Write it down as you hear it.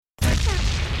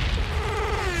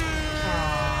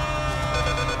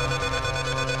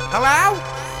Hello?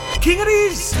 King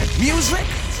Addies, music.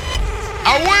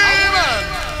 Away, man.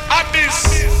 Addies.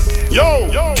 Yo,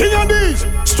 King Addies,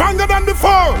 stronger than before.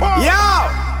 Yo,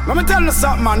 let me tell you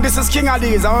something, man. This is King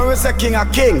Addies. I always say King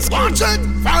of Kings. Watch it.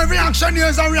 For reaction,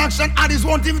 here's a reaction. Addies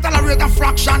won't even tolerate a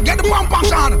fraction. Get the pump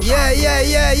action.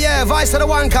 Yeah. Voice of the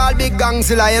one called Big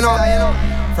Gangzilla, you know.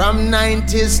 From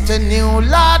 90s to new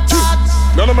lot.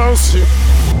 None of mercy.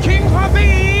 King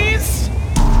Addies.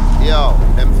 Yo,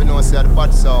 them finna say the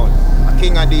bad sound. A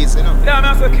King Addies, you know. Yeah, man,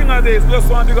 I say King Addies. Plus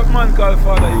one big up man called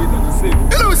Father Eden. You see?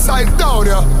 Hello, side down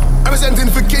here. Representing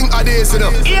for King Addies, you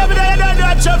know. Yeah, but I don't know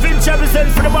what Chovin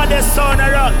represent for the baddest sound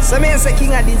around. So me say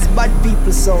King Addies bad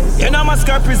people sound. You know, must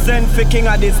represent for King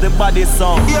Addies the baddest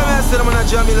sound. Yeah, man, I said I'm gonna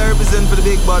Jamila represent for the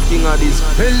big bad King Addies.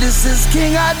 Well, this is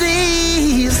King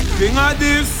Addies. King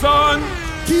Addies, son.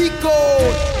 Kiko.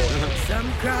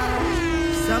 Some cry,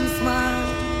 some smile,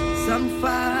 some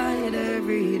fight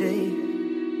every day.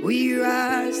 We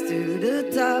rise to the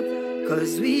top,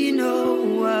 cause we know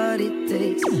what it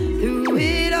takes. Through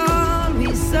it all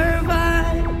we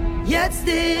survive, yet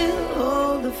still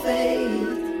hold the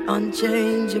faith.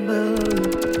 Unchangeable,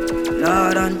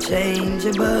 Lord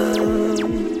unchangeable.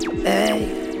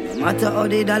 Hey, no matter how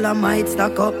the dollar might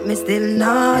stack up, me still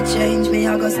not change, me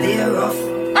I go stay rough.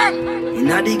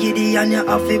 Inna the giddy and you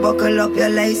have to buckle up your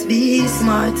lace. Be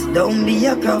smart, don't be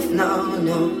a prof, no.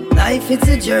 Life it's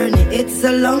a journey, it's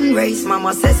a long race.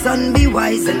 Mama says son be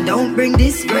wise and don't bring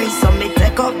disgrace. So me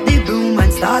take up the broom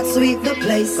and start sweep the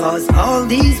place. Cause all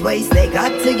these ways they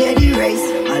got to get erased.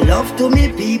 I love to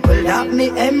me people that me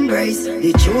embrace.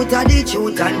 The truth are the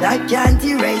truth and that can't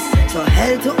erase. So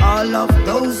hell to all of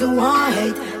those who want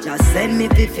hate. Just send me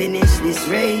to finish this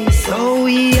race. So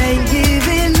we ain't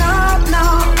giving up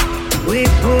now. We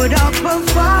put up a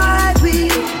fight, we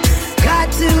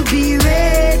got to be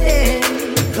ready,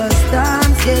 cause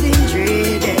time's getting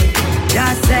dreary.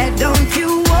 Just said don't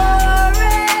you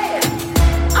worry,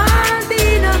 I'll be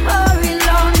in a hurry,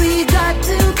 Lord, we got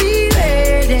to be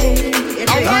ready,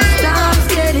 cause time's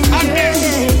getting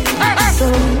dreary. So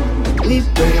we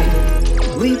pray,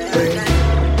 we pray,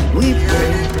 we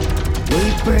pray, we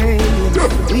pray,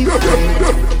 we pray,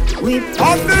 we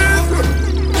pray.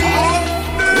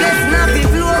 Let's not be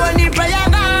flow when the prayer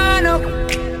gone up.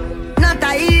 Not a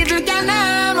evil can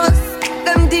harm us.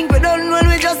 Them think we done when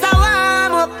we just a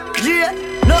warm up. Yeah,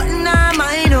 nothing I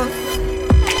mind us.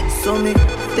 So me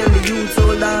tell the youth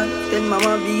hold on, tell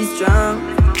mama be strong.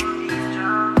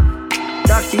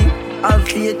 Taki, have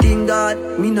faith in God,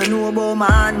 me no know about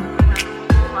man.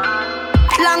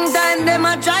 Long time them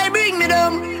a try bring me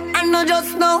down, and not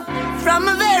just now, from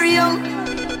a very young.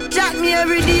 Chat me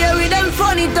every day with them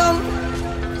funny tongue.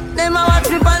 Them a watch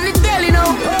me on the telly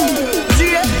now.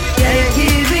 Yeah, can't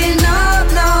giving up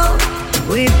now.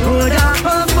 We put up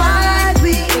a fight,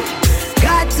 we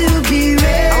got to be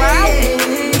ready.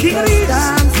 Cause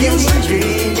time's getting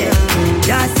dreary.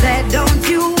 Just said don't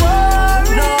you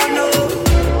worry. No.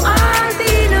 I'll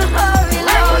be in a hurry,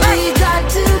 Lord. We got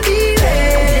to be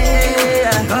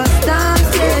ready. Cause time's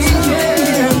getting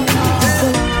dreary.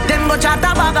 Them go chat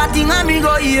about a thing and me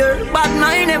go here, but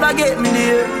mine never get me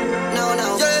there. No.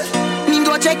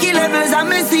 Check the levels and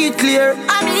me see it clear.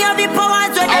 And me have the power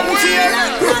to them cheer.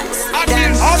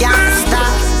 Them can't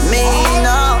stop me,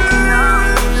 no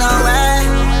way.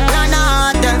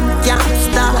 No, them can't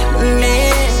stop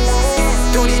me.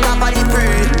 To the top of the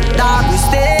pre, dog we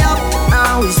stay up,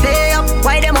 and we stay up.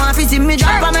 Why them want to see me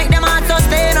drop and make them heart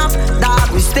sustain up?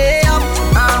 Dog we stay up,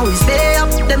 and we stay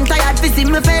up. Them tired to see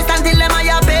me face until them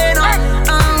eye pain up.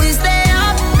 And we stay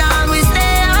up, dog we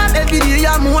stay up. Every day you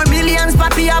have more millions,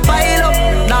 papi a pile up.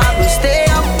 Dog we stay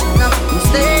up, we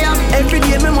stay up. Every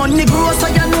day my money grows, so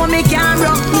you know me can't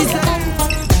rock me.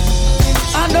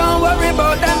 I don't worry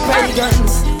about them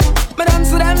pagans, but dance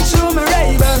to them through my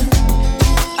Ray-Ban.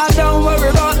 I don't worry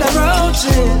about them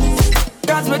roaches,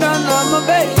 cause we don't know my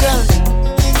bacon.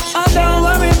 I don't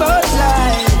worry about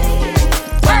life,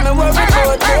 but me worry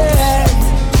about death.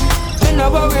 Me no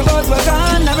worry about what I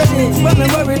never did, but me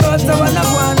worry about the one I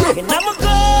want. And I'm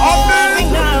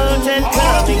going out and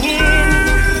coming in.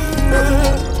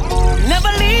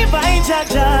 Never leave by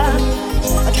Jaja.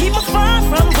 I keep me far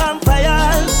from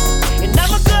vampires. And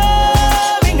I'm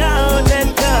going out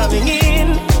and coming in.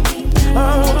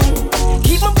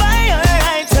 Keep me by your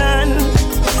right hand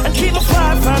and keep me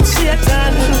far from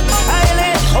Satan. I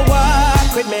let her walk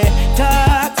with me,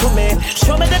 talk to me,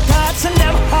 show me the thoughts and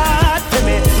them heart for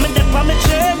me. Me dip on my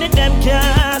journey, them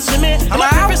can't see me. I'm a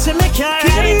purpose in me, can't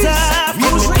write off.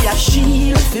 Be a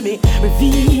shield for me,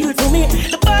 reveal to me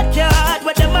the backyard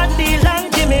where them and deal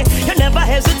and give me. You never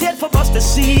hesitate for us to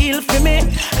seal for me.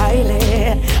 I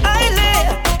lay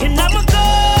in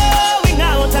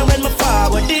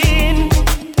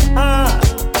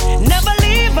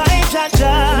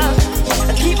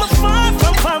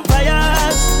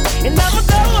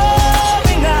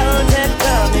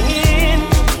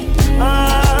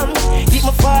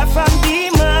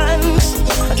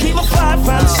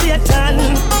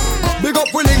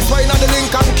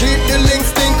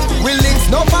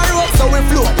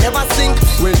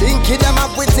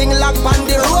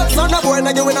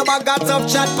a bag of tough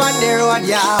chat on the road,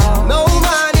 yeah. No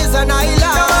man is an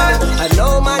island, and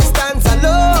no man stands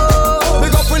alone.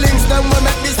 Big up we links, them we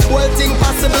make this whole thing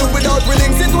possible. Without we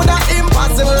links, it would have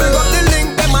impossible. Big up the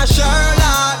link, them a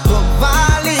Charlotte, Brook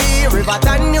Valley,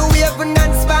 Riverton, New Haven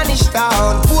and Spanish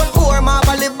Town. Fort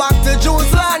Marble back to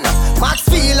Jerusalem,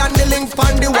 Maxfield and the link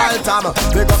on the Waltham.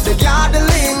 Big up the garden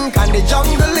link and the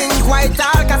jungle link, White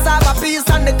Hall, Cassava Peace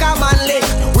and the common link.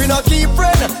 We no keep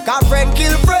friend, cause friend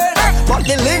kill friend. But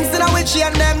the links in which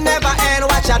and them never end.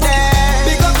 Watch a them.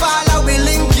 Big up all how we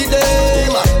link them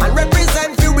and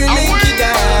represent who we link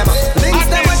them. Links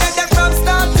them when they from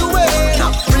start to end.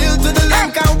 Real to the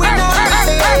link and we know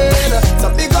it. So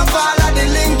big up all of the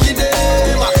link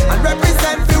them and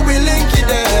represent who we link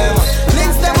them.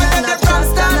 Links them when they from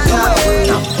start to end.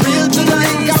 Real to the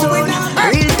link and we know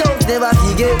it. Real talk never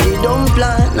forget they don't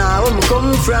plan. Now where me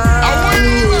come from,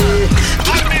 yeah.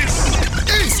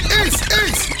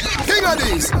 King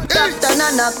Addies. Tap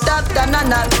tanana,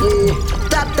 yeah.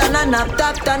 Tap tanana,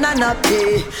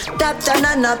 yeah. Tap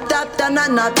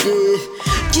tanana, yeah.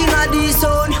 King Addies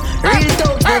son, real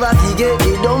talk never forget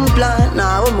they don't plan.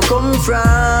 Now where me come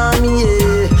from,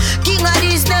 yeah. King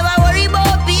Addies never worry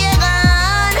about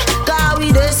pagan, cause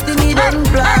we destiny don't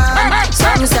plan.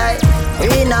 Some say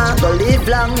we not go live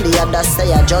long. The other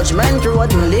say a judgment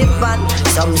road me live on.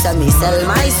 Some say me sell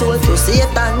my soul to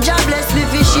Satan. Jah bless me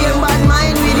for shame bad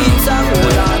mind within some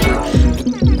hold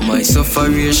on. My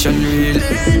sufferation real.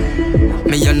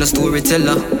 Me and a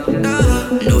storyteller.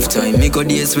 Enough time me go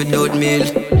days without meal.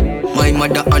 My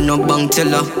mother and no bank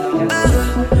teller.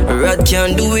 Rat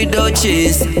can't do without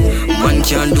cheese. Man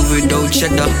can't do without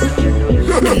cheddar.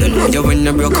 Them don't know you when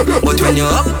you broke, but when you're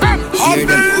up, hear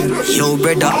them, yo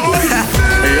brother.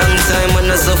 A long time when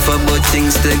I suffer, but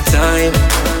things take time.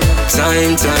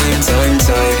 Time.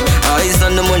 Eyes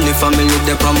on the money, family,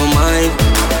 they on my mind.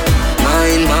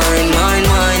 Mine.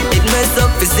 It mess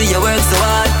up to see you work so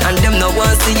hard, and them no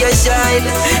want see you shine.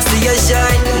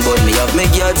 But me have my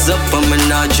guards up, and me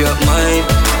not drop mine.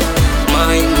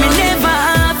 Me never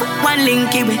have one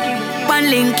linky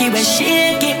with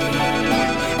shake it.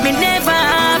 Me never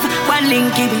have one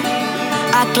linky with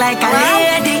act like a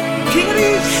lady.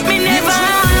 Me never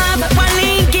have one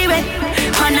linky with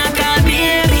wanna call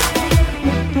baby.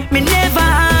 Me never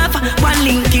have one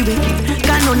linky with,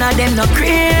 cause none of them no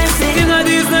crazy. King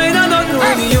Addies night I don't know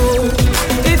you.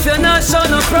 If you're not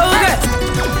showing no progress,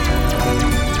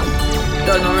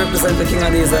 don't know represent the King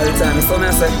Addies all the time. So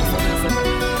me say.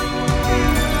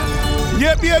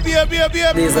 Yep.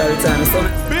 These all the time. So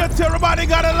me everybody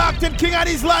got it locked in. King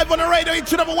Addies live on the radio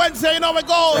each and every Wednesday. You know it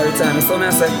goes. all the time. So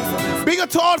me say. Big up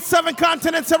to all 7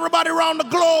 continents, everybody around the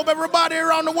globe, everybody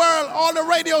around the world, all the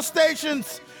radio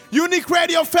stations. Unique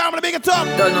Radio family, big it up.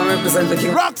 Don't know represent the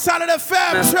King. Rock Solid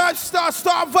FM, Church Star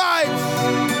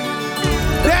Vibes.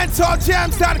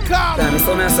 DanceHallJams.com.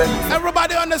 So me say.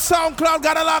 Everybody on the SoundCloud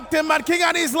got it locked in, man. King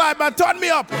Addies live, man. Turn me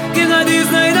up. King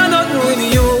Addies night I not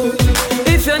knowing you.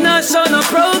 If you're not showing no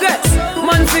progress,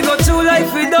 man fi go through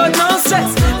life without no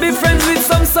stress. Be friends with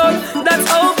some son that's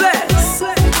hopeless.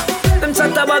 Them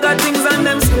chat about the things and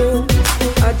them screw.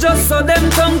 I just saw them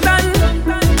tongue tan.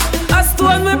 A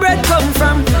stone my bread come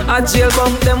from. A jail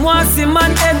bump them want see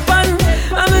man head pan.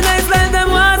 I'm a nice like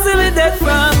them want see me dead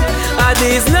from.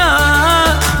 Addies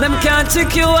nah, them can't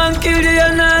trick you and kill you,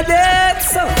 you're not dead.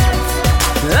 So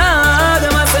nah,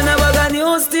 them a send a bag of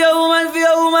news to your woman for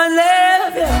your woman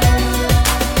live. Yeah.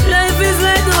 Life is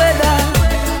like the weather.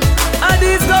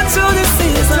 Addies go through the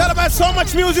season. Tell about so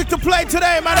much music to play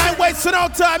today, man. I ain't wasting no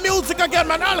time. Music again,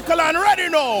 man. Alkaline, ready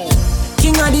now.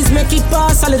 King Addies make it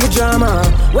pass a little drama.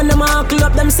 When them all clean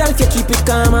up themselves, you keep it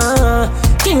calm.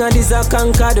 King Addies a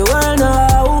conquer the world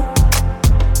now.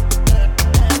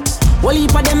 Well,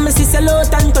 heap of them see sell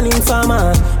out and turn in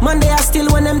farmer. Man, they are still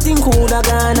when them think who da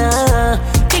gonna.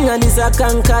 King Addies a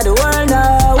conquer the world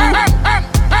now.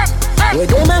 Where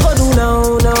them a go do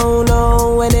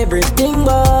now, when everything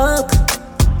back.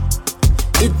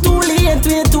 It too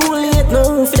late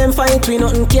now. For them fight, we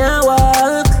nothing can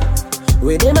walk.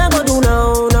 Where them a go do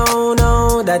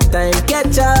now, that time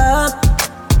catch up.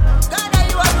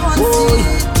 Boy,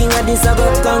 King Addies a go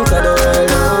conquer the world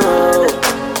now.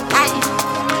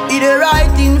 It a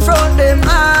right in front them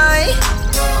eye,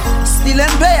 still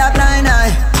them play a blind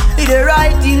eye. It a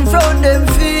right in front them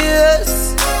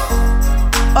face.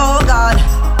 Oh God,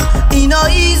 it no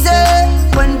easy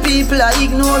when people are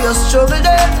ignore your struggle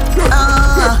there.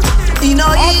 It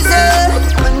no easy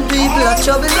when people are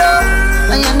trouble you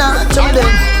and you're not trouble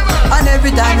them. And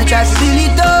every time you try to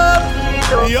build it up,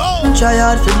 try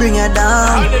hard to bring it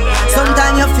down.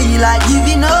 Sometimes you feel like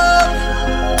giving up.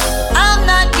 I'm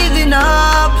not giving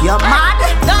up. You're mad?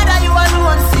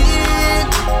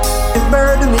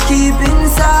 burden me keep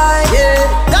inside. Yeah,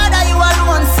 God, I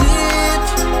alone see it.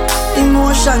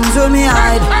 Emotions will me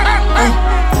hide.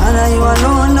 God, I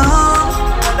alone know.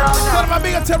 Tell them I'm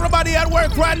big to everybody at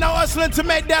work right now hustling to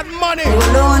make that money.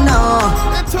 Alone know.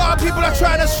 And to all people that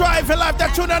trying to strive in life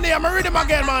that tune on here, I'm gonna read them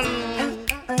again, man.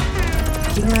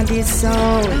 King of this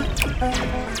sound.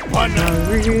 On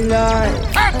real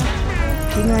life.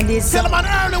 King of this. Tell them an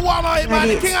early warmer,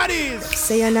 man. King of these.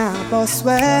 Say you're not boss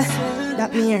where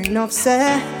that me hear enough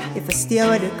say. If I stay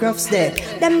with the gruffs there,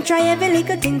 them try every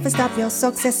little thing to stop your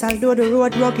success. Although the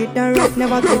road rugged and rough,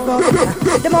 never give up.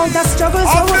 The amount of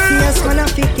struggles over fears when I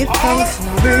think it comes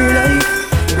in real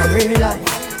life, real life.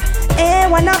 Hey,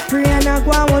 when I pray and I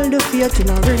go and hold the faith in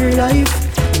real life,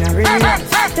 real life.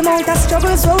 The amount of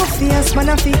struggles over fears when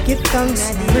I think it comes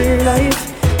in real life,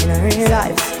 real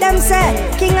life. Them say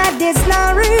King Addies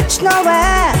not reach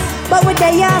nowhere, but with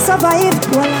the years survive,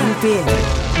 well I'm paid.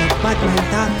 Bad man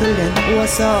talk to them,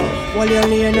 what's up? While you're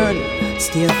learning,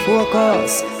 stay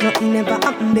focused. Nothing never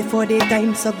happened before the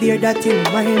time, so bear that in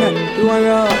mind and do a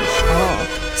rush.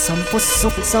 Oh, some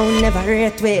pussy sound never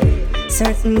rate way.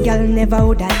 Certain girl never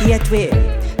would have date way.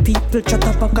 People shut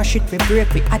up and cash it, we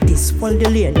break we Addies. Hold the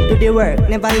lane, do the work,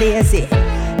 never lazy.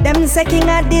 Them say King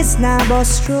Addies now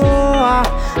bust through,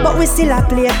 but we still a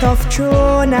play tough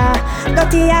throne.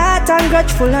 Dirty heart and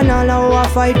grudgeful and all our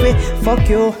fight we fuck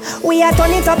you. We are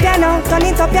turn it up ya now, turn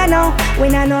it up ya now. We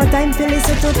not no time to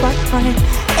listen to bad fight.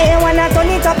 Hey, wanna turn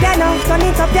it up ya now, turn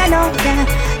it up ya now. Yeah,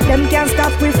 them can't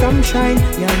stop we from shine,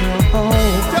 you know.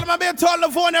 Tell them I'm being told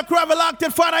Livonia Gravel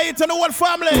acted father eat to the whole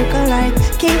family. Like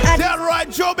King Addies. Tell right,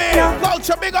 Joby,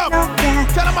 culture big up. Yeah.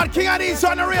 Tell them I'm King Addies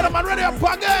on the rhythm and ready up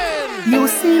again. You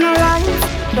see no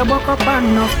life, the buck up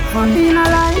and no fun in a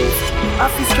life.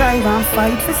 Office strive and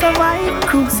fight for survive.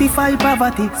 Crucify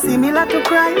poverty, similar to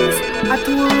Christ. I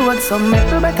two roads, some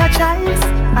make a better choice.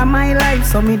 And my life,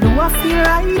 so me do I feel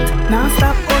right. Now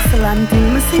stop hustle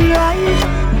until me see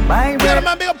life. Bye, tell them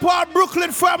I'm big part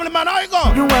Brooklyn family, man. How you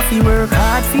go? You have to work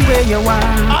hard for where you want.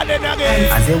 And then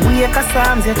again. As a wake of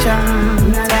psalms you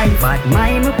chant. But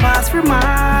mine will pass through mine.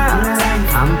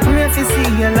 I'm pray to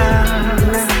see your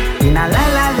love. In a la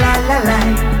la la la la,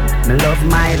 me love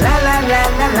my la la la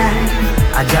la la.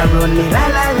 I just run me la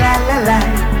la la la la.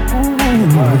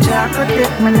 Ooh, Jah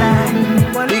protect my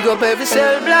life. Big up every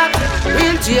cell block,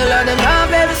 real jailer them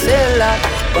have every cell lock.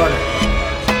 But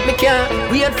me can't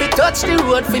wait for touch the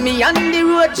road for me on the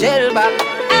road jail back.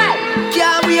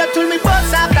 Can't wait till me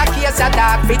bust off the case of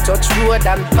dark fi touch road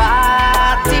and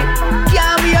party.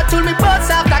 Can't wait till me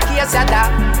bust off the case of dark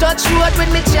touch road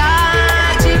with me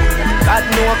charging. God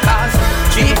no cause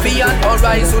GP and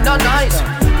Horizon are nice.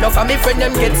 Now for me friend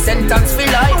them get sentenced for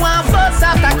life. One bust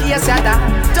off the case of dark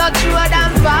touch road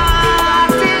and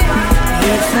party.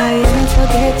 If I ever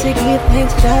forget to give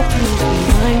thanks, God please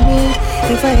remind me.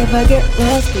 If I ever get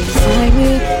lost, please find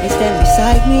me and stand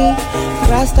beside me.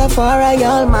 Rastafari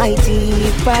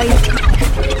Almighty, fight.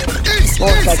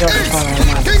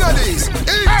 King Addies,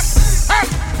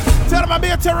 tell them I'm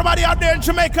here to everybody out there in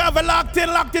Jamaica, have it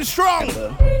locked in strong.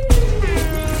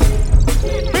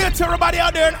 Here to everybody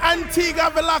out there in Antigua,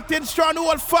 have it locked in strong, the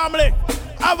whole family.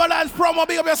 Avalanche promo,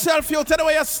 big up yourself, you tell the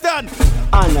way you stand.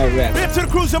 On the rap. Here to the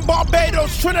cruise in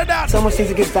Barbados, Trinidad. So much things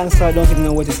to give thanks for, I don't even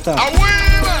know where to start.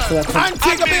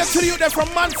 Antigua, big up to you there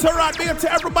from Montserrat, big up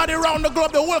to everybody around the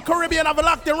globe, the whole Caribbean have it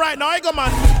locked in right now. I go,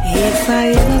 man. If I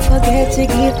ever forget to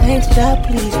give thanks, God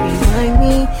please remind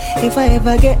me. If I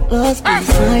ever get lost, please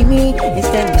find me and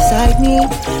stand beside me.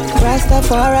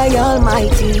 Rastafari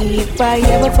Almighty. If I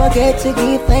ever forget to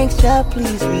give thanks, God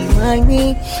please remind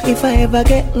me. If I ever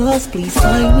get lost, please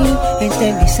find me and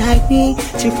stand beside me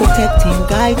to protect and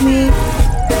guide me.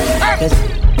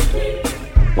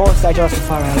 Most I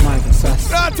Rastafari Almighty, so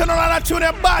turn around and tune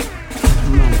them back.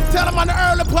 Tell them on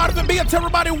the early part of it, be it to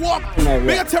everybody walk. Be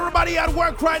it to everybody at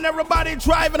work right now, everybody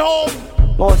driving home.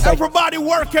 Everybody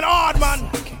working hard, man.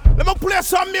 Let me play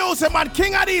some music, man.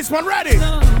 King Addies, man, ready?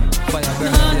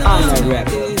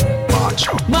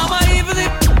 Mama, even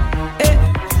if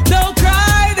don't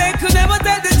cry, they could never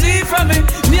take the G from me.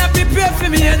 Me, I prepare for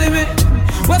me enemy.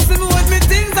 What's the with me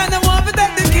things and I want to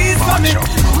take the keys from me.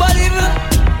 But even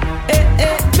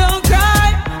don't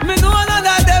cry, me know none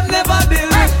of them never build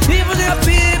me. Even the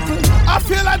people. I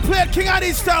feel like playing King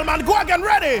Addies style, man. Go again,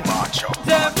 ready?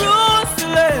 The rules to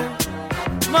live.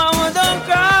 Mama, don't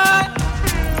cry.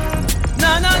 No,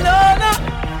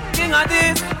 King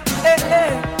Addies.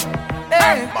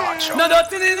 No, don't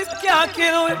think this can't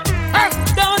kill me.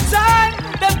 Don't try,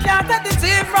 them can't take the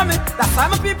team from me. That's why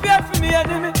I'm prepared for me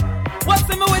enemy. What's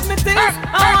in me with me things?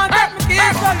 I want to take me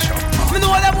keys from me. Me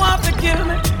know them want to kill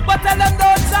me, but tell them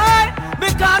don't try.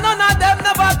 Because none of them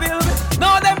never build it.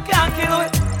 No, them can't kill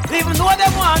it. Even though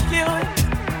them want kill it.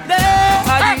 They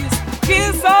Addies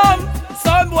kill some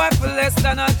boy for less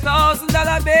than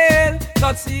 $1,000 bill.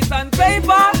 Touch sheet and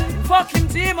paper, fucking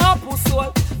team up who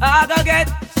soul. I gotta get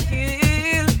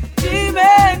killed.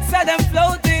 G-Men said them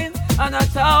floating on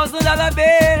 $1,000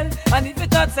 bill. And if you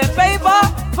touch them paper,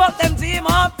 fuck them team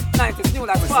up. 90s new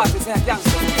like 40s and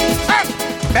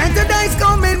youngsters. Better days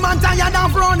coming, man, tired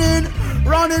of running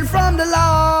from the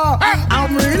law.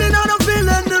 I'm really not a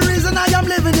villain. The reason I am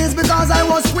living is because I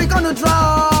was quick on the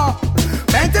draw.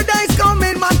 Better days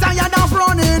coming, man, tired of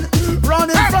running from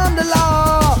the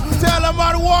law. Tell them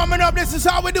about warming up. This is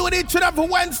how we do it each and every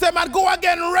Wednesday, man. Go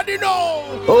again, ready now.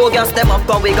 Oh, girl, step up,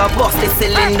 cause we got bust the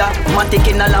cylinder. Matic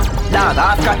in a lap, dog,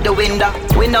 half crack the window.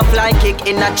 We no fly kick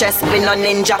in a chest, we no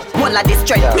ninja. One of the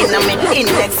strength in a mid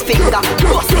index finger.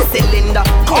 Bust the cylinder,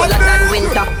 colder than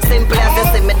winter. Simple as you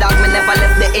see me, dog, me never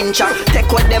left the inch.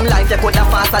 Take with them life, take with the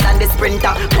faster than the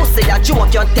sprinter. Pussy that joke,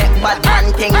 you take bad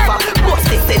man thing for. Bust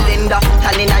the cylinder,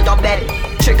 and in your bed.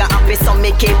 Trigger happy, so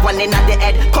me keep one in the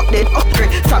head. Cut the upgrade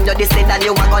from your this and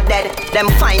you are got dead. Them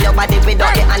find your body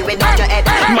without the hand, without your head.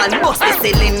 Man, bust the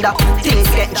cylinder, things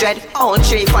get dread. All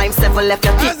 3, 5, 7 left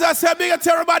your teeth. As I said, big up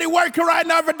to everybody working right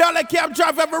now. Every dollar cab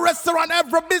drive, every restaurant,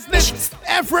 every business,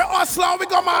 every hustler. We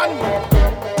go, man.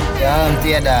 Yeah, I'm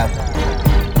dear dog.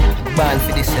 Born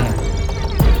for this, you know.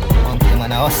 I'm the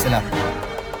man a hustler.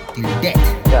 Till death.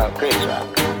 Yeah, great track.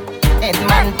 Head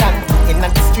man done. In the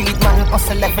street, man,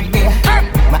 hustle every day.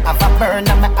 Me have a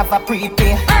burner, me have a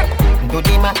prepay. Do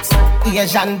the max,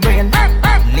 Asian brain.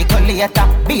 Little later,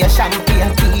 be a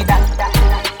champagne tea that.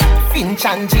 Finch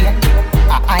and Jane. A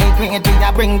high grade, we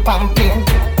a bring pamphlet.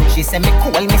 She say me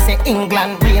cool, me say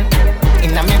England rain.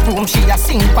 In a me room, she a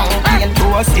sing pamphlet.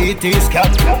 Do a CT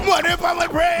scan. Money for my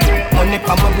brain. Money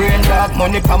for my brain, dog.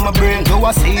 Money for my brain. Do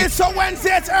a CT. It's a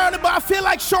Wednesday, it's early, but I feel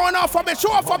like showing off a bit.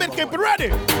 Show off a bit, keep it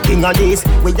ready. King Addies,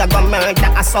 we have a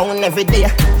murder a sound every day.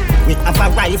 We have a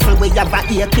rifle, we have a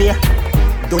AK.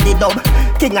 Do the dub,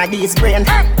 King Addies brain.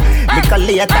 Little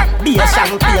later, be a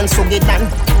champagne, so get done.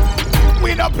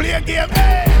 We don't play a game,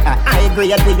 hey. I agree,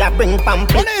 we a bring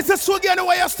pamphlet. When is the swag in the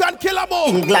way you stand, killer ball?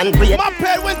 England brain. My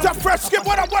pale winter fresh skip,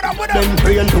 what up? Them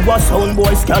brain to a sound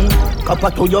boy scan. Kappa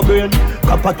to your brain,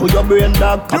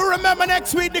 dog. You remember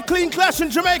next week the clean clash in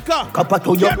Jamaica? Kappa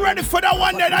to your. Get ready for that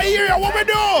one that I hear you, what we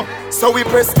do? So we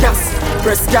press gas.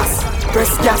 Forward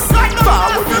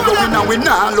we going and we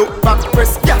nah look back.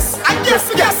 Press gas.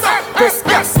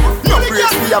 No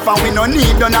brakes we have and we no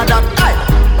need none of that.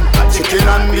 Chicken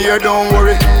and beer, don't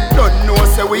worry. Don't know,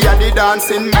 say we are the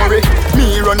dancing Murray.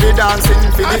 Me run the dancing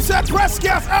Philly. I said press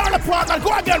gas, all the part, and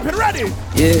go again, be ready.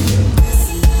 Yeah.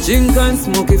 Drink and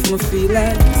smoke if me feel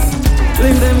like.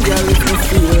 Drink them girl if me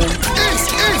feel like.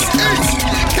 It's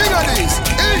King Addies,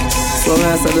 it's. So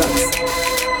I say blacks.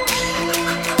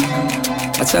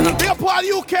 Watch out now. Be up all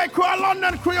UK crew,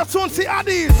 London crew, you soon see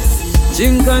Addies.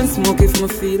 Drink and smoke if me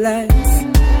feel like.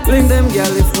 Drink them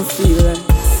girl if me feel like.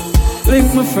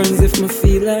 Link my friends if me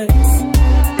feel like.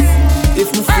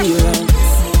 If me feel like.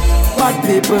 Bad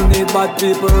people need bad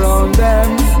people round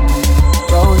them.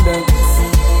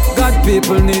 God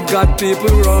people need God people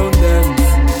round them.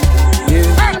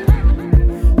 Yeah.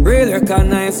 Real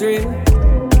recognize real.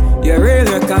 Yeah, real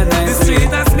recognize the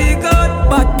street has me good.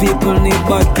 Bad people need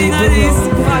bad people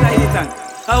round them.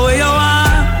 How you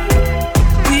want?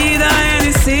 Need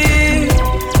anything.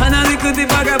 And a little bit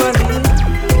vagabond.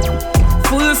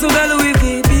 Full sugar Louis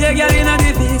V, be a girl in a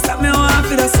divi. Stop me one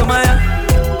for the summer.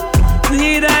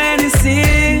 Need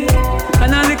anything,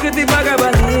 and a little bit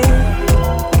vagabond.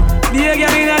 Be a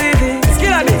girl in a divi.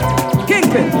 Skill of it,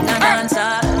 kingpin. I dance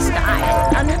all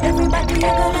style, and everybody go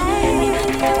like.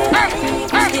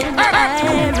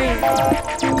 Still every,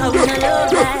 cause we no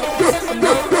love life.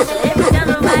 So every time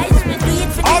I rise, we do it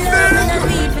for the love, and I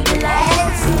do it for the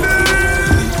life.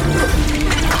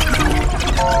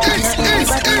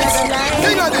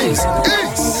 King Addies,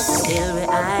 it's. Still we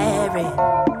ivory,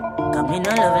 cause we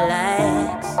no love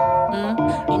likes.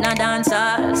 We no dance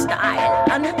all style,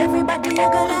 and everybody go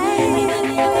like.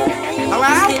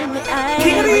 Still we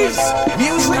ivory,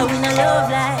 music. cause we no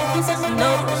love likes. No,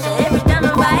 so every time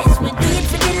I rise, we do it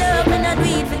for the love, and I do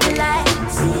it for the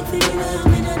likes. Do it for the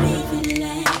love, and I do it for the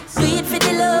likes. Do it for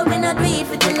the love, and I do it for the likes. Do it for the love, and I do it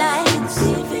for the likes.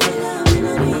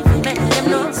 Make them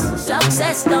know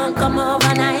success don't come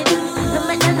overnight. No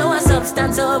make them know a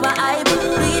substance over hype. Do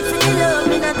it for the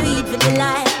love, and I do it for the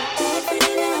life.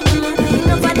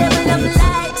 No for them love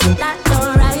likes, that's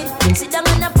alright. Sit them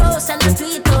on a post and a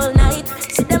tweet all night.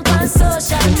 Sit them on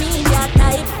social media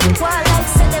type. While like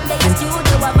say them they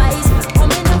studio a vice. Oh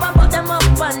me never put them up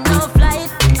on no flight.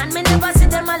 And me never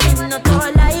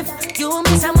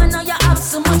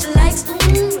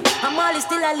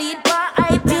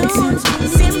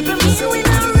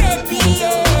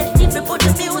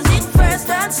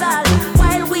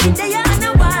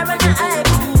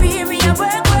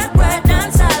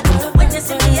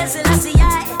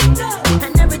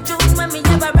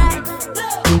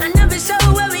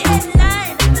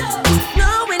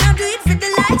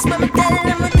nights, but me tell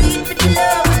them we do it for the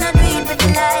love and I do it for the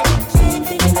life.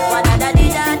 What da da di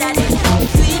da da di. Do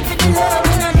it for the love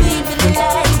and I do it for the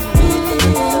life.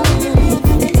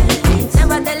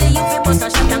 Never tell you if you bust a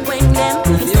shot and quench them.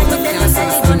 Instead me tell you sell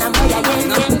it on and buy a yen.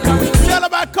 Tell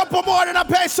about a couple more than I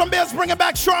pay some bills, bring it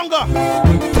back stronger.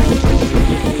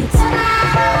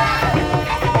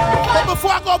 But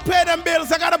before I go pay them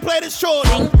bills, I gotta play this show.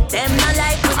 I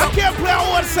can't play a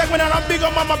whole segment and I'm big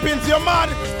on Mama Pins, you're mad.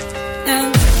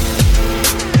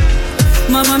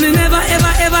 Mama, me never,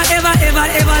 ever, ever, ever, ever,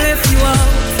 ever left you out.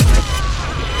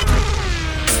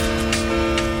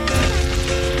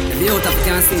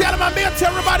 Tell them I'm here to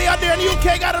everybody out there in the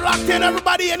UK, got it locked in.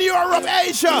 Everybody in Europe,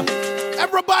 Asia,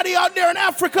 everybody out there in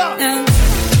Africa.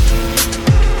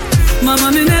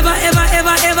 Mama, me never, ever,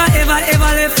 ever, ever, ever,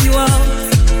 ever left you out.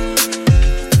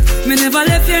 Me never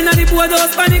left you in the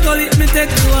boardhouse, panic gully, me take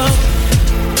you out.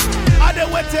 I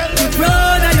don't want to tell you. Me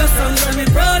proud of your son, and me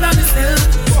proud of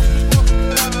myself.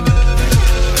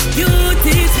 You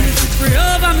teach me to pray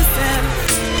over myself.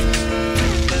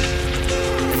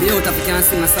 The out of you can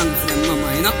sing a song for them,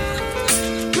 mama, you know.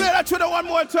 Play that tune one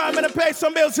more time and pay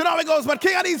some bills. You know how it goes, but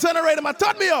King Addies on the radio, man,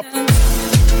 turn me up.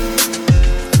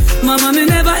 Mama, me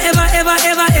never, ever, ever,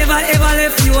 ever, ever, ever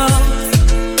left you out.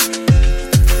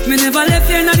 Me never left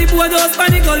you in the boardhouse,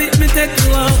 panic gully, me take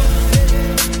you out.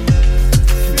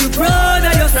 You proud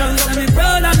of your son, and me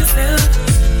proud of myself.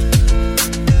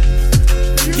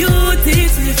 You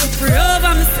teach me to pray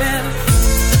over myself.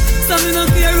 Some me no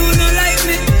fear who no like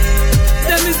me.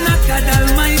 Them is not God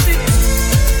Almighty.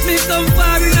 Me come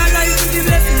far in a life with the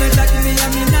blessing that me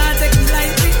and me not take it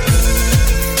lightly.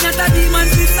 Not a demon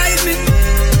beside me.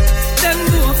 Them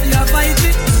know if you fight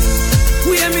me.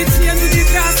 We hear me chain with the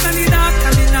grass and the dark,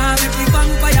 and me now make the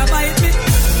vampire bite me.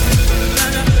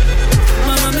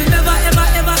 Mama, me never, ever,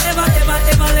 ever, ever, ever,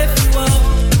 ever left you out.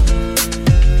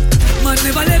 Man,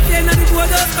 never left you in the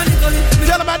boardhouse and the gully.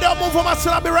 Tell them I don't move for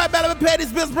myself, I'll be right back, let me pay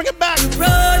these bills, bring it back. King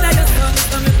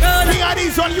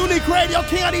Addies on Unique Radio,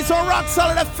 King Addies on Rock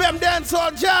Solid FM,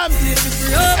 Dancehall Jam.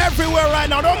 Everywhere right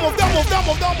now, don't move, don't move, don't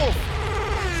move, don't move.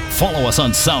 Follow us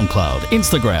on SoundCloud,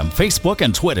 Instagram, Facebook,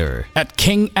 and Twitter at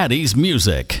King Addies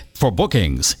Music. For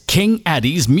bookings,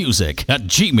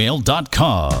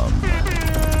 kingaddiesmusic@gmail.com.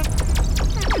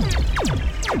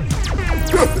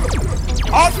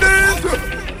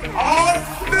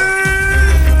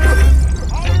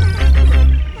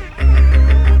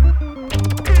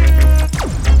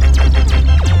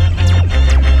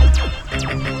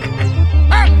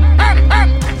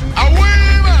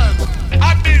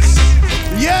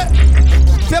 Yeah,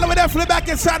 tell them we're definitely back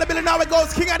inside the building. Now it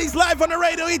goes. King Addies live on the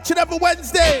radio each and every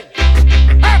Wednesday.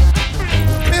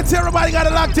 It's everybody got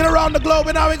it locked in around the globe,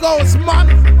 and now it goes, man.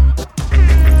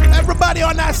 Everybody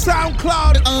on that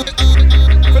SoundCloud.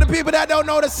 For the people that don't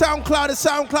know the SoundCloud, it's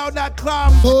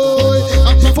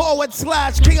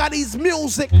SoundCloud.com/King Addies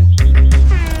Music.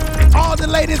 All the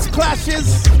latest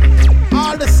clashes,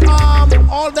 all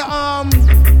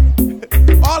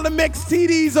the mix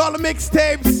CDs, all the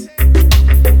mixtapes,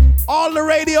 all the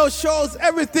radio shows,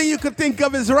 everything you could think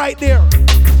of is right there.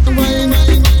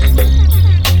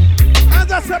 And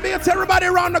that's it's everybody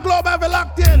around the globe have it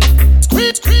locked in.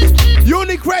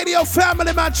 Unique Radio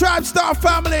family, my Tribe Star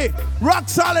family, Rock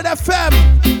Solid FM.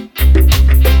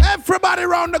 Everybody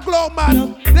around the globe,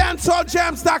 man.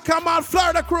 DancehallJams.com, on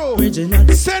Florida crew.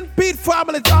 St. Pete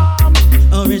family,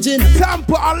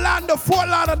 Tampa, Orlando, Fort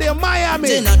Lauderdale,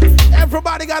 Miami.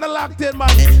 Everybody got it locked in, man.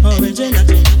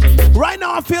 Right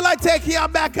now, I feel like taking you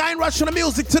back. I ain't rushing the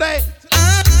music today.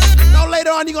 Now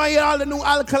later on, you're going to hear all the new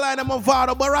Alkaline and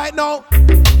Movado. But right now,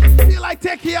 I feel like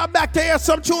taking you back to hear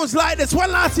some tunes like this.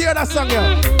 When last year that song,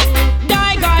 yeah?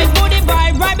 Die guys, booty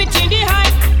vibe, right between the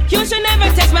hype. You should never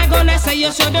test my gun, I say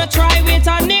you shouldn't try with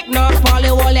a nick. Not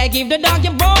Polly Wall, I give the dog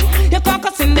your bone. Your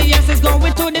caucus in the yes is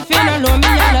going to the funeral. Me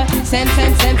yalla, send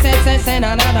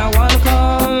another one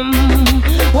come.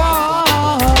 Why?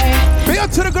 Big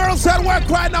up to the girls at work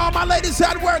right now. My ladies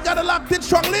at work got a locked in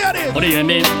strong lady. What do you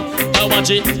mean? I watch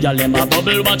it, y'all them a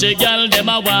bubble, watch it, y'all them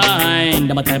a wine.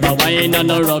 Them a type of wine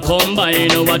and a rock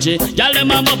combine. Watch it, y'all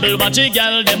them a bubble, watch it,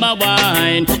 y'all them a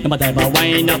wine. Them a type of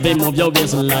wine up, they move your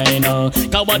waistline.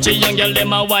 Cause watch it, young girl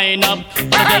them a wine up.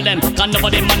 Tell them, cause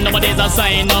nobody man, nobody's a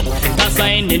sign up. Cause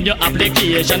sign in your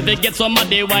application, they get some of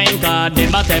the wine. Cause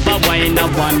them a type of wine, a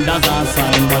one does a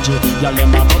sign. Watch it, y'all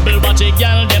them a bubble, watch it,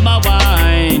 y'all them a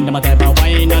wine. Them a type of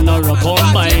wine and a rock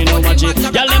combine. Watch it,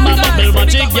 y'all them a bubble,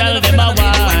 watch it, y'all them a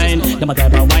wine. Them a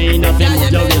type of wine up and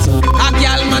move your whistle. A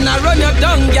girl man a run you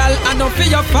down, girl, and don't feel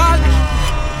your fall.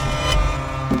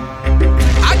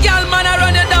 A girl man I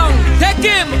run you down. Take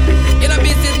him. You know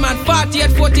business man,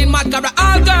 48, 14 mad cabra,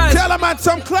 all girls. Tell them man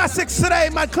some classics today,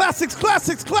 man. Classics.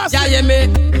 Yeah, yeah, me.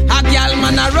 A girl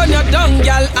man I run you down,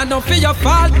 girl. I don't feel your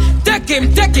fault. Take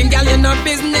him, girl, you know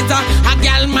business. A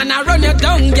girl man I run you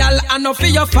down, girl. I don't feel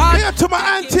your fault. Here to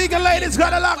my Antigua ladies,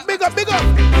 got a lock, big up.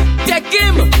 Take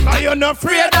him. Are you not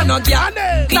afraid of no girl?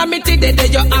 Calamity day,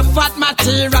 you have fat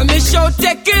material. Me show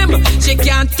take him. She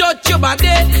can't touch your body.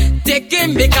 Take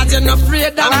him because you're not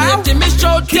afraid of me. Me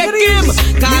show take him.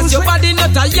 Cause your body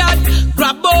not a yard.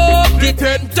 Grab up the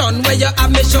 10 ton where you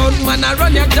have me show. Man, I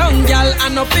run you down, girl. I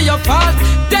know for your fault.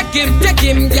 Take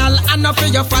him, girl. I know for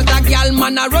your fault. A girl,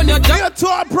 man, I run you down. You're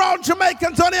two proud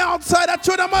Jamaicans on the outside. I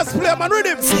tune must play, man. Read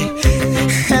him.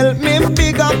 Help me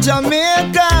pick up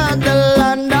Jamaica, the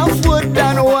land of wood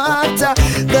and water.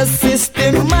 The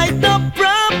system might not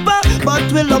proper,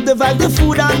 but we love the vibe, the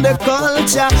food and the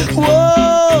culture.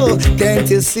 Whoa, can't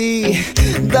you see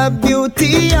the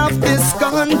beauty of this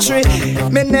country?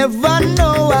 Me never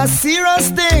know a serious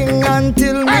thing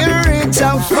until we reach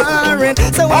a foreign.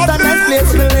 So what a nice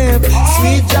place to live.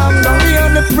 Sweet jam, the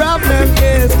only problem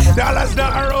is dollars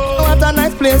not a road. What a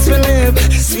nice place to live.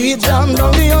 Sweet jam,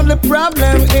 the only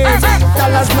problem is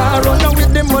dollars not run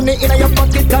with the money in your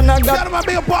pocket and I got. Tell them I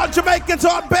be a part Jamaicans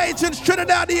on Beijing,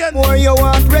 Trinidadian. Where you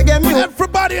want reggae music?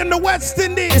 Everybody in the West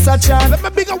Indies. It's a chance. Let me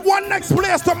big up one next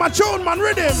place to my tune, man.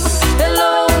 Read him.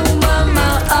 Hello,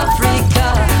 Mama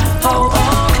Africa. How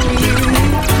are you?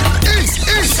 It's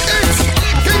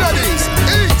King Addies.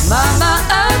 It's Mama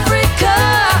Africa.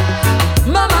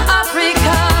 Mama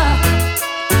Africa.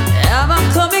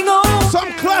 I'm coming home.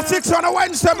 Some classics on a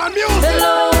Wednesday, man. Music.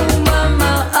 Hello,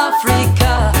 Mama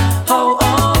Africa. How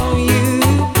are you?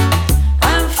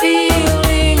 I'm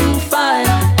feeling fine,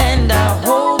 and I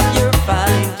hope you're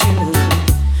fine too.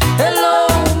 Hello,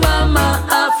 Mama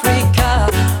Africa.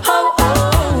 How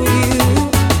are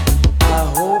you? I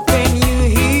hope when you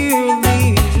hear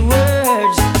these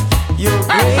words, your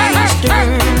grace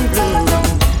turn blue.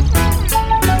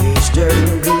 Grace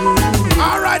turn blue.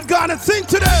 All right, gonna sing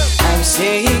to them. I'm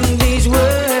saying these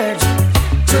words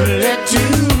to let you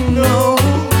know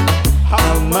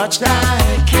how much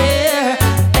I care,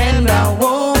 and I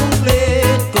won't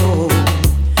let go.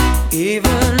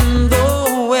 Even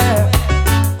though we're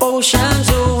oceans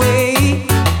away,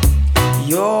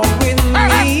 you're with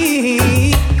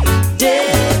me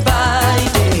day by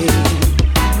day.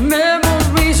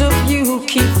 Memories of you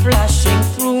keep flashing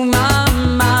through my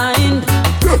mind.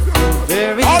 The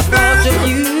very thought of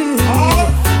you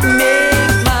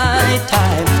make my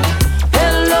time.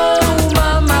 Hello,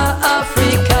 Mama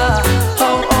Africa,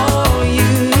 how are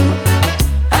you?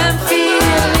 I'm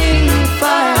feeling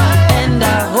fine, and I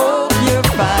hope you're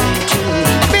fine too.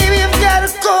 Baby, I've gotta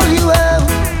call you out.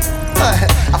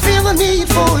 I feel the need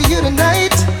for you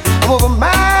tonight. I'm over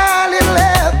my little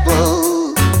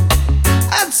apple.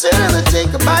 I'd certainly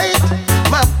take a bite.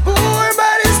 My poor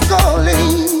body's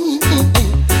calling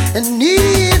and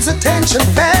needs attention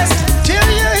fast. Till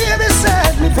you're here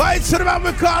beside me. Fight to the man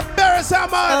we call Barry Salmon.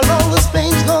 How long this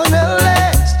pain's gonna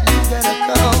last? You gotta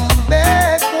come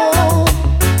back home.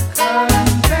 Come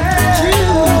back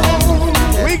home.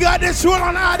 We got this one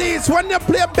on Addies. When you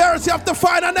play Barris, you have to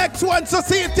find the next one. So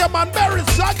see it, your man Barris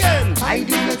again. I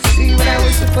did not see what I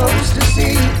was supposed to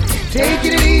see.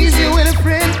 Taking it easy when a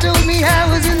friend told me I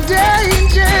was in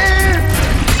danger.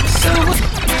 So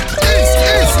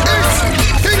It's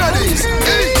King Addies.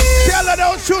 Tell her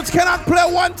those shoots cannot play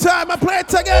one time. I play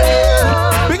it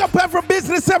again. Big up every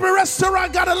business, every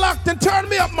restaurant got it locked and turn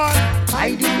me up, man.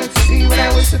 I did not see what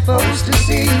I was supposed to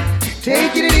see.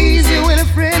 Taking it easy when a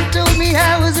friend told me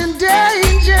I was in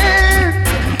danger.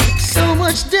 So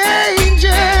much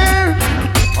danger.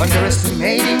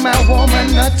 Underestimating my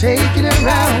woman, not taking her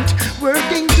out.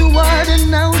 Working too hard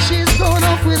and now she's going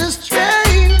off with a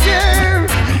stranger.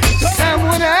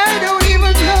 Someone I don't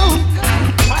even know.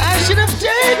 I should have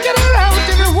taken her out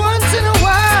every once in a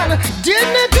while.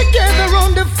 Dinner together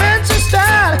on the fancy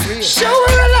style. Show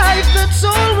her a life that's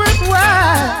all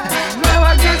worthwhile. Now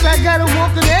I guess I gotta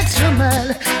walk an extra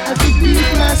mile. I could beat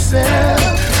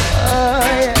myself. Oh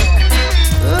yeah.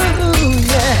 Ooh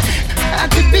yeah. I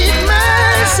could beat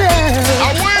myself.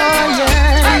 Oh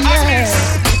yeah, yeah.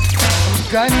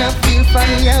 I'm gonna feel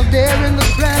funny out there in the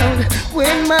crowd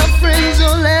when my friends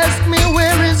all ask me,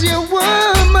 where is your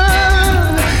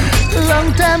woman?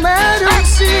 Long time I don't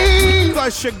see.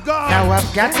 Now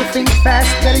I've got to think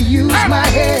fast, gotta use my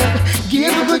head.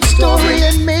 Give a good story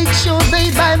and make sure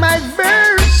they buy my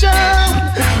version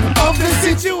of the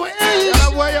situation.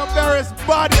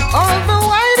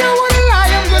 Although I don't wanna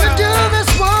lie, I'm gonna do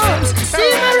this once.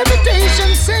 See my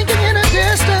reputation sinking in a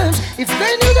distance. If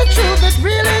they knew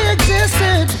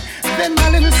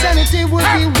energy would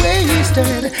be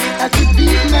wasted. I could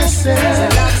beat myself.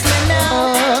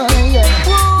 Oh, yeah.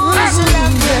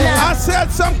 I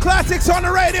said some classics on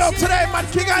the radio today, man.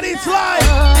 King Addies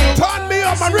live. Turn me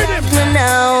up my rhythm.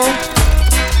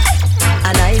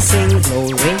 And I sing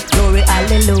glory, glory,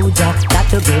 hallelujah. Got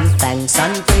to give thanks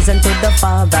and praise unto the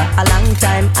Father. A long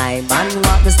time I man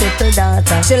walk this little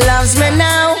daughter. She loves me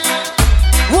now.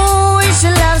 Woo, she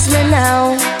loves me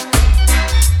now.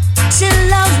 She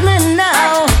loves me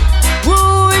now.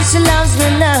 Woo, she loves me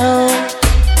now.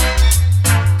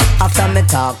 After me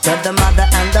talk to the mother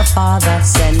and the father,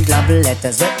 send love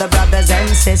letters with the brothers and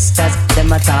sisters.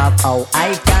 Them a talk how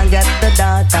I can't get the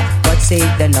daughter, but see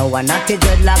they know one naughty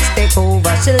dreadlocks take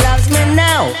over. She loves me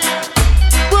now.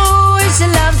 Boy, she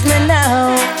loves me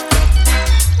now.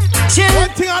 One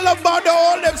thing I love about the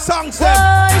all them songs,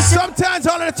 them. Sometimes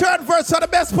only the third verse are the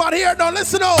best part here. Don't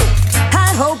listen up.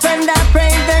 I hope and I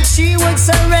pray that she would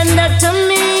surrender to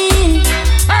me.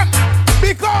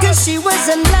 Because she was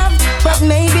in love, but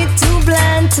maybe too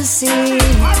blind to see.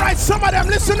 Alright, some of them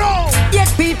listen up.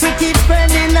 Yet people keep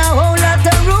spreading a whole lot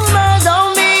of rumors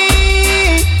on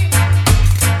me.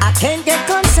 I can't get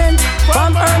consent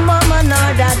from her mama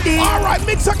nor daddy. Alright,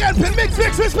 mix again, mix.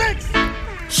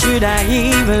 Should I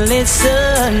even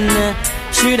listen?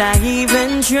 Should I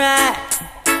even try?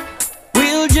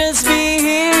 We'll just be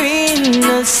hearing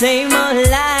the same old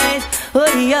lies. Oh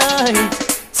yeah.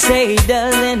 Say it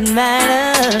doesn't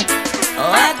matter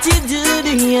what you do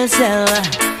to yourself,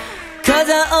 'cause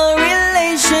our whole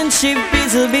relationship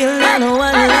is built on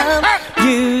one love.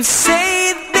 You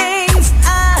say things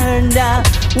aren't the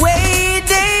way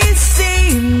they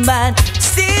seem, but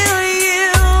still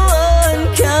you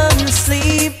won't come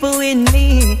sleep with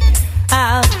me.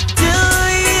 How do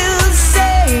you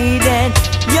say that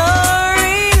you're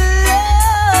in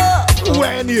love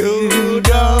when you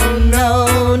don't know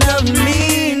me?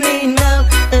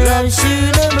 Love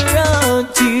should have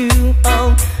brought you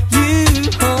home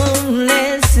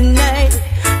last night.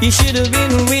 You should have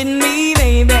been with me,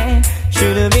 baby.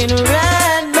 Should have been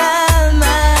right by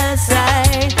my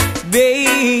side,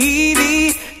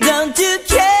 baby. Don't you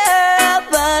care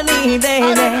about me,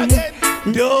 baby?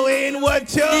 Doing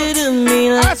what you do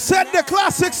me. I said the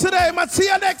classics today. Man, see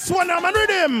you next one. I'm on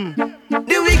rhythm.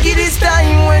 The wickedest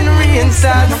time when rain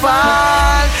start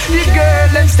fall, the girl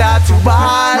them start to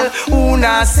ball. Who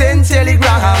not send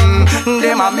telegram,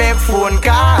 them a make phone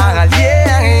call.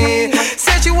 Yeah,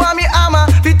 say she want me hammer,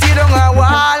 fit it on a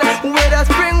wall. Whether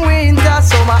spring, winter,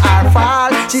 summer or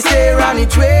fall, she say run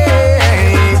it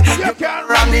ways. You can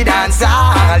run the dance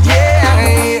hall.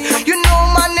 Yeah, you know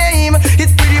my name,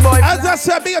 it's Pretty Boy. As I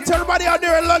said, be to everybody out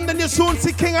there in London, you soon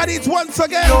see King Addies once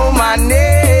again. Know my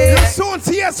name. You soon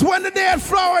see us when the day at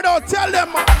Flower, don't tell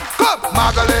them. Come,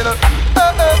 Magdalena.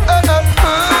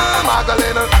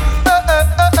 Magdalena.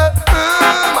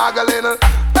 Magdalena.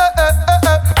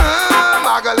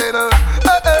 Magdalena.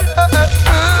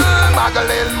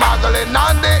 Magdalene,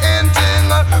 and the ending.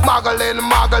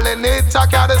 Magdalene, it's a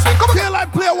cat swing. Come on. Feel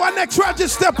like play one next tragic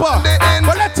stepper.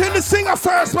 But let's hear the singer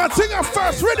first, man. Singer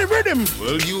first, rhythm.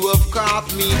 Well, you have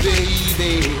caught me,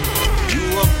 baby. You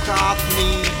have caught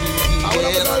me,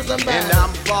 and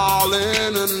I'm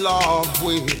falling in love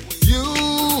with you.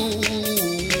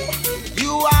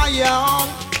 You are young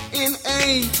in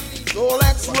age, so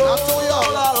let's roll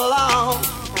along.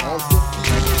 As the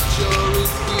future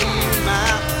is in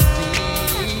my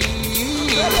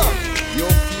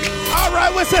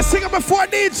Alright, what's that singer before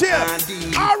DJ?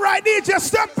 Alright, DJ,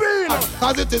 step in.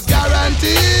 Cause it is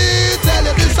guaranteed. Tell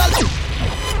you this.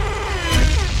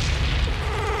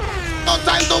 No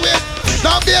time to wait.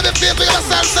 Now baby, people,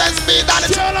 yourself sense speed on it.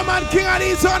 Tell them, man, King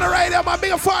Addies on the radio. My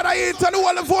bigger father here to know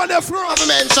all the phone there from.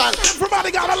 Mention.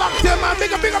 Everybody got a lock them, man.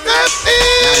 Bigger. Now you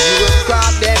have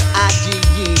caught them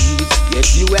Addies.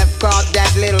 Yes, you have caught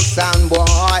that little son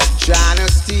boy trying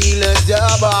to steal a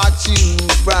dub or two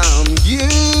from you.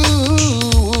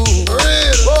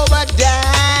 Real. Over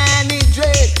Danny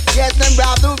Drake. Yes, them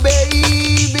brother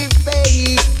baby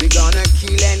face. We gonna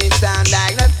kill any sound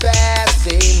like the fast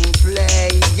same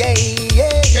play. Yeah.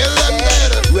 Kill them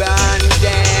dead. Run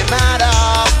them out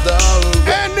of the road.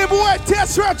 Any boy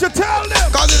test right, you tell them.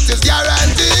 Cause it is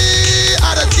guaranteed.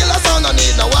 I don't kill a son, don't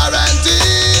need no warranty.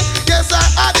 Yes,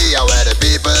 I be where the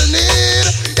people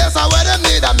need. Yes, I where them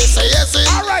need. I miss say yes.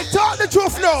 Alright, talk the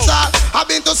truth now. I've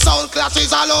been to sound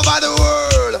classes all over the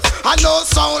world. I know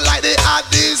sound like the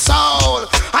Addies sound.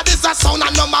 And this a sound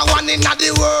a number one in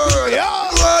the world.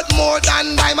 Yeah. Worth more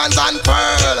than diamonds and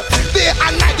pearl. Day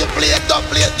and night you play it dub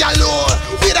plate galore.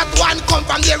 We that one come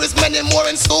from there is many more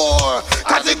in store.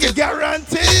 Cause it is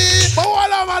guaranteed. But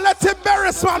hold on, man, let's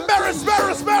embarrass, man. Embarrass.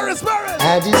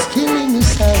 Addies killing the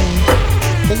sound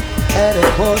at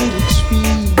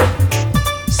 2:45.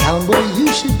 Soundboy,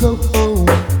 you should go home.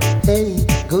 Hey,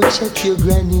 go check your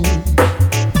granny.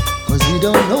 Cause you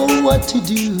don't know what to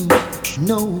do,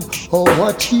 no, or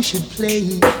what you should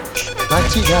play.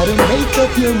 But you gotta make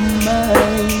up your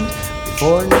mind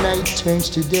before night turns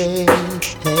to day.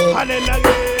 Hey.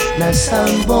 Now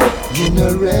soundboy, you're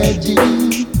not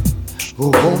ready.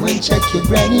 Go home and check your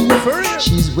granny.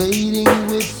 She's waiting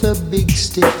with a big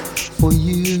stick for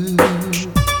you.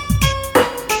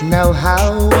 Now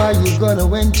how are you gonna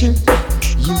enter?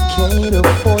 You can't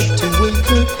afford to wake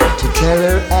her to tell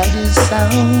her Addies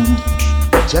sound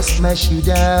just mash you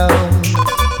down.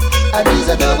 Addies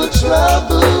are double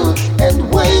trouble and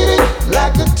waiting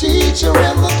like a teacher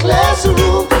in the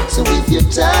classroom. So if you're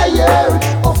tired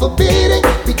of a beating,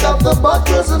 pick up the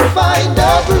bottles and find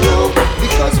out the room.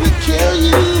 Because we kill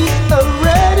you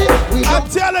already. I'm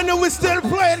telling you, we still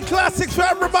playing classics for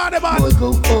everybody, man. Boy,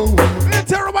 go home.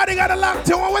 Everybody got a lock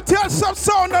to when we tell some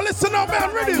sound. Now listen up,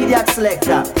 man, ready? Idiot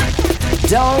selector.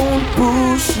 Don't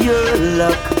push your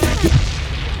luck.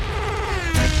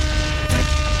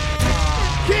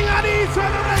 King Addies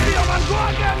on the radio, man. Go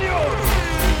again, you.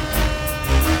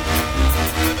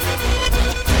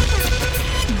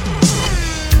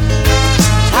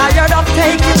 Tired of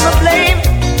taking the blame.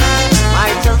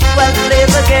 Might as well play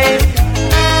the game.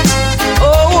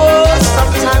 Oh,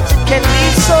 sometimes it can be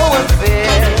so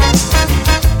unfair.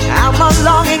 I'm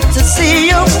longing to see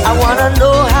you. I wanna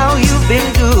know how you've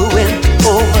been doing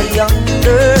over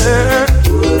yonder.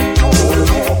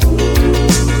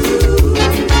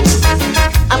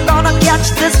 I'm gonna catch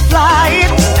this flight,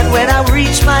 and when I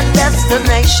reach my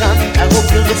destination, I hope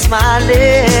you'll be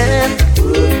smiling,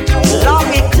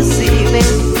 longing to see me.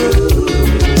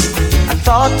 I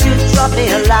thought you'd drop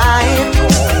me a line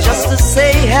just to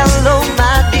say hello,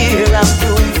 my dear. I'm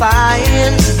doing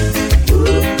fine.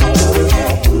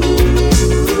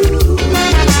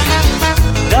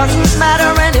 Doesn't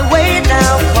matter anyway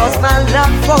now, cause my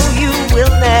love for you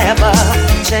will never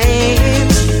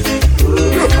change.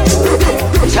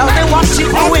 Tell me what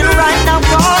you're doing right now,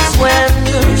 cause when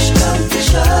push comes to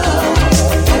shove,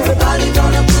 everybody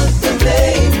gonna put the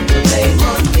blame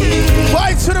on me.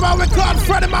 Boys to the man, we called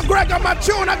Freddie McGregor, my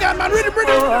tune again, man, ready.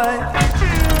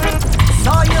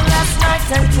 Saw you last night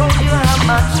and told you how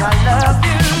much I love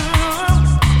you.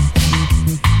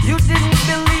 You didn't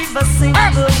believe a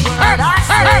single word I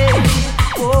say.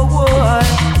 Oh, boy.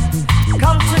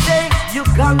 Come today, you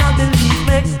gonna believe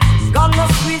me. Gonna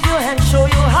squeeze you and show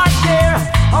you I care.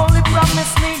 Only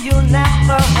promise me you'll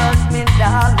never hurt me,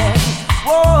 darling.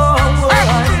 Whoa, boy.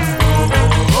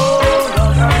 Oh,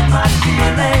 don't hurt my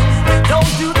feelings.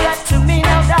 Don't do that to me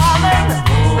now, darling.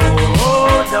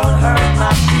 Oh, don't hurt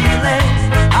my feelings.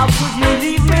 How could you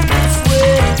leave me this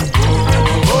way?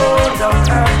 Oh, don't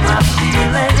hurt my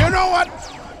feelings. You know what?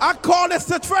 I call this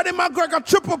the Freddie McGregor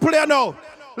triple play now.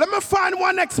 Let me find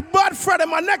one next bad Freddie,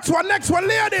 my next one,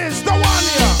 ladies, the one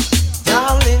here.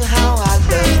 Darling, how I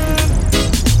love you.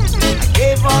 I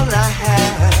gave all I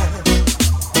had.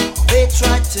 They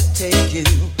tried to take you,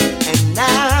 and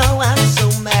now I'm so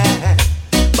mad.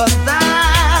 But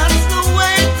that's the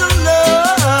way to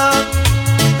love.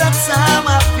 That's how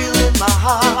I feel in my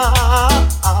heart.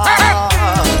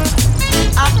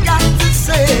 I've got to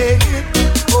say,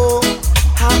 oh,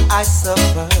 how I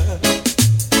suffer.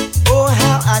 Oh,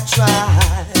 how I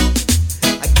tried.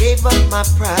 I gave up my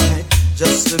pride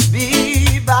just to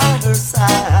be by her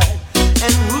side.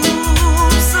 And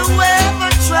whosoever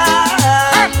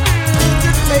tried to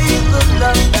take the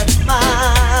love that's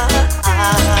mine,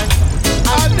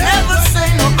 I'll never say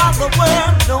no other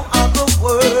word, no other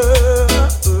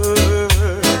word.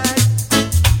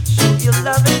 Show you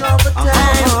loving all the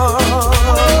time.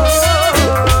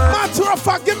 Matter of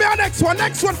fact, give me a next one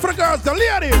for the girls, the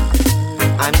ladies.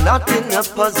 I'm not in a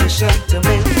position to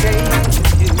maintain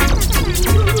you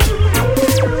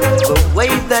the way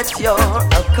that you're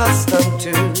accustomed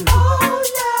to. Oh,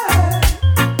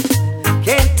 yeah.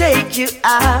 Can't take you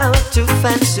out to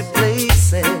fancy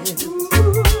places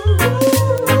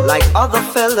like other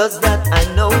fellas that I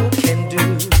know can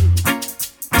do.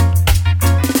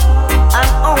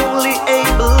 I'm only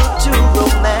able to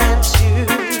romance you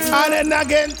and then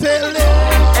again tell them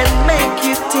and make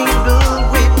you tingle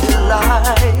with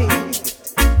delight.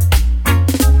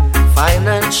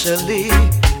 Financially,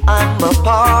 I'm a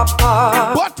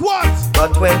pauper.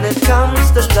 But when it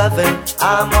comes to loving,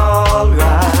 I'm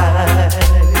alright.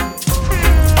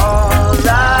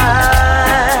 Alright.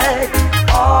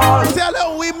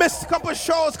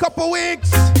 shows, couple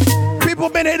weeks. People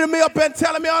been hitting me up and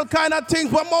telling me all kind of things,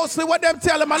 but mostly what them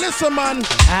telling me. Listen, man.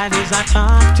 Addies, I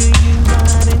talk to you,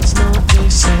 but it's not the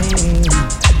same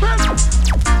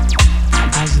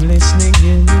as listening to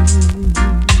you.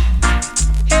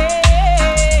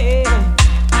 Hey,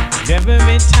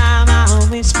 every time I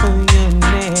whisper your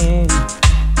name,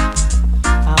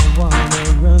 I wanna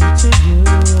run to you.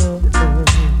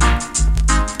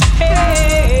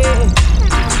 Hey,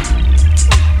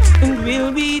 and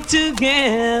we'll be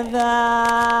together.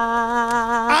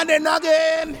 And then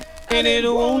again. And it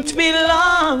won't be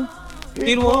long.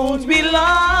 It won't be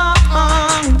long.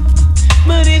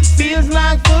 But it feels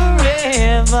like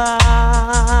forever.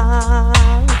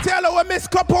 Tell her we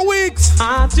missed couple weeks.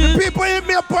 The people hit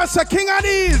me up and say, King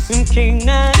Addies. King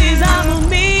Addies, I'm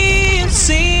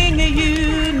missing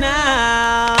you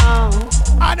now.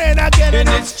 And then again. And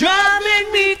it's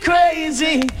driving me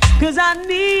crazy. Cause I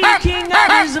need King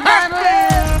Addies badly.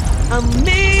 I'm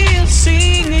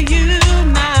missing you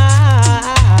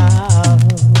now.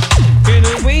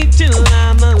 Gonna wait till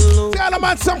I'm alone. Tell them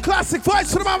on some classic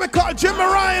voice for the man we call Jimmy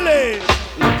Riley.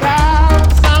 Look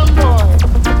out, sound boy.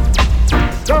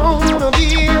 It's gonna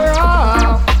be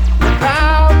rough. Look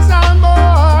out, sound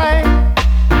boy.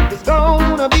 It's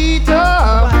gonna be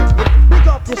tough. Pick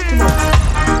up this tomorrow.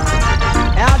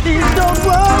 Addies, don't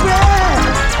worry.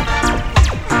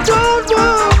 Don't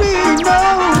worry, no.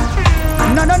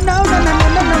 No, no, no, no, no,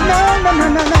 no, no, no, no, no,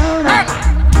 no, no.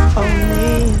 Oh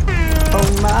me, oh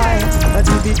my, a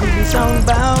dooby song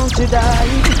bound to die.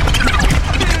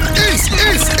 East,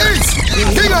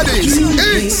 King Addies,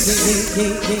 East.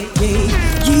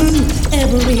 You,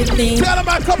 everything. Tell them a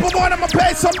couple more, I'ma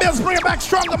pay some bills, bring it back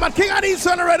stronger, man. King Addies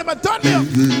on the rhythm, man. Done me up.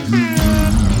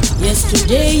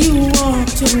 Yesterday you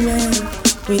walked away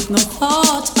with no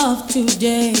thought of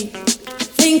today,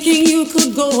 thinking you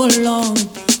could go along,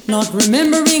 not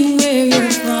remembering where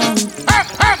you're from.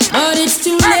 But it's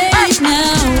too late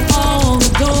now, all the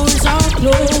doors are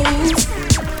closed.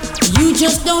 You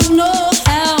just don't know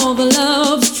how the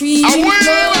love stream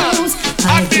goes.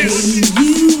 I gave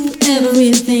you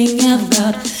everything I've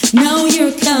got, now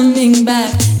you're coming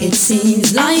back. It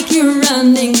seems like you're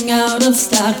running out of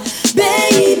stock,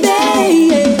 baby.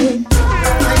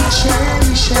 I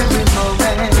cherish every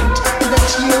moment that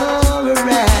you're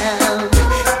around.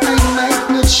 I might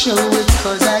not show it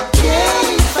cause I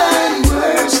can't find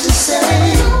words to say.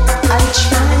 I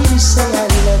try to say I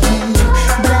love you,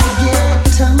 but I get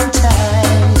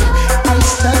tongue-tied. I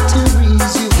start to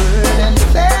reuse your word and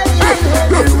fail you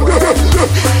every way.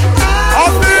 I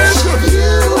wish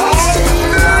you would stay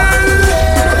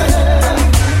longer.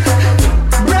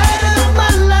 Brighten my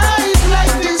life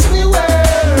like Disney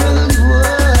World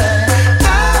would.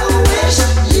 I wish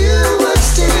you would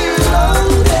stay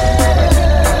longer.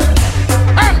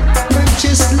 But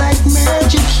just like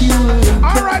magic you were.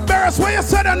 Alright, Barris, what you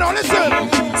said now? Listen.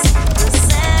 The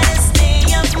saddest day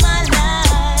of my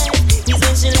life is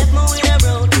when she left me with a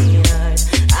broken heart.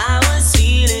 I was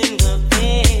feeling the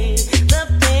pain, the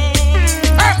pain,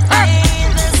 the pain.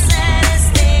 The saddest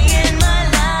day in my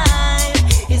life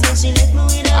is when she left me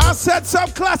with a I said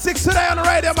some classics today on the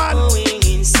radio, man.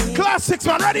 Classics,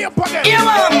 man. Ready up again. Yeah,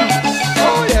 man.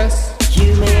 Oh, yes.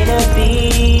 You may not be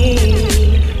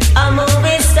a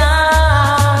movie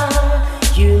star,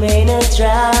 you may not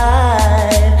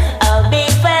drive a big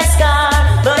fast car,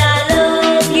 but I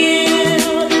love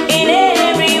you in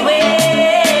every way.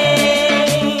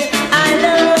 I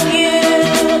love you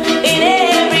in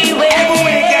every way. Every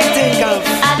way you can think of.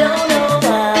 I don't know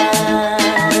why.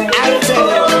 I'll tell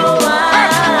you.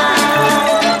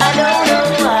 I don't know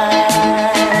why.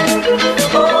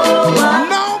 Oh, why?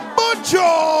 No, but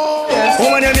Joe.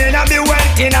 Woman, you may not be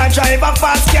wealthy, not drive a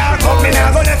fast car. Come in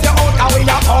and go left you out, and we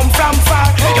a come from far.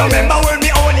 You remember when me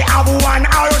only have one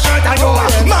arrow shirt, and you a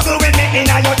muggle with me in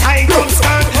your tight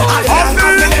skirt. As long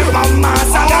as me live my mass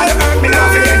and all the earth, me now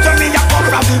feel to me a come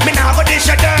from. Me now go dish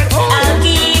your dirt. I'll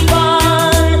keep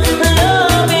on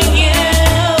loving you.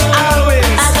 Always.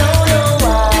 I don't know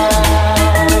why.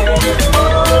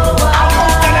 Oh, why?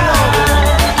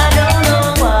 I don't know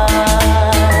why.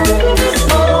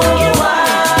 Oh, why?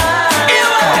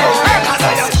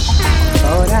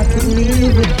 Thought I could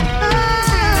live with.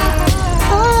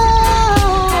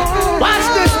 Watch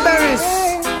this, Barris.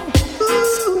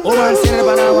 Oh, I'm saying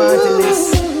about I want to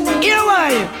listen. Here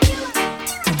why?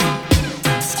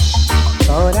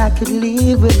 Thought I could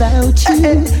live without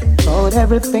you. Thought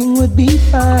everything would be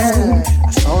fine.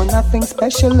 I saw nothing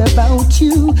special about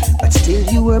you, but still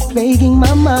you were plaguing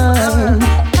my mind.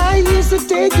 I used to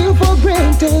take you for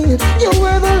granted. You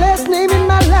were the last name in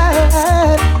my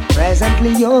life.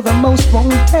 Presently you're the most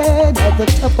wanted. I at the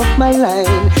top of my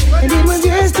line. And it was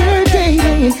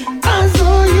yesterday I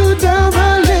saw you down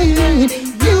the lane.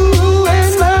 You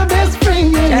and my best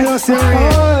friend. My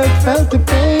heart felt the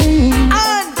pain.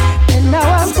 And now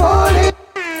I'm falling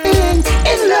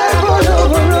in love all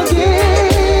over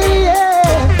again.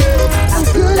 Yeah. How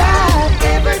could I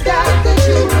ever doubt that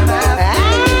you were mine?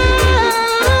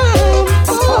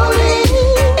 I'm falling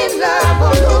in love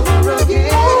all over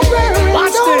again.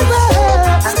 Watch this.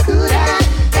 How could I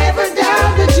ever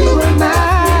doubt that you were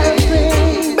mine?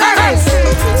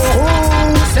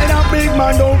 Oh, say that big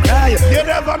man don't cry. You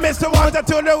never miss the water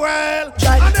to the well.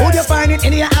 Would you find it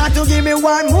in your heart to give me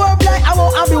one more blight? I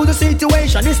won't abuse the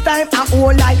situation. This time I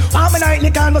won't lie. I'm a nightly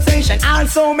conversation.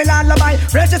 Also me lullaby.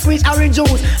 Fresh sweet orange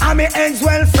juice. And me ends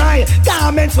well fried.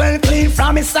 Garments well clean.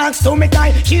 From me socks to me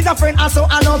tie. She's a friend also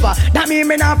a lover. That mean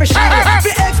me not be shy. Be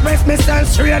express myself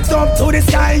straight up to the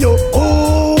sky. You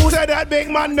ooh, say that big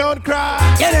man don't cry.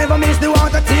 You never miss the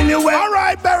water till you wet.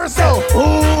 Alright, Barrisel.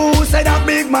 Ooh, say that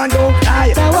big man don't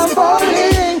cry. Now I'm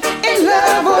falling in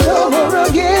love all over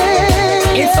again.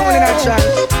 It's only natural.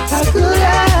 How could I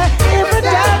ever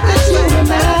doubt that you were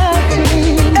mine?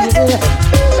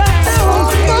 Now I'm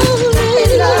falling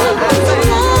in love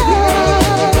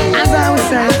again. As I was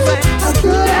saying, how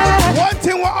could I? One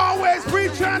thing we always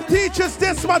preach and teach us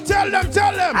this, but tell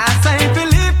them. I say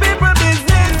believe people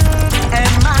business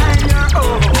and mind your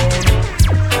own.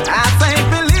 I say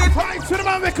believe. Point to the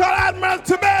man we call Admiral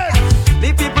Tibet.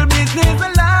 Leave people business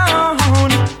alone.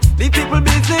 Leave people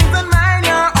business and mind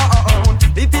your own.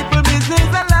 Leave people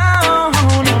business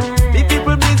alone. Leave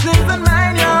people business and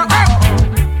mind your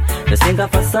own. Just think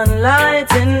of a sunlight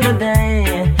in the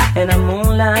day and a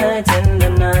moonlight in the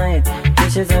night.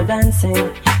 Fishes are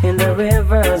dancing in the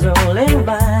rivers rolling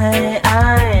by.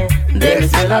 They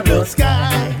still a blue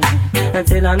sky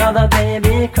until another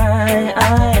baby cry.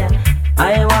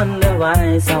 I wonder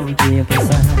why some people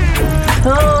say,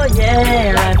 oh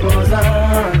yeah, life goes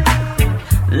on.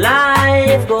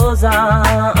 Life goes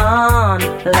on,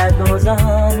 life goes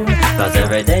on. Cause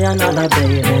every day another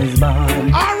baby's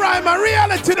born. Alright, my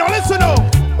reality now, listen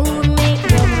up. Who make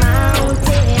the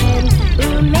mountains?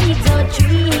 Who makes the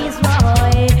trees,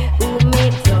 boy? Who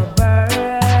makes the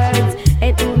birds?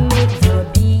 And who makes the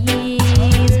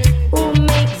bees? Who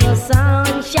makes the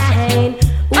sunshine?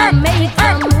 Who makes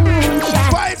the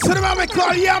moonshine? Fight to the man we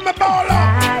call Yama Bowler.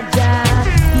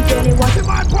 What's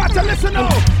my part to listen now?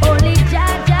 Only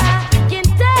Jaja can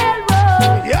tell,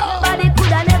 but it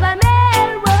could have never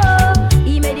made,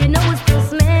 he made your nose to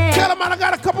smell. Tell him, man, I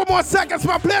got a couple more seconds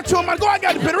for play to him, man. Go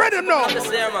again, rhythm now.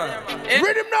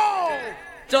 Rhythm now.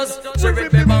 Just cherry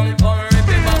bang bang bang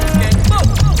skeng.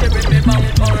 Cherry bang bang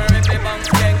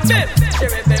skeng.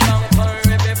 Cherry bang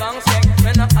bang skeng.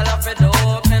 Me no alla for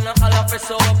dope, me no alla for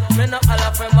soap, me no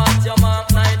alla for match your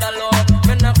mark, neither love.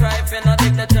 Me no cry for no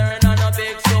take the turn on a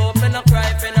big soap. Me no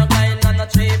cry for no kind on a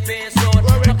 3-piece suit.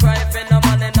 No cry for no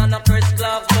money on a Chris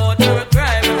Gloves boat. Me will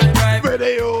cry for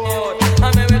the youth.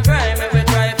 And me will cry for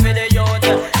the youth.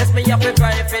 Yes, me have to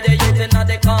cry for the youth in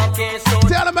the conky suit.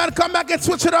 Tell him, man, come back and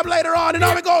switch it up later on. And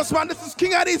how it goes, man. This is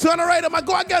King Addies on the radio, man.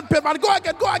 Go again, Pip, man. Go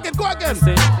again.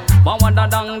 One wonder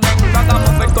dang dang,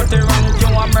 ragamuffin cut it wrong, you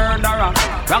a murderer.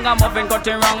 Ragamuffin cut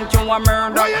it wrong, you a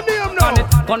murderer. Why you name now? Call it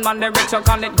gunman the rich, you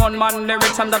call it gunman the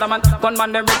rich, and the man.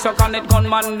 Gunman the rich, you call it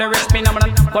gunman the rich,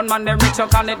 phenomenon. Gunman the rich, you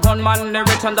call it gunman the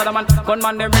rich, and the man.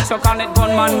 Gunman the rich, you call it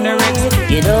gunman the rich.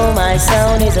 You know my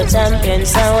sound is a champion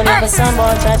sound. If a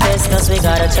someone try to test us, we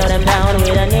gotta shut them down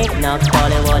with a nick knock. Call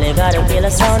it what they gotta feel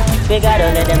a sound. We gotta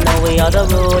let them know we are the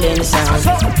ruling sound.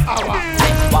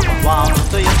 Wow,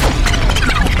 to you.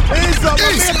 King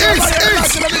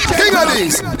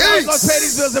Addies. Let's pay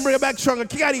these bills and bring it back stronger.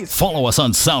 King Addies. Follow us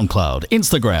on SoundCloud,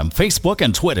 Instagram, Facebook,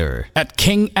 and Twitter at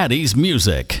King Addies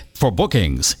Music. For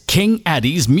bookings,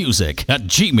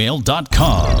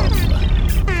 kingaddiesmusic@gmail.com.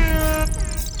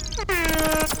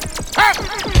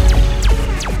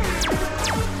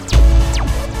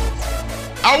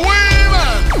 Away,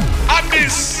 man.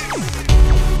 Addies.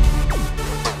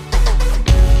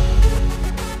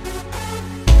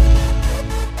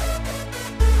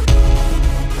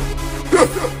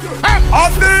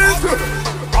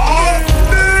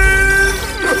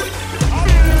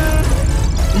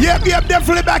 Yep,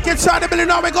 definitely back inside the building.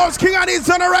 Now we goes King Addies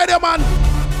on the radio, man.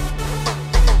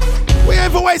 We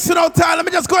ain't even wasting no time. Let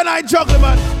me just go and juggle,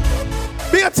 man.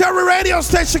 Be a Terry radio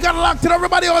station. Got locked in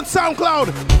everybody on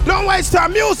SoundCloud. Don't waste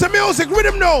time. Music,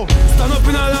 rhythm now. Stand up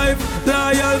in a life,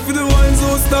 loyal for the ones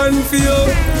who stand for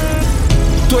you.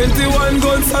 21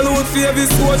 gun salute for every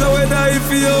soldier who die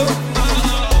for you.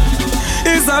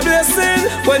 It's a blessing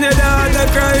when your daughter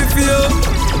cry for you.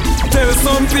 Tell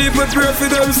some people pray for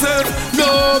themselves,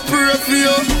 no pray for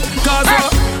you. Cause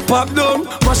pop down,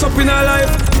 mash up in a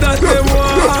life that they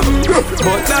want.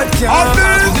 But that can't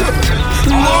happen.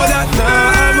 No, that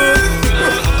can't happen.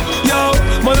 Yo,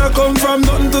 man I come from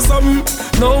nothing to something.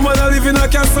 No man I live in a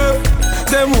castle.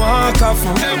 Them walk off.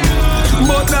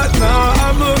 But that can't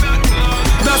happen.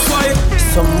 That's why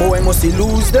some boy must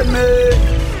lose them head.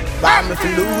 Why me fi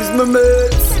lose my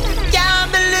mates?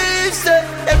 Can't believe so.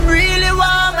 Them really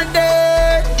want me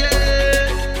dead.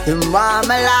 Them want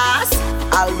me last.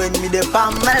 I'll win me the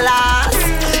pan my last.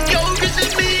 Yo,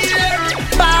 visit me there.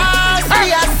 Pass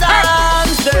me a song,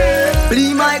 sir.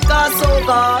 Please my cause, so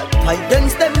God. Fight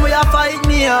against them, we a fight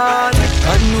me on.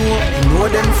 I know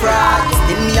them frauds.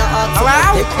 Give me a ox,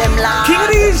 take them land. King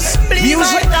Addies, please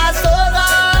my cause, so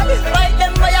God. Fight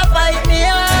them, we a fight me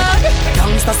on.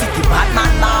 Gangsta city, bad man,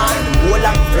 man. Hold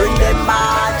and bring them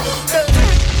bad.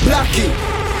 Blackie,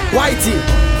 Whitey,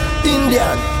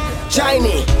 Indian,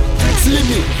 Chinese,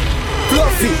 Slimmy,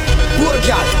 Fluffy, poor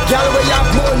girl where you have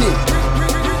money.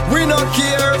 We don't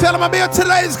care. Tell them about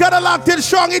tonight's got a locked in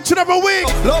strong each and every week.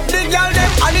 Love the girl them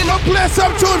and you know play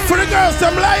some tune for the girls,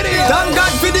 them ladies. Thank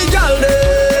God for the girl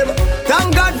them.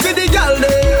 Thank God for the girl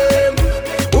them.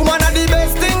 Woman are the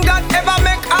best thing God ever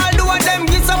make. All do of them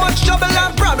give so much trouble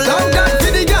and problem. Thank God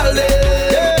for the girl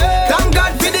them. Thank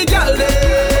God for the girl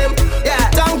them. Yeah.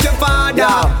 Thank your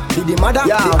father. For the mother,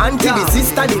 the auntie, the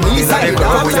sister, the niece, and the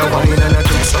daughter. Wine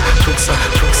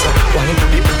to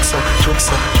the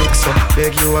chuksa.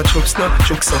 Beg you a chuksa.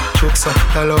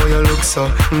 Hello, you look so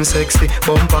sexy.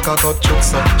 Bumper cock up,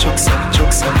 chuksa.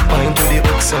 Wine to the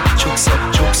chuksa.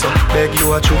 Beg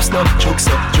you a chuksa.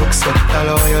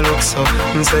 Hello, you look so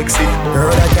sexy.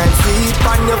 Girl, I can see it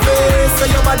on your face. So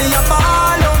your body a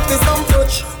ball out to some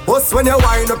touch. Bust when you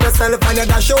wind up yourself and you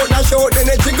dash out. Then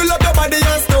you jiggle up your body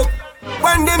and stuck.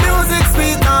 When the music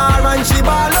sweet and she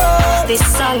ball up. This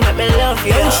song make me love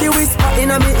you. Then she whisper in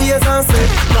my ears and say,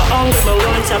 my hungry, me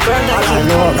want a burger king. I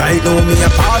know right now me a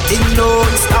party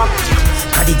non-stop.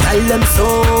 Cause the girl them so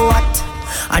hot.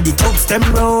 And the tubs them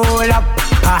roll up.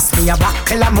 Pass me a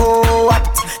buckle I'm hot.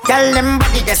 Tell them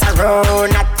body just a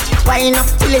run up. Wine up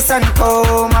till the sun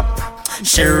come up.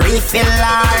 She refill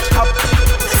her cup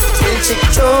till she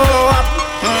throw up.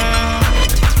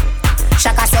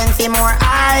 Shaka send for more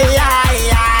aye.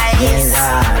 Yes,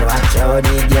 Lord, watch out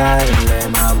the girl,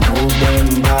 them a move them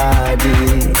body.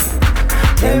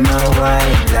 Them a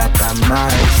wine like a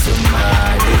march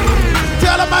somebody.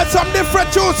 Tell them man some different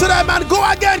tunes today, man. Go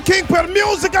again, Kingpin,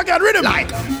 music again, rhythm.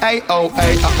 Like A-O-A-O-O-O-A,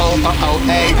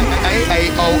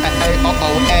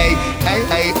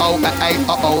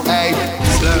 A-A-O-A-O-O-A.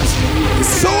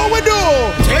 So what we do?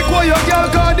 Take what your girl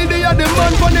call the day of the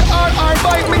man for the RR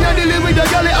bike. Me a dealing with the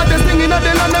girl at the thing in the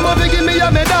land. Them a give me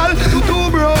a medal. Two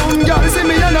brown girl see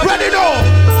me and a ready now.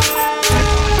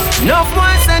 Enough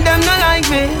boys say them not like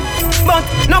me, but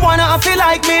no one a feel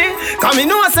like me. Cause me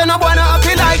know say no one a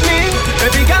feel like me.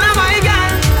 Every girl a my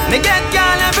girl, me get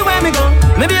girl everywhere me go.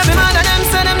 Me baby mother them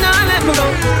say them not let me go.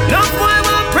 Enough boy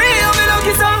want pray on me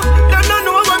lucky so. Them don't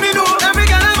know what me do. Every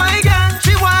girl a my girl,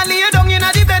 she want lay down in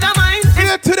a the bed of mine.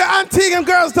 Here to the Antiguan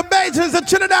girls, the Bajans, the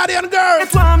Trinidadian girls.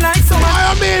 It's warm like summer.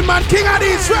 I mean man, King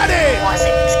Addies ready.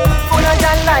 Full of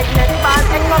girl like net, fast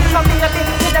hang up from me a bit.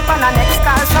 Hit up on the next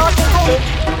car, shout it go.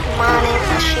 Money,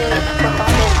 machine, put on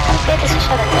this. Baby, she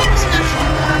should have done this. She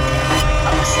forgot it.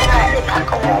 I'm sitting at the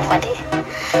back of over there.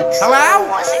 Hello?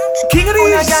 King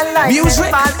Addies,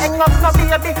 music. Hang up from me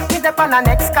a bit. Hit up on the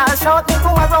next car, shout it go.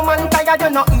 A woman tired, you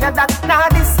know hear that. Now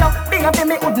this yo, baby,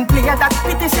 me wouldn't play that.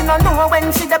 Pity she no know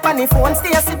when she dep on the phone.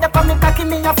 Stay sit up on me cocky,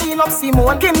 me a feel up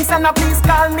Simone. Kim send a please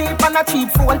call me on a cheap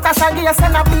phone. Tasha Gay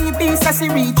send a BB, say she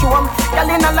reach home. Girl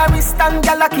in a la wrist and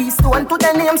girl a keystone. To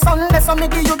the name Sunday, so me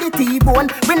give you the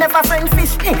T-bone. We never friend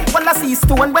fish, well a sea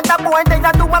stone. When the boy they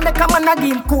a do a make a man a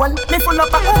game cone. Me full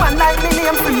up a woman like me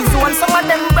name Free Zone. Some of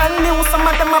them brand new, some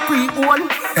of them a pre-owned.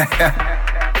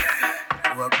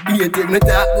 Be a take me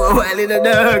talk for a while in the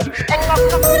dark.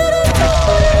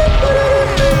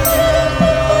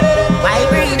 Why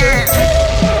greener?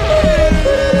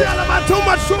 Tell them man too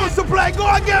much tunes to play. Go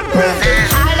again,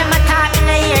 All them a talk in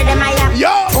the ear, them I have.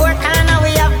 Yo. Four corner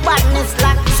we have badness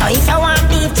lock. So if you want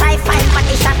beef, try find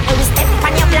body shot. I will step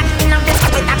on your block in a bit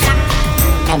with a block.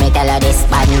 Let me tell you this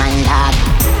bad man dog.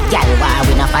 Girl, why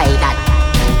we no fight that?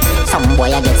 Some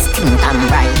boy I get stink and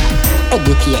bright.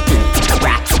 Educated,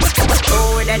 rat.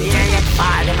 Oh, the near yet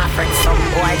far, them a friend. Some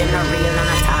boy, them not real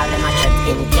and at all. Them a threat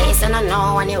in case and a I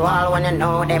know when you all wanna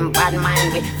know them bad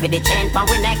mind with the chain from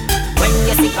we neck. When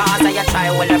you see cause you try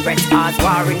with a breath cause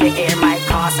war in the air my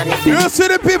cause and if you see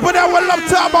the people that will love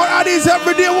talk about Addies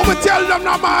every day, what we tell them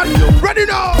now, man. Ready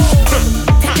now.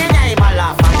 Take your name all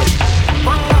off of it.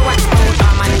 One more watch out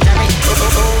Tom and Jerry.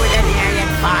 With them here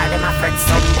yet far, them a fret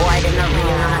some boy, them not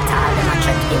real and at all, them a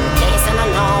trick. In case you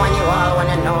don't know when you all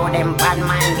wanna know them bad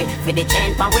mind with the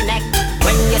chain from we neck.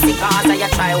 When you see cause you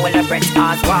try with a breath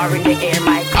cause war in the air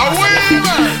my cause and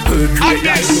if great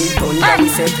lightning thunder we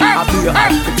say I'll be a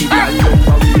pretty girl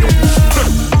over we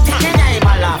take your name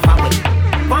all off of it.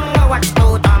 One go watch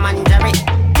two Tom and Jerry.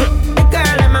 The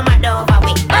girl and mama over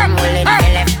we them willing to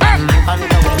left them and come to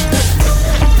it.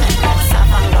 That's up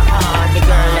and go hard. The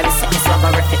girl let me see this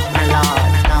swagger my lord.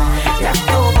 Left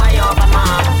over over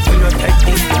mom. We don't take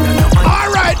this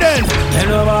alright then. Tell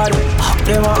nobody,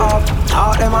 them a up,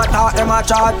 talk them a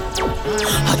chat.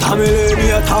 I tell me lady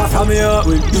a talk from here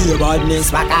with the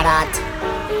badness. Back at that.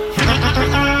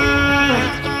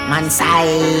 Man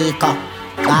psycho,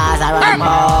 cause I run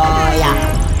boy.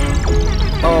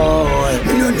 Boy.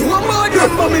 Me no know about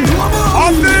them, but me know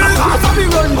about me. Cause I be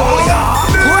run boy.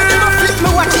 Boy, them a flip me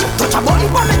watch it, touch a button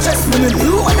for me chest. Me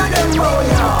know one of them boy.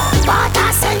 But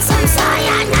I send some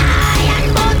cyanide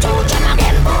and bone to jam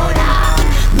again, boy.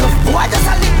 No boy just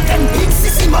a lick them big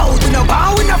sissy mouth. We no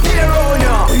bow, we no fear on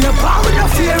ya. We no bow, we no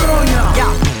fear on ya.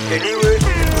 Yeah. Anyway,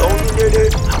 don't need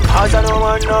it. Cause I know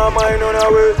man, no mind on the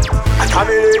way. I come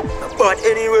in it, but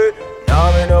anyway,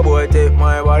 now me no boy take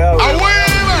my body away. Away,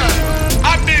 man.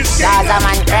 Addies. Cause I'm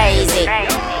man crazy.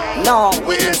 No,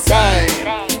 we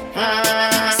insane.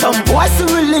 Some boys who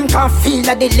will link and feel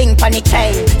that they link on the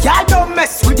chain. Y'all don't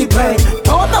mess with the brain.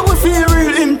 Don't make we feel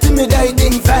real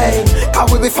intimidating vain. Cause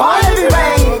we be falling every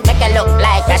rain. Make it look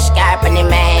like a scarp on the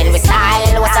man. With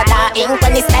style, what's a dark ink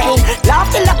on the stain. Love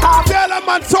till the cop. Tell them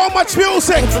man so much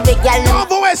music.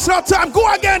 Don't waste no time. Go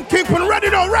again, Kingpin.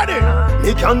 Ready now, ready.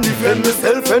 Me can defend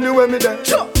myself anywhere me there.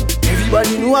 Sure.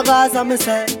 Everybody know a cause I'm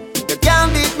say. You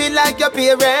can't beat me like your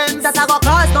parents. That I go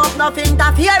cause no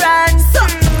interference.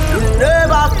 You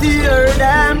never fear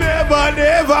them. Never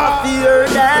fear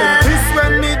them. This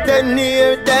when me then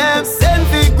near them. Send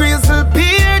the grizzle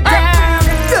peer them.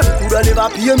 Them coulda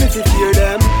never pay me to fear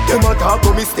them. Them a talk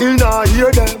but me still not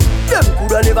hear them. Them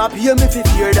coulda never pay me to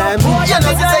fear them. You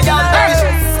know say God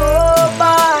so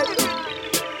bad.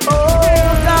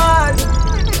 Oh God.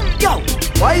 Yo.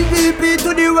 YVP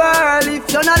to the world.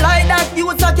 If you not like that, you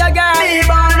suck your girl. Me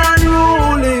born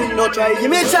unruly. No try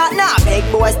give me chat now. Big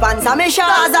boy sponsor me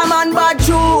shot. Cause a man bad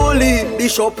truly.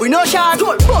 Bishop we no shot.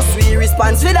 Gold boss we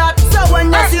response to that. So when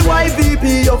you see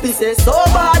YVP, your piece is so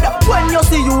bad. When you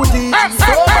see UTG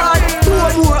so bad. Two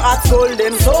more at school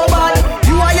them so bad.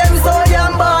 You are them so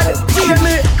damn bad. Hear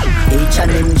me. Each and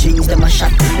them jeans them a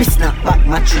shot. Me snap back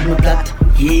my true plot.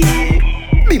 Yeah.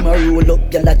 Me ma roll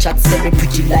up, y'all a chat, say me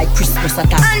pretty like Christmas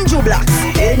attack. Andrew Blacks.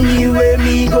 Anywhere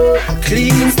me go,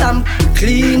 clean stamp.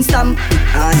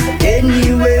 And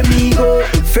anywhere me go,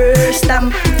 first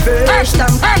stamp.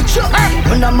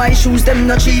 None of my shoes, them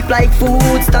not cheap like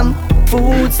food stamp.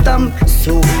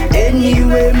 So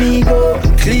anywhere me go,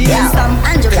 clean stamp.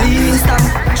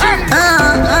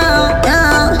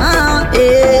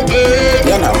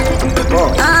 You know,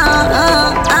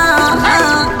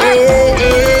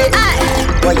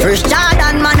 First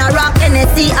Jordan man a rock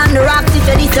NSC and the rocks if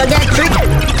you this you get trick.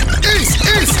 East,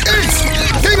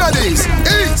 King Addies,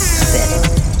 East.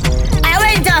 I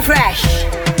went to fresh.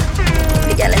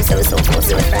 The girl them so close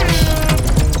to fresh.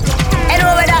 And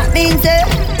what that means, I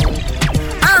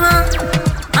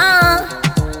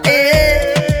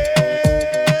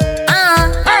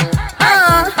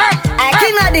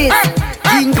King Addies,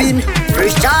 Kingpin.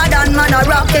 First Jordan man a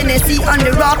rock NSC on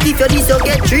the rock if you this you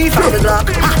get 3 from the Glock.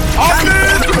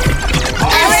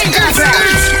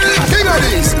 King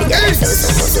Addies, East.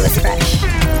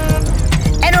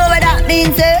 And what that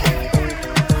means,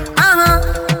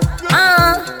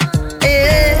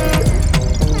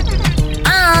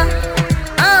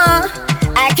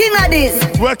 I King Addies.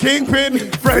 We're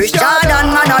Kingpin. Fresh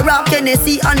Jordan man a rock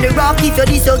NSC on the rock if you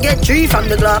this you get 3 from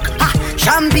the Glock.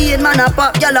 Champagne man a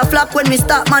pop, y'all a flop when me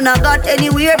stop man a got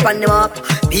anywhere pan them up.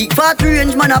 Big fat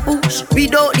range man a push,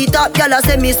 without the top y'all a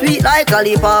say me sweet like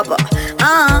lollipop.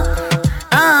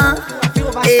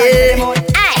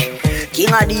 King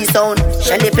Addies sound,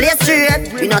 shall they play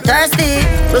straight? We not thirsty,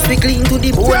 plus we clean to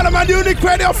the bone. Tell them I do the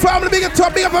radio family, big and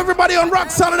top, big up everybody on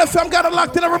Rock Solid FM, got it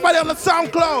locked in, everybody on the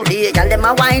SoundCloud. The girl them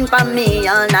a wine for me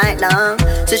all night long,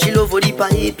 say she love for the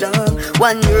pipe long.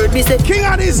 One word me say King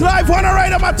Addies live, wanna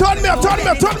ride him, turn me up,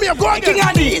 go again. King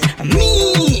Addies,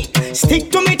 me, stick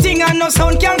to me thing and no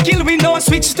sound can kill, we no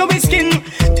switch to me skin.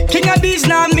 King Addies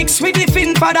mix with the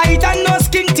fin for the it and no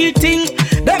skin teeth thing.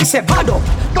 Them say bad up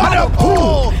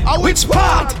who? A which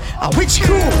part? A which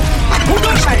crew? Who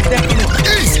don't shine them in it?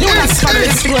 You guys follow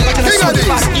them through and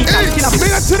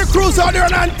Big up to the crews out there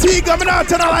in Antigua. I'm not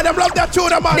telling them love that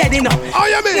tune, man. Dead enough. How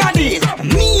you mean?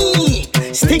 Me.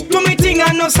 Stick to me thing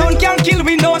and no sound can kill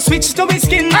me. No switch to me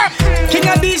skin. King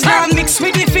of these now mix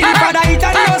with the fin for the it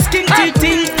and no skin teeth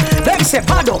thing. Them say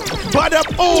bad up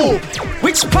who?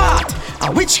 Which part?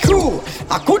 A which crew?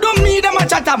 I couldn't meet them a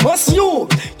chat a bust you.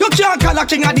 You can't call a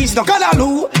king of these no call a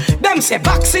Lou. Them say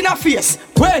box in a face.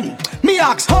 When? Me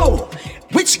ask how?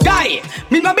 Which guy?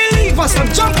 Me no believe us some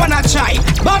jump on a try.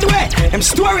 Bad way, them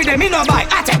story them me no buy.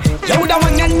 Ate, you the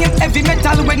one and get heavy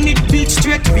metal when it beats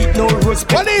straight beat no rose.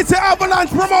 What is the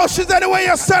Avalanche Promotions anyway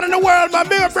you're starting the world, my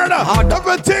big brother?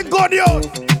 Everything good, yo.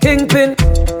 Kingpin,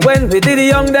 when we did the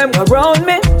young them around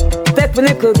me. Take my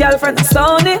little girlfriend to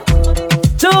Sony.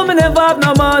 Two me never have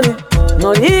no money.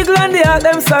 No eagle and the heart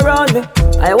them surround me.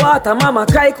 I water mama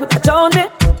cry could have told me.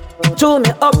 Chew me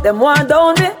up them one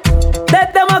down me.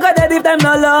 Let them a go dead if them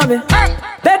no love me.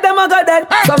 Let them a go dead,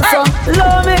 some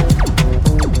love me.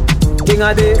 King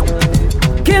of this.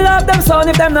 Kill up them son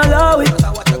if them no love it.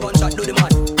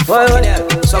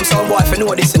 Some boy for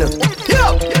know this, you know.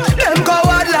 Yo, them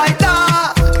coward like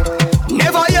that.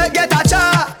 Never yet get a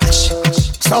charge.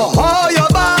 So how you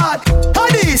bad?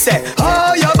 Addies say,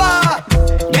 how you bad?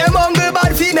 Them hungry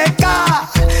bad fi make car,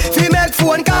 fi make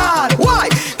phone call. Why?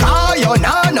 Cause you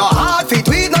no hard fit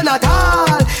with none at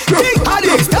all. King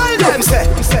Addies tell them say,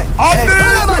 hey,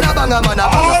 banga man.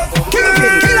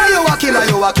 Killer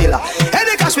you a killer.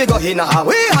 Any cash we go in,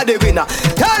 we had the winner.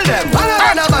 Tell them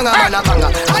banga.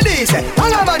 Addies say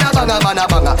banga.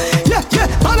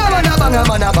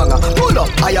 Yeah, banga. Pull up,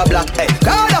 I a black, hey,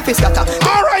 God of his scatter.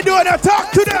 Alright, do it,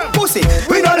 talk to them. Pussy,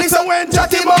 we don't listen when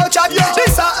chatty mouth chat.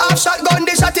 This a half shotgun,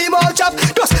 this chatty mouth chop.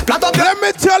 Just plat up. Let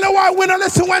me tell you why we don't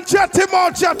listen when chatty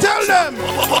mouth chat. Tell them.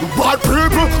 Bad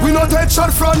people, we not take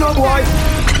shot from no boy.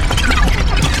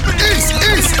 East.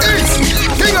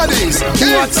 King of these.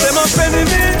 Watch them up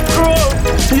enemy, bro.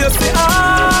 You see,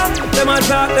 them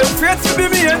attack, them afraid to be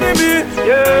me enemy.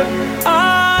 Yeah,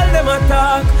 all them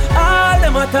attack.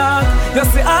 You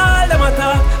see, all them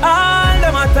attack.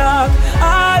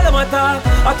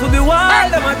 Or to the wall,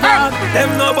 them attack.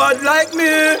 Them no bad like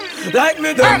me. Them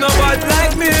no bad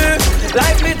like me.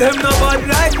 Them no bad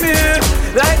like me.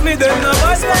 Them no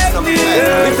bad like me.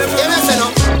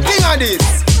 King of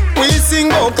these. We sing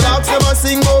about clocks, them a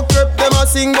sing about crepe, them a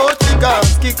sing about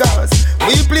kickers.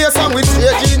 We play a song with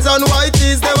straight jeans and white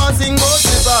tees, them a sing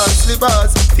about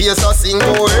slippers. Face a sing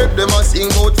about head, them a sing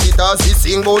about sitters. We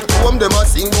sing about comb, them a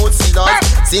sing about scissors.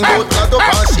 Sing about cut up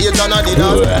and shades and Addies.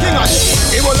 King of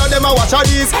these, all of them a watch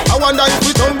Addies. I wonder if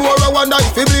we turn board, I wonder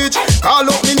if we bleach. Call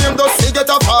up me name, just say get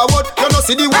a forward. You know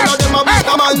see the one of them a beat,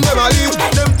 a man them a leech.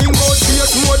 Them think about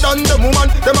face more than them woman.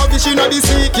 Them a fish in a the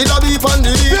sea, kill a beef and the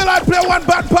leaf. Feel like play one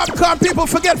bad popcorn, people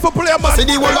forget for play, man. See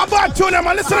the one a bad tune,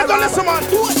 man. Listen, man.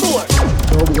 Do it more.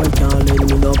 No boy can't let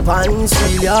me no pants.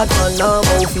 Feel hard man, now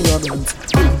mouth in no guns.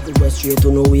 The west straight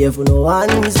to no wave for no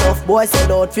hands. Soft boy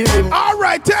said out for him.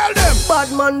 Alright, tell them.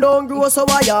 Bad man don't grow so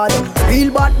a yard. Real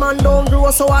bad man don't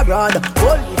grow so a grand.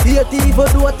 Only faith even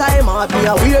do a time out. Me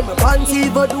a wear my pants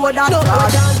even do a that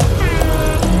hard.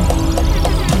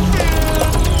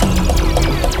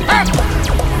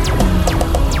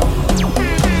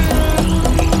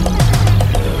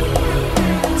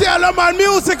 Tell them, man,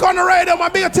 music on the radio, man.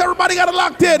 Big up everybody got it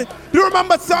locked in. Do you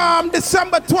remember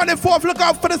December 24th? Look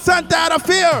out for the Santa out of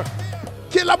fear.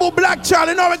 Kill about Black Child,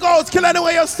 you know how it goes. Kill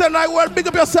anyway you stand like well. Big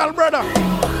up yourself, brother.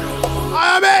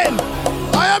 I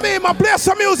mean, man, play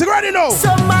some music ready now.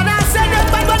 Some man I said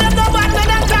them bad, but them no bad, man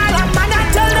I call them, man I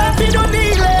tell them we don't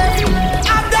need it.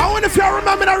 I wonder if you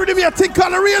remember that rhythm you think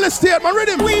on the real estate, man,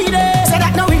 rhythm. We there. Say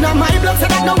that no in my blood, say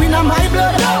that no in my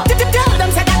blood. Tell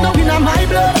them say that no in my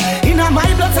blood. In my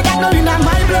blood, say that no in my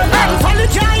blood. Follow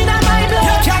you in my blood.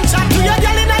 You can't chat to your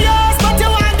girl in a yours, but you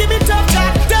want give me tough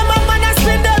chat. Them a man a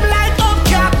spin them like up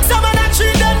cap. Some man a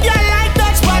treat them girl like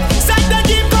Dutch pot. Said they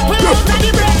give couple out of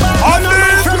the break. No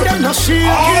man from them no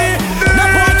shaky. No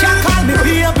boy can call me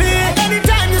baby.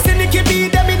 Anytime you see Nicky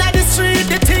beat them in the street,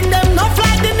 they think them no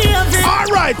fly the Navy.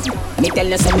 Alright. Me tell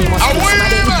you say me must kill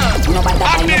somebody. Nobody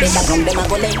that I know they that from them a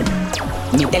go lay.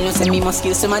 Me tell you say me must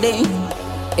kill somebody.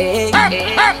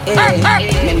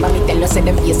 Remember me tell you say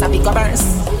them face a big burst.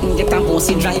 Get a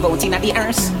bossy drive out in the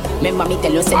earth. Remember me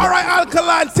tell you say. Alright,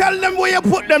 Alkaline, tell them where you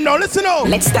put them now. Listen up.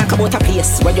 Let's talk about a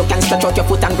place where you can stretch out your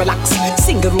foot and relax.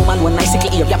 Single room and one nice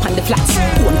little area upon the flats.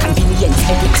 One convenience,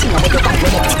 everything about your back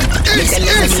relax. Me tell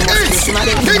you say me must kill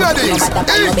somebody. Nobody that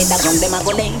I know they that from them a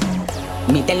go lay.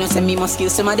 Me tell you say me must kill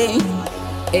somebody.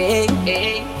 Hey,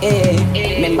 hey, hey,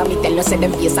 hey. Remember me tell you say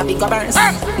them face a bigger burns.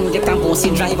 Get a bossy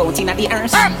drive out inna the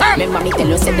earth. Remember me tell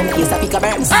you say them face a bigger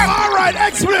burns. Alright,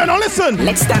 explain, now listen.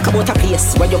 Let's talk about a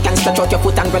place where you can stretch out your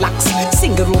foot and relax.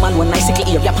 Single room and one nice little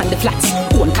area upon the flats.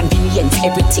 Own convenience,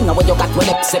 everything what you got.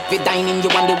 Well, except with dining, you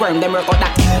and the worm, them work out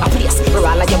that. A place where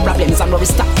all of your problems and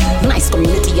worries stop. Nice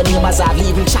community, your neighbors have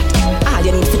leaving chat. All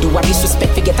you need to do is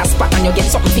disrespect to get a spot and you get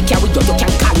something to carry you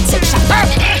can call it section.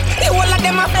 The whole of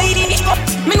them are fading.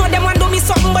 Me know them want do me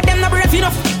something, but them not brave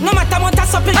enough. No matter what I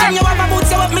supple, you have a boot,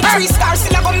 you up me 3 stars,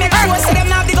 still I go make sure say them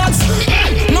not the guts.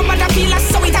 No matter feel like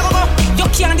so it a go. You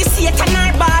can't deceive it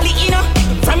and bally, you know.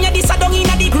 From your this a down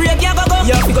inna the grave, you go.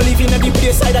 You have to go live inna the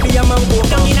place side of the amount go.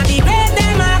 Down inna the grave,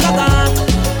 them a go.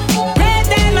 Grave,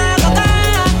 them a go.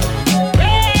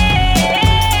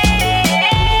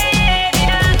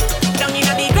 Down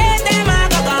inna the grave, them a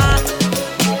go.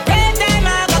 Grave, them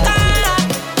a go.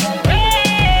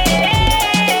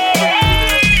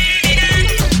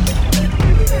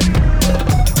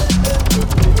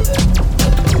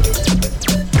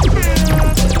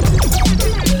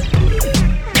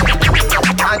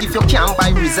 And if you can't buy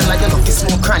reason like you love to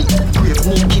smoke cranny. Brave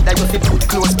naked that you fit put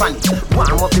close pan it.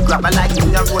 Warm up the grabber like you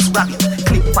a roast rabbit.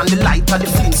 Clip on the light of the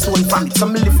Flintstone vomit.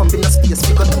 Some live up in the space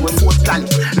because we both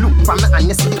planet. Look from me and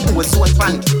you see the ozone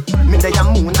planet. Me day a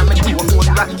moon and me do a moon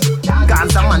rabbit.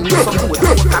 Guns a man use some road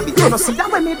habit. You know see that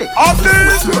when me day.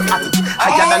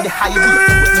 Higher than the highway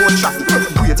with more traffic.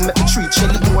 Grade make me treat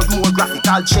Shelly more graphic.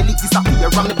 All Shelly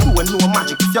disappear and me doing no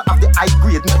magic. If you have the high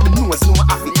grade make me nose no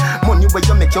happy. Money where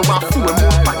you make you want 4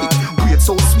 more pocket. Grade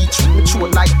so sweet treat me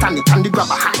throat like tonic. And the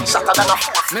grabber hot shatter than a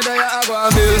force. Me there I go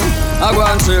and build, I go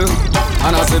and chill.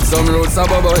 And I sip some roots a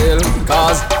bubble hill.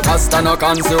 Cause Rasta no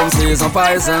consume season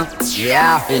poison.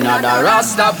 Yeah, in other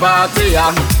Rasta party,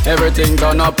 yeah. Everything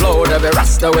done upload. Every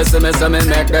Rasta we see me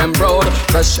make them proud.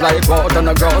 Fresh like water on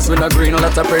the grass with a green.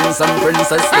 Let a prince and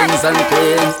princess, kings and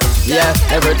queens. Yeah,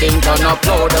 everything done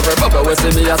upload. Every bubble we see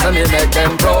me make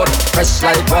them proud. Fresh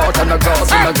like water on the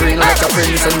grass with a green. Let a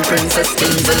prince and princess,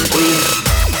 kings and queens.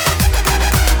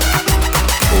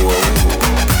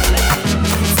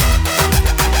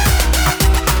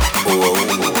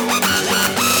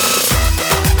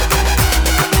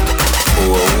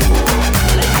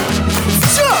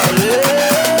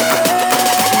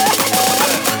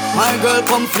 My girl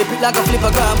come flip it like a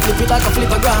flippergram, flip it like a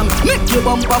flippergram. Make your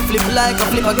bumper flip like a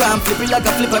flippergram, flip it like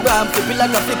a flippergram, flip it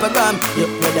like a flippergram. You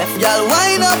deaf, girl,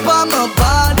 wind up on my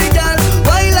body, girl.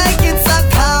 Why like it's a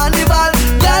carnival?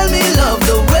 Girl, me love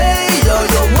the way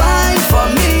you wine for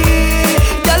me.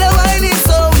 Girl, your wine is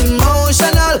so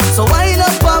emotional, so wind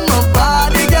up on my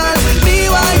body, girl. Me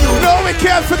why you? No, we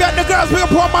can't forget the girls. We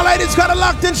gonna put my ladies, got a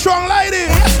locked in strong lady.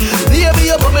 Baby,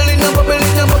 you're bubbling, you're bubbling,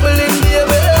 you're bubbling,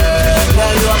 baby.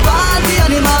 Girl, you a party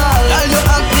animal. Girl, you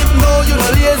active, no, you no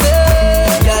lazy.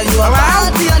 Girl, you a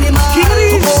party animal.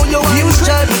 Oh, you want to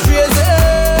drive me crazy.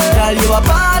 Girl, you a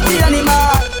party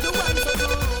animal.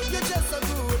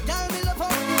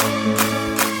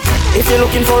 If you're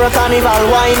looking for a carnival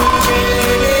wine,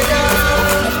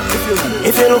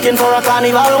 if you're looking for a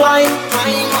carnival wine,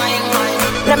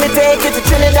 let me take you to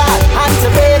Trinidad and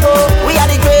Tobago. We are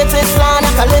the greatest land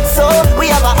of Calypso. We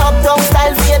have a uptown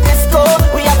style for your disco.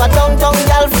 We have a downtown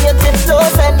gal for your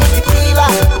tiptoes. And the tequila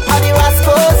or the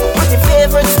Rascals. With your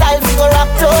favorite style for your rap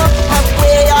to. And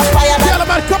way up fire. Tell them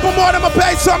a couple more, them a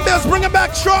pay some bills, bring it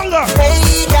back stronger.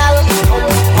 Hey gal,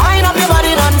 wind up your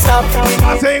body non-stop.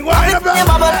 I think wind up your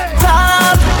bubble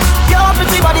top. Your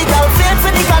pretty body gal, fit for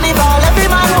the carnival. Every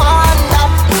man want that.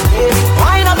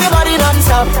 Wind up your body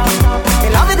non-stop.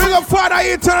 Big up Father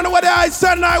Ethan and what the eyes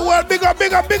stand night world. Big up,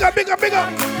 big up, big up, big up, big up.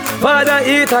 Father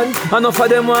Ethan, enough of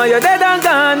them want you dead and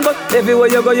gone. But everywhere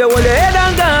you go, you hold your head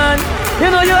and gone. You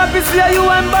know you happy to see you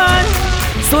and born.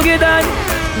 So get on,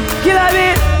 killer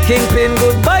me. Kingpin,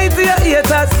 goodbye to your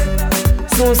haters.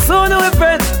 Soon we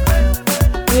friends.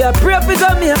 We are pray for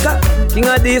Jamaica.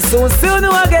 King Addies, soon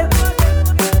we again.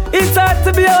 It's hard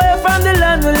to be away from the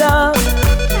land we love.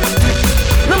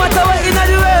 No matter what in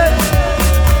the world.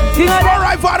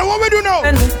 Alright, Father, what we do now?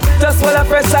 And just while I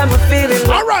first time I'm feeling it.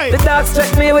 Alright. The dogs check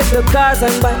me with the cars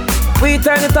and bike. We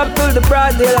turn it up till the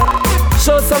broad daylight.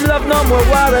 Show some love, no more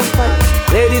war and fight.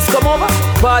 Ladies come over,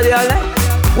 party all night.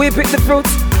 We pick the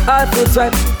fruits, all fruits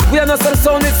ripe. We are not some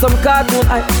sound with some cartoon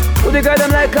hype. We the girl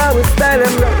them like how we style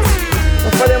them right.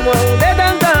 And for them one, dead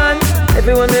and gone.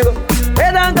 Everyone they go,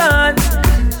 dead and gone.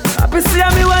 Happy see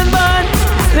me one band.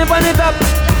 Slip on it up.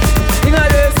 King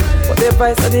Addies, but the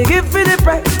price that they give for the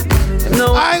price.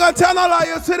 No. I ain't gonna tell no lie,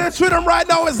 you see this rhythm right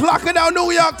now is locking down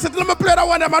New York City. Let me play that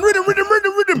one, man.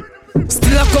 Rhythm.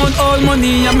 Still I count all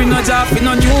money, and me no job for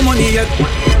no new money yet.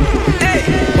 Hey,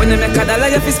 when you make a dollar,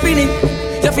 you fi spin it.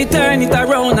 You fi turn it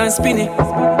around and spin it.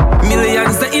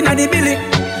 Millions the inna the billy.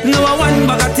 No one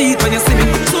bag of teeth when you see me.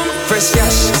 Fresh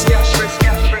cash,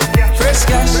 fresh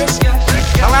cash.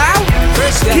 Hello?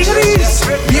 Fresh cash. King Addies.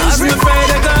 I'm afraid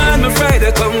they gone, I'm afraid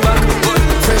they come back.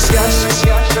 Fresh cash, fresh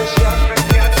cash.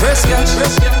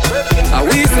 I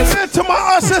we say to my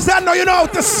hustlers, I know you know how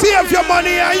to save your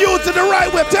money and use it the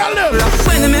right way. Tell them.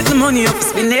 When you make the money up,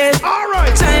 spin it.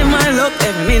 Alright. Time and luck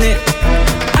every minute.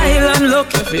 Island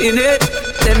luck every minute.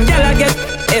 Them gyal I get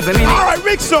every minute. Alright,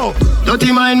 Rixo.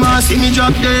 Dirty mind want see me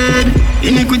drop dead.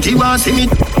 Iniquity want see me.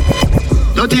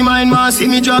 Dirty mind want see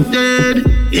me drop dead.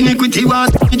 Iniquity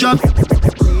want see me drop.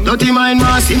 Dirty mind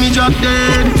want see me drop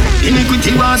dead.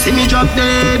 Iniquity want see me drop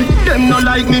dead. Them no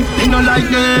like me, me no like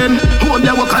them. Hope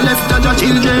they walk a left of your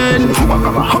children.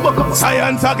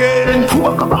 Science again.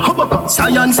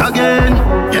 Science again.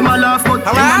 Them a laugh but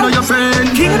them a know your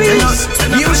friend. King Addies.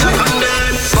 Music.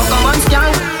 Pokemon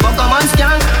skank, Pokemon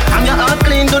skank. I'm your heart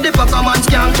clean to the Pokemon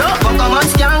skank. Pokemon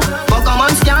skank,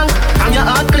 Pokemon skank. I'm your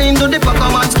heart clean to the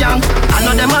Pokemon skank. I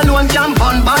know them alone can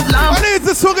burn bad lamp. I need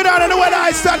to swing it out in the weather.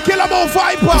 I start kill about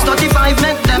 5 pounds. 35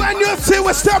 make them. When you see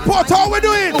we step out, how we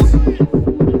do it?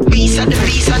 Piece at it.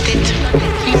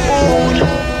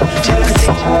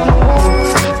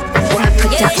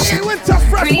 Production.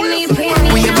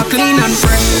 We ever clean and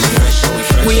fresh.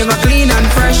 We ever clean and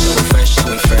fresh.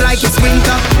 Like it's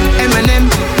winter. M&M,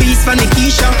 peace for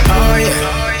Nikisha. Oh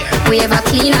yeah. We ever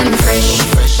clean and fresh.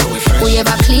 We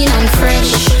ever clean and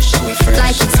fresh.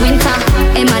 Like it's winter.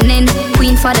 M&M,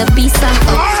 queen for the pizza.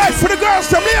 Alright, for the girls,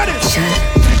 some ladies.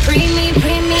 Free me,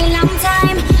 long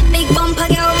time. Big bumper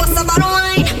girl, what's about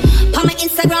wine? On my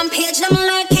Instagram page, I'm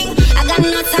lurking. I got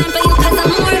no time for you cause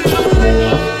I'm working.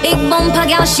 Big bumper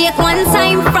girl, shake one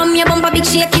time. From your bumper, big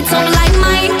shake it up like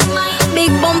mine. Big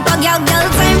bumper girl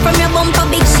time. From your bumper,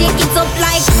 big shake it up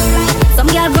like. Some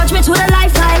girl grudge me to the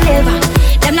life I live.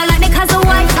 Them not like me cause the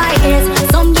Wi-Fi is.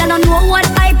 Some girl don't know what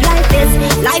hype life is.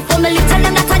 Life for me little,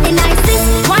 them not a the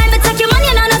nicest. Why me take your money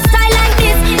and on a style like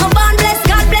this? No born blessed,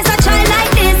 God bless a child like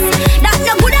this. That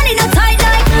no good and in a tight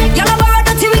like. Y'all a borrow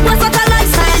dirty week, what's what a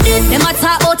lifestyle this? Them a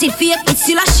talk out it fake, it's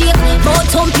still a shape. Bout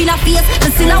thump in a face,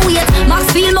 and still a wait.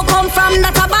 Maxfield me come from,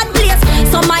 not a bad place.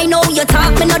 Some I know you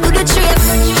talk, me no do the trace.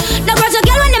 No grudge a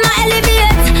girl when them a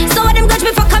elevate. So them grudge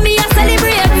me for come here and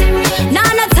celebrate. Now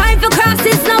no time for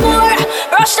crosses no more.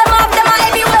 Rush them off, them a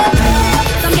heavyweight.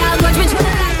 Some girl grudge me to the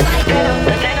life like.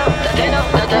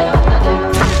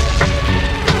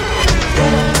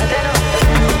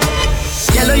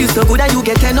 Yellow you so good that you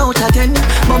get 10 out of 10.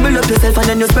 Bubble up yourself and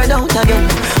then you spread out again.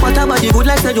 What about the good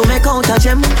like that you make out a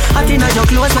gem? Hot in your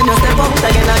clothes when you step out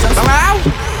again. I just wow.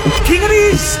 King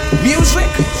Addies. Music.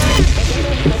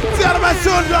 Tell my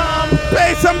son,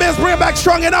 pay some bills, bring it back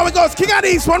strong, and now it goes. King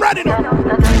Addies, one ready now.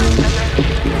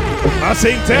 I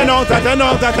sing 10 out of 10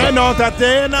 out of 10 out of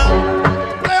 10.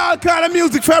 Play all kind of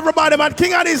music for everybody, man.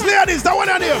 King Addies, ladies, that one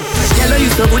on here. Yellow you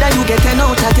so good that you get 10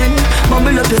 out of 10.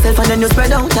 Bubble up yourself and then you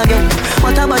spread out again.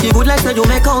 What about the good like that you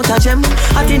make out a gem?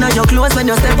 Hot in your clothes when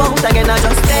you step out again. I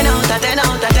just 10 out of 10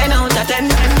 out of 10 out of 10.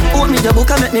 Hold me the book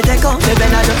and make me take out the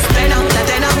pen. I just 10 out of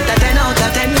 10 out of 10 out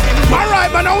of 10.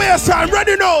 Alright, man, now we're time,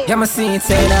 ready now. Yeah, my seat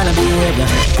saying on a behavior.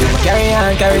 Carry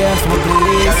on for my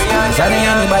police. Sorry,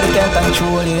 anybody can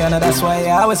control you, and that's why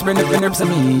I always bring the nerves to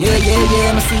me.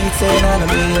 Yeah, my seat saying on a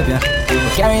behavior.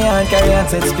 Carry on,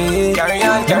 set speed. Carry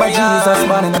on. Jesus,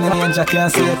 man, and the angel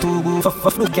can't say it too good. For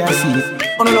fluke can't see it.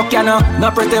 Oh no, look, you know, no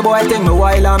pretty boy, take me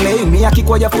while I'm me. I kick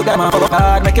where you put that man,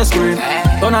 hard, make you scream.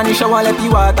 Don't on the shower, let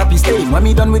you water, be stay. When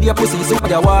me done with your pussy, so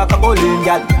you walk a bowling,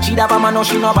 girl. She da man, no,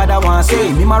 she no bad, I want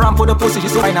say. Me ma ramp for the pussy, she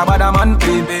so fine, a bad a man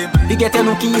claim. He get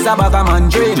no keys, a bag a man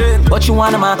drain. But she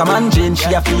wanna mark a man Jane,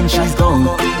 she a fiend, she's gone.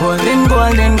 Golden, girl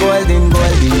with a golden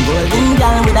gold.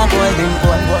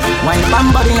 Wine bam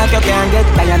body like you can't get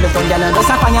tired. The tongue girl and just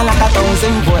a fire like a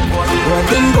 1,000 volt.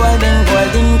 Golden girl,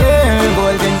 golden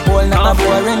pole, not a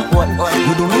boring pole.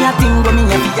 You do me a thing, go me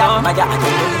a fiat, my god.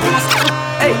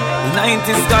 Hey, the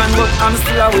 90s gone, but I'm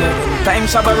still aware. Time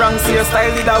shabba wrong, see your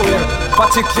style did aware.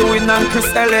 Patrick Ewing and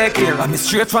Chris L.A. here. I'm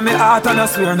straight from the heart and I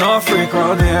swear, no freak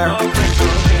around here.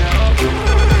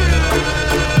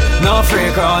 No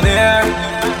freak around here.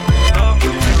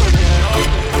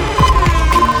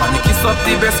 And you kiss up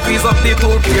the breast, squeeze up the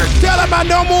tooth here. Tell them, man,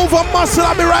 don't move a muscle.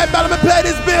 I'll be right back. Let me play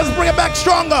this bass, bring it back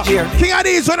stronger. Here. King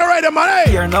Addies on the right, man. Hey.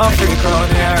 Here, no freak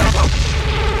around here.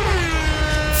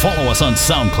 Follow us on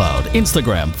SoundCloud,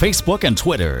 Instagram, Facebook, and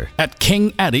Twitter at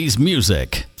King Addies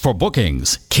Music. For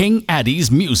bookings,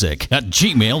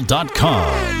 kingaddiesmusic@gmail.com.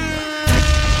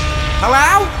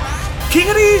 Hello? King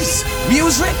Addies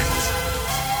Music.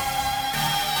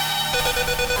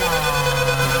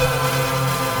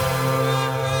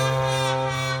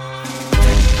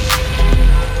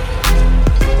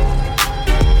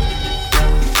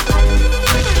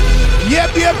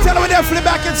 Yep, tell them we're definitely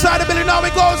back inside the building. Now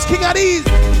it goes, King Addies.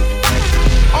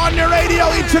 On the radio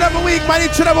each and every week, man,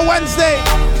 each and every Wednesday.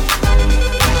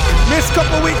 Missed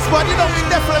couple weeks, but you know we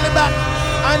definitely back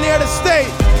and here to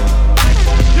stay.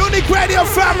 Unique Radio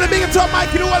family, big it up,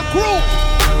 Mikey, the whole crew.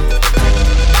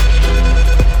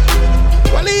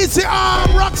 Well, easy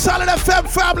Rock Solid FM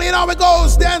family, you know it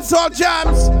goes. Dancehall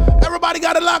jams, everybody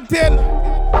got it locked in.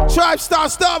 Tribe Star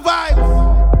vibe.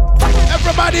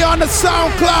 Everybody on the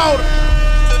SoundCloud.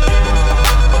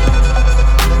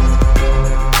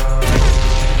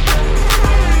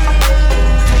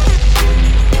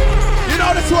 You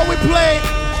know that's what we play.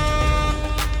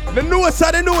 The newest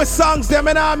of the newest songs, them,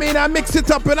 and I mean, I mix it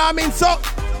up, and I mean, so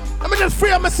let me just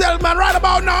free up myself, man. Right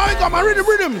about now, I got my rhythm.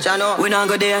 We not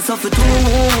go there so for too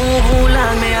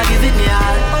long, may I give it me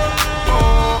all.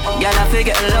 Girl, I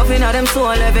figure loving at them soul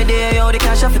every day, yo, the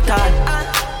cash off it all.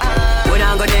 We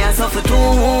not go there so for too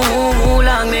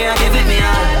long, may I give it me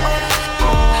all.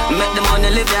 Make the money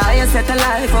live the highest set of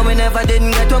life, but we never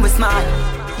didn't get when we smart.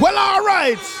 Well,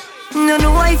 alright. No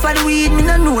know why for the weed, me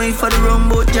no know why for the rum,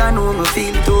 but ya know me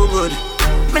feel too good.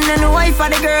 Me no know why for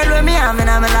the girl where me am, and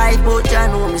I'm alive, but ya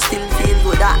know me still feel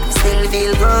good. Me still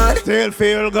feel good. Still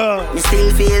feel good. Me still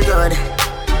feel good.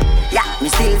 Yeah, me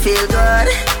still feel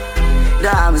good.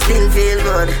 Me still feel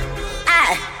good.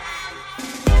 Aye.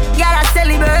 Gotta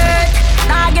celebrate.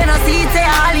 Now get no see it's a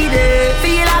holiday.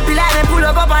 Feel happy like me pull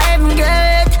up a heaven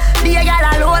gate. Be a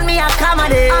girl alone, me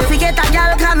accommodate. I forget a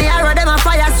girl come me, I run them a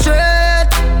fire straight.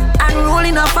 And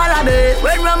rolling up all me.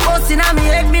 When rum busting on me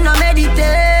head, me no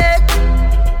meditate.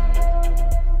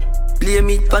 Play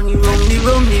me pan the rum.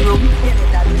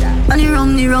 Pan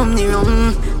the rum.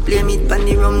 Play me pan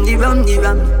the rum.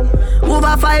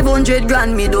 Over 500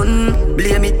 grand me done.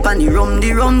 Blame it pan the rum.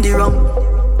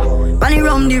 Pan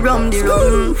the rum.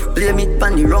 Blame it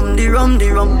pan the rum.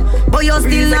 But you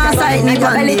still not side me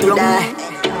pan the rum.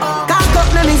 Cock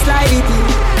up me slide it in.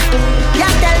 You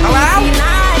tell me feel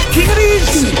nice. King Addies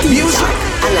Music.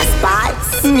 And a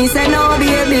spice. Me say no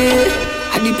baby.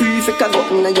 And the prefect I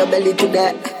got in your belly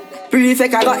today.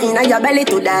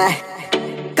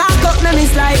 Cock up me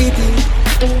slide it in.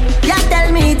 You tell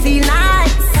me it feel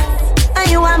nice. And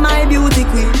you are my beauty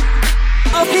queen.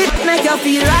 Of it make you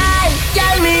feel right.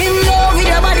 Tell me in love with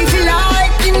your body feel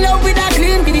like. In love with that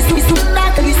clean, this is so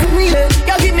dark and this is real.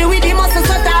 You give me with the muscle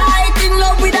so tight. In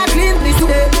love with that clean, this is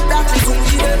dark and this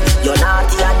is real. You're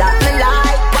naughty and that me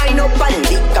like. Wind up and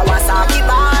big Kawasaki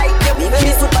bike. You give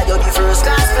me super, you're the first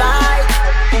class flight.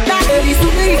 That is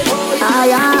real.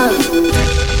 I am.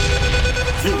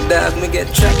 Dog, me get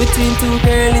trapped between two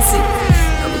girls, see.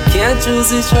 And we can't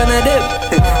choose which one of them.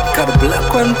 Got the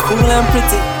black one cool and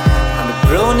pretty. And the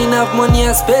brown enough money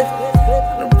I spent.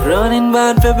 And the brown in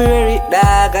born February.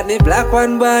 Dog, and the black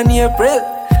one born April.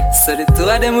 So the two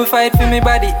of them will fight for me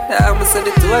body. Dog, so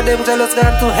the two of them jealous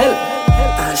gone to hell.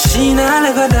 And she not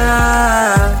let go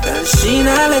down. And she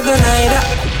not let go neither.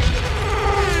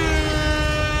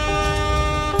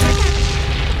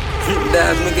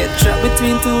 Dog, me get trapped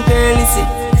between two girls, see.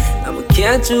 And we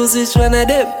can't choose which one of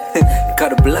them.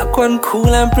 Got the black one cool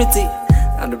and pretty.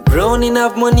 And the brown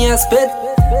enough money I spent.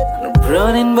 And the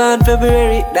brown in born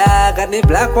February. Dog, and the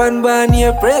black one born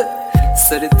April.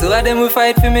 So the two of them will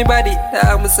fight for me body.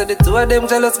 Dog, so the two of them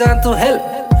jealous gone to hell.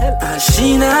 And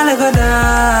she not let go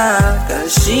down.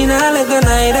 And she not let go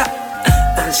neither.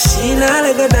 And she not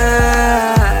let go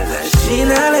down. And she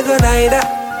not let go neither.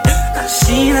 And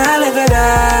she not let go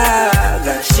down.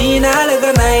 And she not let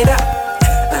go neither.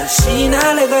 And she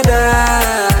not let go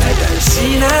down. And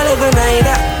she not let go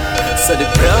neither. So the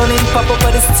brown in pop up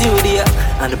at the studio.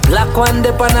 And the black one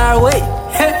dip on our way.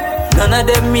 Hey, none of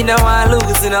them me no want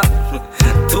lose, you know.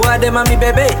 Two of them are me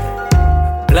baby.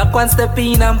 Black one step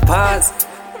in and pass.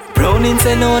 Brown in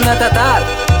say no, not at all.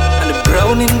 And the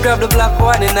brown in grab the black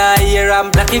one in her ear.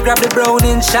 And blacky grab the brown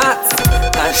in shots.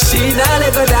 And she not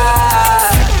let go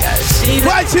down.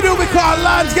 Right, you do we call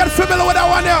Lance. Get familiar with that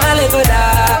one here. One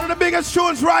of the biggest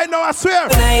tunes right now, I swear.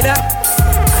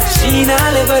 She not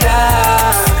let go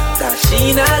down.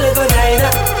 She not let go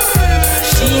neither.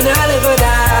 She not let go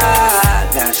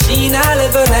down. She not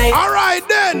let go neither. All right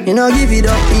then. You know give it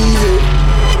up easy.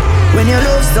 When you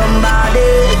love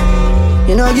somebody,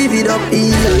 you know give it up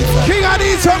easy. King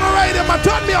Addies on the radio, man.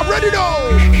 Turn me up, ready to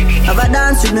have a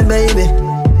dance with me, baby.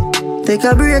 Take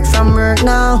a break from work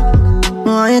now.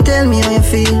 Why you tell me how you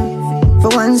feel? For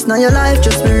once now your life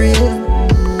just be real.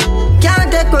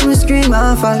 Can't take when we scream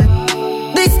want fall.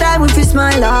 This time if you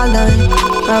smile all night.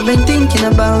 I've been thinking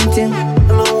about you. I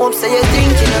hope say you're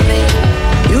thinking of me.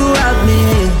 You have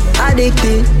me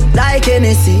addicted like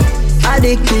Hennessy,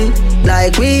 addicted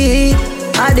like weed,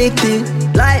 addicted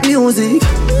like music,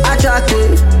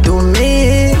 attracted to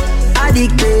me,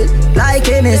 addicted like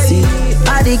Hennessy,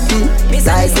 addicted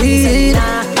like weed,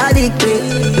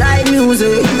 addicted like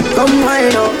music. Come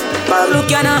wind up,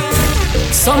 look at her.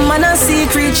 Some man a see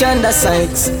creature under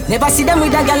sights. Never see them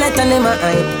with a galette and them a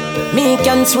hype. Me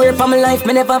can swear for my life,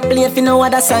 me never play for no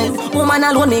other side. Woman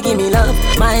alone me give me love,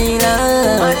 my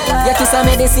love. Your kiss a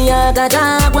medicine, you got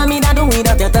job. What me da do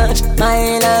without your touch,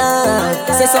 my love.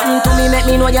 Say something to me, make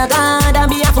me know you God. And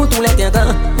be a fool to let you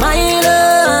go, my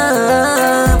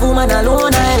love. Woman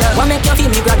alone I love. What make you feel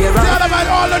me grab your arm? Tell them about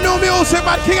all the new music,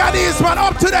 man. King Addies, man.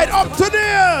 Up to date, up to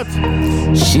date.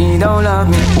 She don't love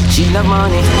me, she love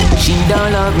money. She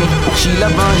don't love me, she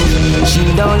love money. She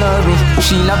don't love me,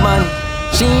 she love money.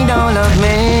 She don't love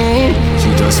me. She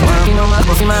just working on my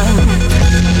coffee man,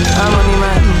 a money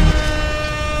man.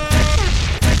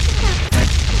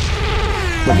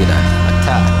 Look at that, a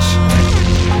touch.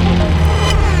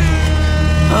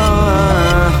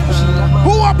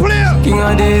 Who a player? King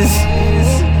Addies.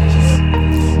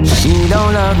 She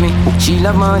don't love me, she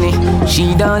love money.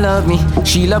 She don't love me,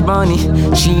 she love money.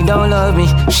 She don't love me,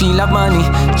 she love money.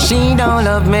 She don't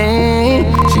love me.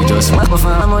 She just want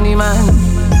for a money man,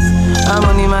 a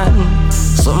money man.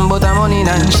 Something but a money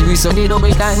man. She be so the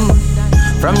double time.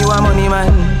 From you a money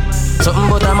man. Something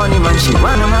but a money man. She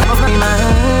want a money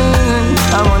man,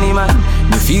 a money man.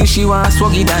 You feel she want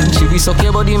swaggy dan. She be so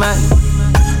care body man.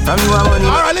 From you a money.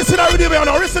 Alright, listen now,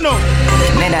 listen now.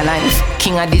 Nether life,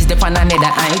 King Addies dip on another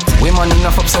height. We money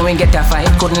enough up so we get a fight.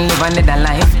 Couldn't live another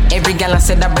life. Every girl I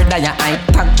said that brother ya hype.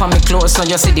 Tag for me clothes so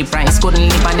you see the price. Couldn't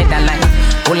live another life.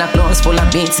 Full of clothes, full of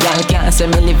beats. Girl can't say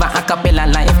me live a acapella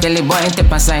life. Tell the boy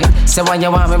step aside. Say what you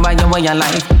want me buy you what you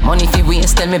life. Money fi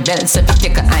waste, tell me belt say fi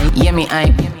take a eye. Yeah me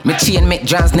eye. Me chain make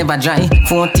draws never dry.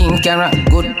 14 carat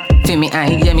good. Feel me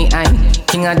eye, yeah me eye.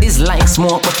 King Addies like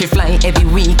smoke but she fly. Every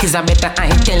week is a better eye.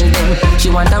 Tell them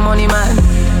she want a money man,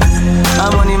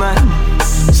 a money man.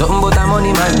 Something but a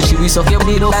money man. She be so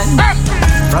careful though.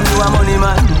 From you a money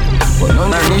man, but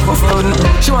none of this for fun.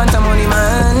 She want a money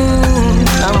man,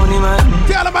 a money man.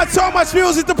 Tell them about so much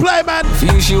music to play, man.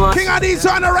 Feel she want. King Addies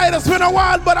on the radar. It's been a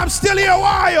while, but I'm still here.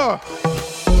 Why you?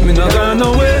 Me not gone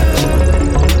nowhere.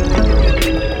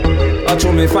 I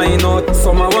try me find out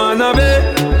some I wanna be.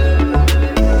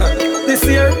 This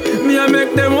year, me I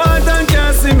make them want and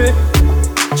can't see me.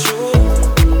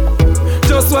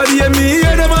 Just what they me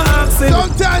hear them a asking.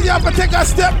 Sometimes you have to take a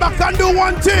step back and do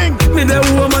one thing. Me the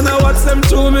woman I watch them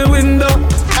through me window.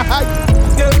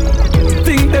 Yeah.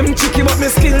 Think them tricky but me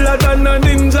skiller than a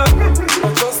ninja.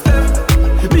 Trust them.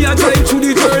 Me a drive through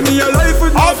the journey of life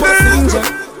with no passenger.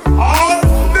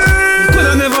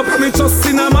 Coulda never put me trust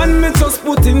in a man, me just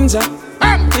put in ja.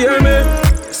 Hear me?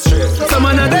 Some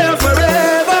man are there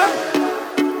forever.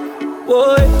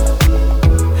 Boy,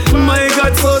 my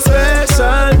God so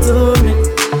special to me.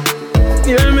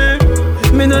 Hear me?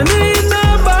 Me no need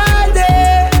nobody.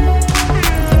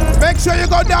 Make sure you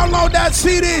go download that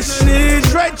CD.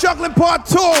 Straight Chocolate Part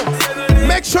 2.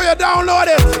 Make sure you download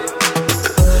it.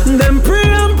 Them pray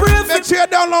and pray. Make sure you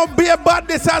download Be About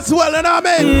This as well, you know what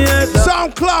I mean? Yeah,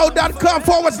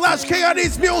 SoundCloud.com/King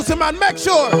Addies Music, man. Make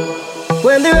sure.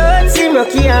 When the road seem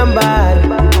rocky and bad,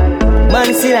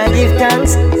 man still I give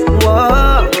thanks.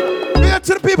 Whoa. Be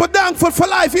to the people thankful for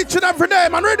life each and every day,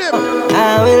 man. Read him.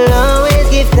 I will always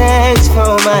give thanks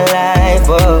for my life,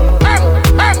 oh.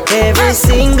 Every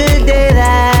single day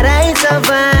that I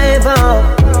survive, oh.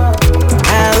 I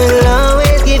will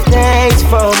always give thanks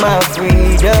for my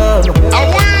freedom.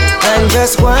 And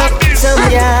just walk some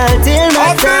girl till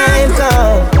my time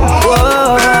come.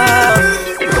 Whoa.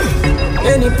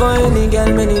 Any point, any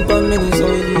girl, many pon, many so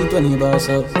we do 20 bars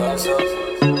up.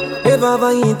 If I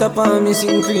ever eat up on me,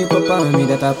 sing creep up on me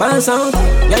that I pass out.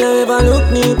 Girl, you ever look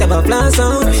neat, ever flash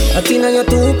out. I think on your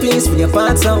two place with your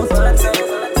parts out.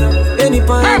 Any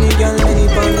point, any girl, any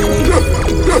pon, any.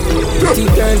 Pretty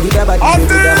girl with a body,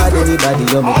 with a bad anybody.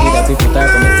 You make me that people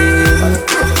type on the table.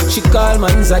 She call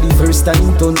man's the first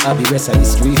time turn I be rest of the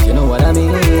street, you know what I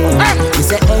mean? She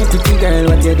say, hey pretty girl,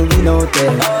 what you doing out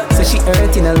there? Say she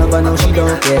hurting a love and now she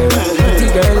don't care.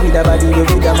 Pretty girl with a body,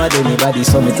 with a mad anybody,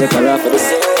 so me take her off for the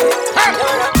same.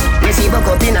 We see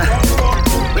Bokopina,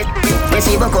 we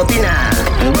see Bokopina,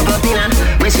 Bokopina,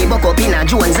 we see Bokopina.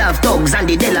 Jones have thugs and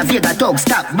the De La Vega thugs.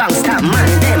 Stop, bang, stop,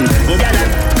 man, them. Gala,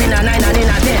 pina 9 and in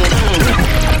a 10.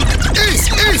 East,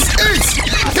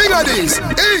 King Addies,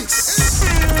 East.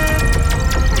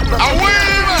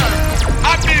 Away, man.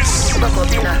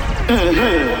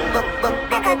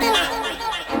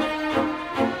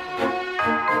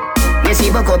 We see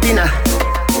Bokopina.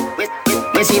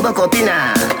 We see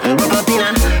Bokopina.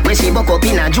 Bokopina. We see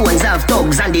Bokopina. Jones have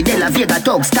thugs and the De La Vega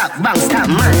thugs. Stop, bang, stop,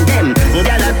 man, them.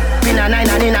 Gala, pina 9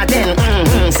 and in a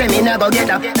 10. Say me never get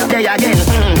up there again.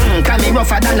 Can me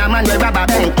rougher than a man with rubber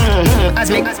band. As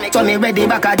me, so me ready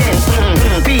back again.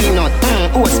 Peanut,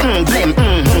 oats, blem.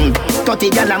 30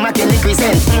 gala matin liquid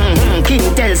cent.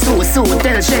 King tell Sue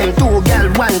tell Shem. 2 gal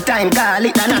one time, call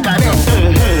it a knockerem.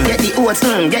 Get the oats,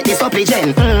 get the supply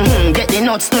gen. Get the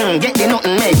nuts, get the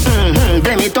nothing made.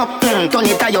 Blem it up, turn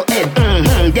it to your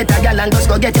head. Get a gal and just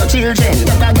go get your children.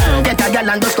 Get a gal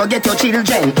and just go get your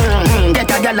children.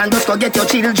 Get a gal and just go get your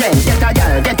children. Get a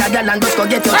gal and just go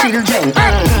get your children.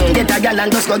 Get a gal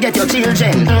and just go get your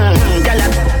children. Gal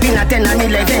been a 10 and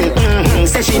 11.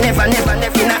 Say she never in a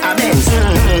Benz.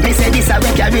 Me say this a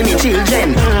way carry me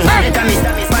children. Better me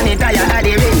fan it tire at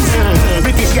the rims.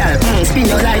 British gal, spin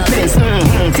your life fence.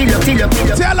 Fill up.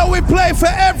 Tell her we play for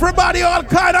everybody, all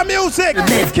kind of music.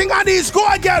 King Addies, go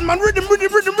again, man. Rhythm. I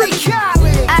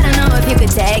don't know if you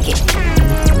could take it.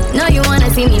 No, you wanna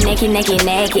see me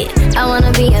naked. I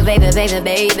wanna be a baby.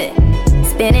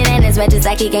 Spinning in his red just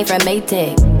like he came from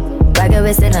Maytag. Rocket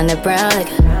with it on the brown like.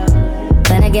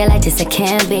 When I get like this, I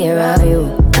can't be around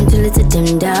you. I'm too little to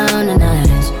dim down a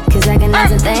notch. Cause I can do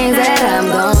some things that I'm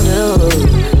gon'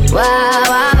 do. Wow,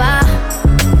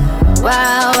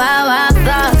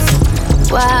 thoughts.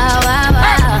 Wow.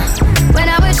 When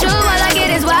I'm with you, all I get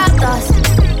is wild thoughts.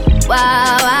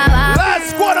 Wow.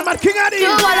 Let's go to my King Addies. You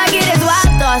all I get is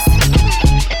wild thoughts.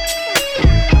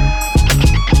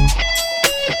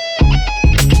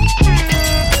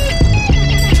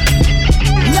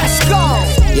 Let's go.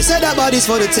 You said that body's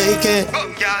for the taking.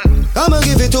 I'ma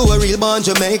give it to a real born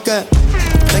Jamaican.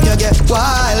 Make you get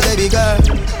wild, baby girl.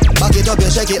 Back it up, you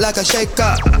shake it like a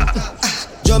shaker.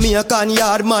 Jamaican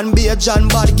yard man, be a John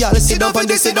bad girl. Sit down on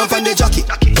the jockey.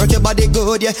 Work your body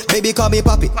good, yeah, baby call me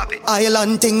papi.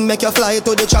 Island thing make you fly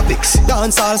to the tropics.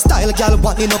 Dancehall style, girl,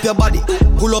 winding up your body.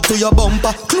 Pull up to your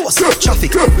bumper, close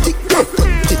traffic.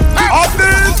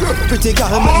 Pretty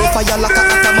girl, make me fire like a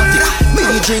automatic. Me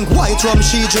drink white rum,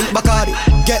 she drink Bacardi.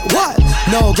 Get wild,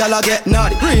 no girl I get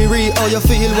naughty. Re, how you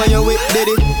feel when you with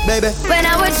Diddy, baby? When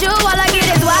I'm with you, all I get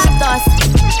is wild thoughts.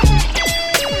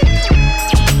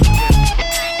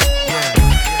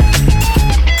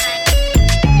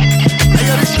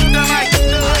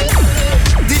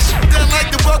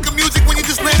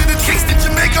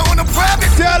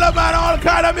 Tell about all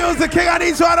kind of music. King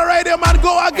Addies on the radio, man.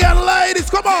 Go again, ladies.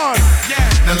 Come on. Yeah.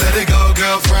 Now let it go,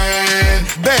 girlfriend.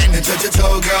 Bang and touch your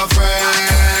toe,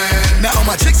 girlfriend. Now all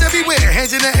my chicks everywhere,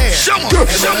 hands in the air. Show 'em.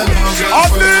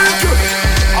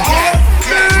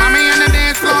 Mommy on the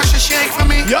dance floor, she shake for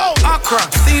me. Yo. Okra,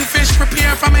 steamed fish,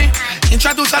 prepare for me.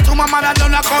 Introduce her to my mother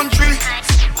down the country.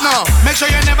 No, make sure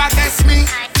you never test me.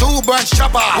 2 branch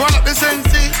chopper. Roll up the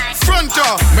Sensi. Front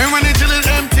door, me run it till it's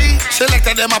empty.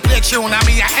 Selected them a play tune, I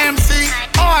be a MC.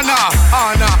 Oh no.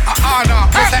 I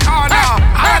say oh no.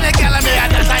 All the girl me I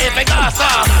just say if it goes so.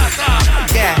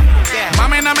 Yeah.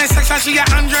 Mommy in my section, she a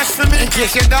undressed for me. In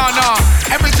case you don't know,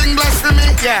 everything blessed for me.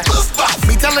 Yeah. Goof buff.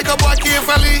 Me tell like a boy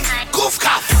carefully. Goof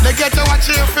cough. They get to watch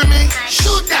here for me.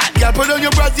 Shoot that. Girl, put on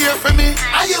your brassiere for me.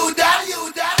 Are you that?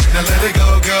 Now let it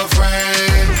go,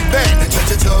 girlfriend. Bang and touch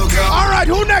your toe, girl. All right,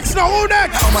 who next? All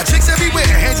my chicks everywhere,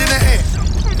 hands in the air.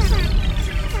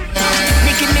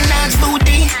 Nicki Minaj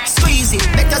booty, squeeze it.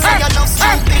 Better say you love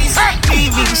Snoopy's.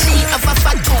 Baby, she a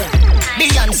fafatu.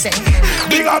 Beyonce.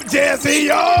 Big up Jay-Z,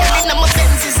 yo. And my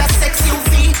Benz is a sex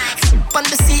UV. On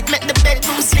the seat, make the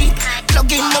bedroom sleep.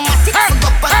 Plug in my matic,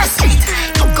 up on the street.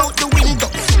 Look out the window.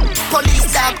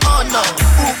 Police dog, oh no.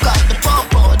 Who got the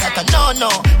purple? That I no.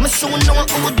 Me soon know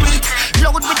who would beat.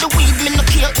 Load with the weed, me no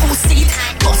care who see it.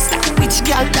 Bust that witch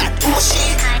girl, that who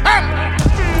she.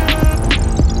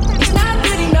 It's not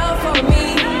good enough for me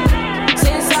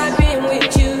since I've been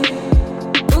with you.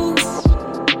 Ooh.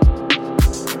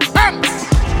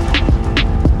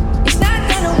 It's not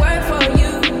gonna work for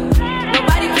you.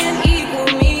 Nobody can equal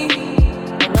me.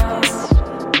 No.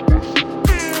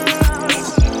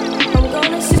 I'm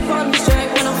gonna sip on the track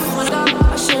when I'm on top.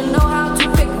 I should know how to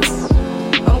pick her.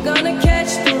 I'm gonna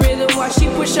catch the rhythm while she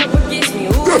push up against me.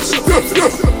 Ooh,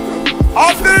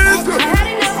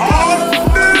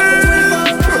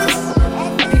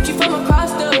 Picture from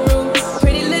across the room.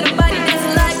 Pretty little body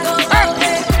dancing like gold.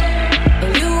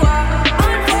 And you are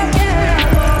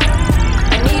unforgettable.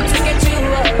 I need to get you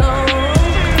alone.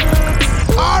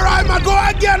 All right, man, go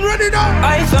again. Ready now. I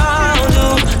found you.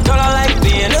 Don't I like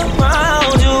being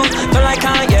around you? Don't like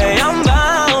Kanye, I'm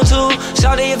bound to.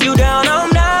 Shawty, if you down, I'm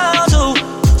down to.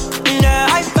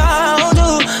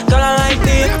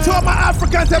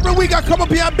 every week I come up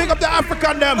here and big up the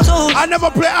African them. I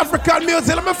never play African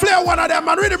music. Let me play one of them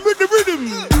and rhythm.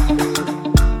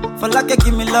 For like you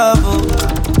give me love, oh.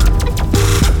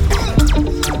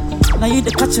 Now you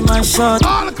the catch my shot.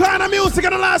 All the kind of music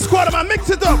in the last quarter, man, mix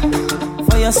it up.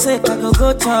 For your sake, I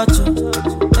go church.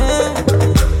 Hey.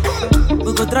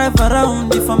 We go drive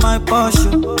around for my Porsche.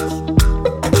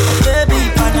 Baby,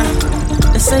 pana,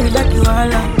 they say you like you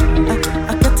all.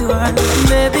 I get you all.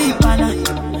 Baby, pana,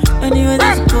 anywhere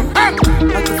that you go, I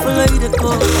can follow you to go.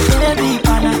 Baby,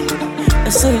 pana, they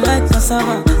say you like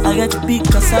cassava, I get big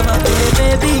cassava.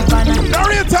 Baby, pana. Now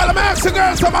you tell them, ask the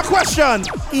girls some question.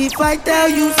 If I tell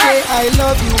you, say I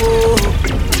love you, oh.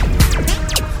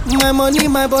 My money,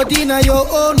 my body, now your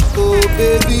own, oh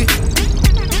baby.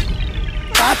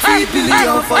 30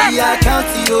 billion for the account,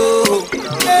 yo.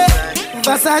 Hey,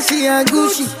 Versace and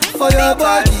Gucci for your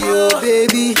body, oh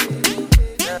baby.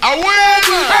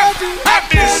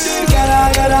 Addies.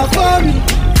 Gotta for me.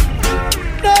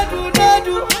 No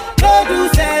do,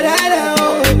 say that,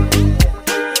 oh.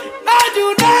 No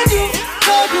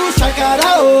do, shakara,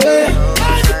 oh.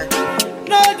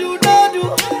 No do, gotta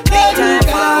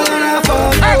for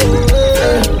me.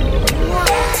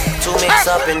 To mix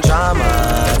up in drama,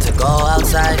 to go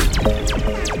outside.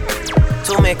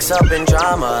 To mix up in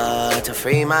drama, to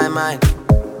free my mind.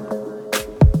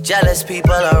 Jealous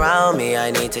people around me,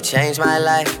 I need to change my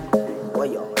life.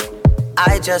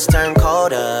 I just turn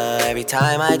colder every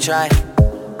time I try.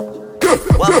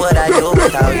 What would I do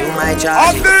without you, my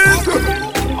job?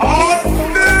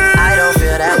 I don't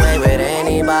feel that way with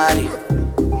anybody.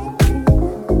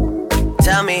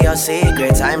 Tell me your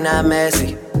secrets, I'm not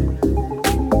messy.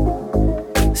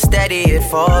 Steady it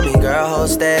for me, girl, hold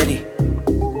steady.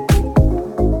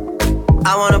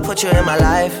 I wanna put you in my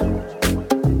life.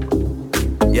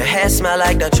 Your hair smell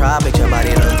like the tropics, your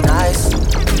body look nice.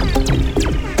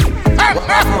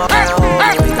 Walk around, hold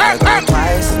me, we gotta go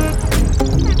twice.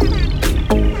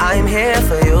 I'm here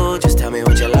for you, just tell me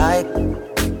what you like.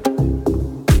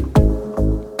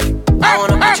 I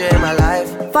wanna put you in my life.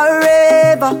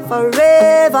 Forever,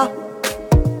 forever,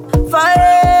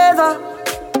 forever,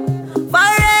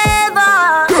 forever.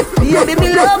 Baby, me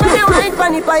love when you wine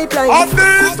from the pipeline.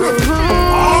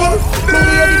 Me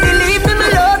lady, believe me, me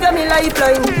love you, me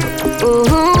lifeline.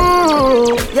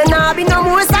 You nah be no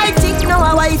more side chick, no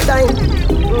a wife time.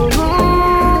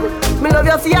 Me love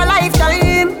you for your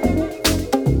lifetime.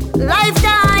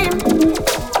 Lifetime.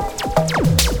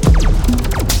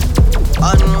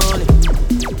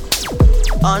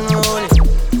 Unruly,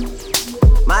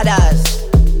 mothers.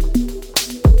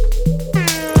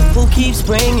 Who keeps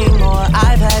bringing more?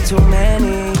 I've had too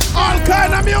many. All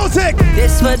kind of music.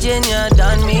 This Virginia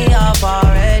done me up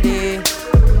already.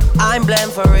 I'm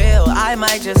blamed for real, I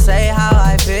might just say how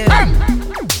I feel.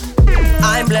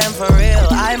 I'm blamed for real,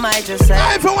 I might just say.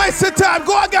 Hey, if you waste your time,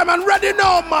 go again, man. Ready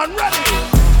now, man. Ready.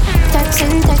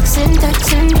 Texting,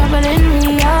 juggling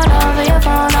me all over your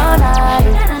phone all night.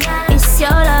 It's your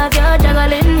love, you're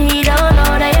juggling me, don't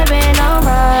know that you've been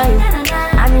alright.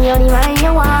 I'm the only man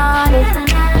you wanted.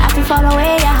 I can follow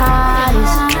where your heart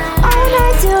is. All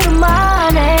night till the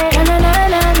morning.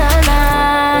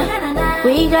 Na.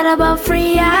 We got about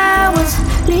 3 hours.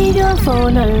 Leave your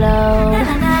phone alone.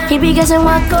 He be guessing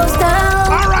what goes down.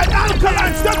 Alright,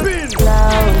 Alkaline, step in.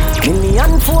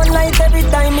 Million phone light every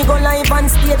time me go live on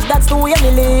stage, that's the way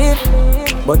me live.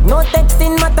 But no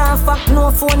texting matter of fact,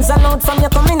 no phones allowed from you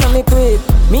coming on me quick.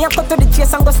 Me a cut to the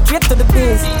chase and go straight to the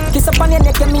base. Kiss up on your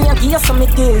neck and me a give you some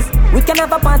kiss. We can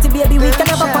have a party, baby, we can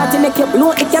have a party. Make you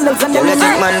blow it candles and then we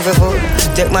take man for food,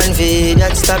 take man for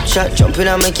that stop shot. Jumping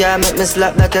on my car, make me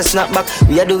slap like a snapback.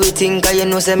 We a do we think, cause you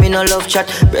know say me no love chat.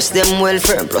 Breast them well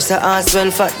firm, plus the ass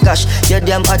well fat. Gosh, you're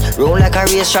damn hot, roll like a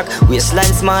race track.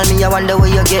 Waistline small, me I wonder where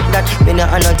you get that. Me not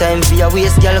have no time for your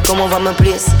waist, girl, come over my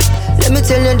place. Let me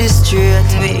tell you this straight.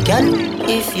 We can,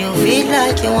 if you feel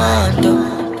like you want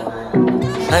to.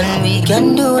 And we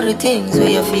can do the things where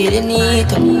you feel you need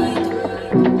to.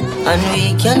 And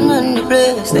we can run the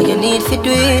place that you need to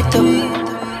do it to.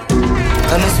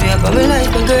 I'm a swear for my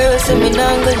life, my girl, so me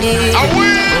not gonna leave.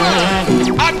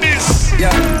 Addies.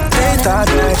 Yeah, they thought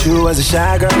that you was a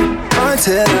shy girl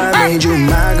until I made you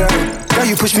my girl. Girl,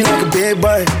 you push me like a big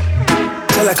boy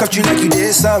till I cuffed you like you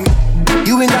did something.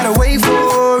 You ain't gotta wait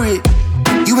for it.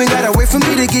 You ain't gotta wait for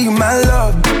me to give you my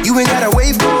love. You ain't gotta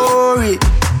wait for it.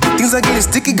 Things are getting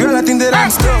sticky, girl, I think that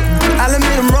I'm stuck. I'll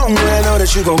admit I'm wrong when I know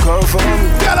that you gon' come for me.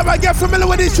 Y'all ever get familiar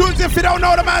with these tunes if you don't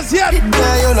know them as yet?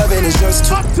 Yeah, your loving is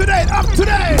just up to date, up to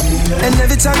date. And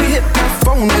every time you hit my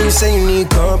phone, you say you need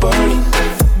company.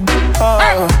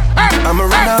 Oh, I'm a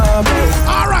runner, boy.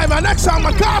 Alright, my next song,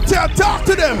 my cartel, talk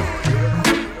to them.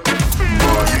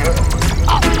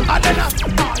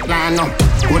 Plan no.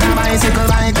 Could a bicycle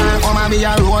bike and come and be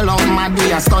a roll out mad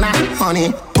be a stunner,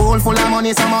 honey. Pool full of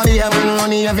money, somebody have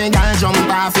money. Every girl jump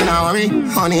off in a hurry,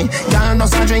 honey. Girl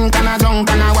does a drink and a drunk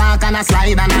and a walk and a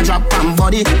slide and a drop and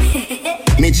body.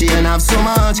 Me chain have so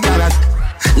much color,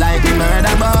 like the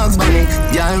murder bugs bunny.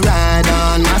 Girl ride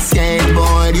on my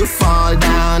skateboard, you fall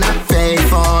down, I pay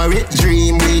for it.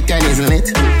 Dream weekend is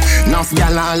lit. Enough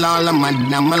y'all all of my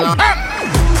damn alone.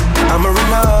 I'm a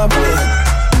runner boy.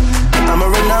 I'm a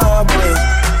runner boy.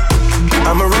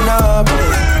 I'm a runner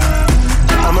boy.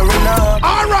 I'm a runner.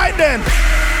 All right then.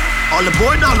 All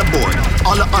aboard, all aboard.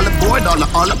 All aboard,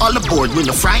 all aboard. We're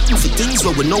not frightened for things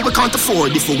where we know we can't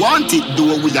afford. If we want it,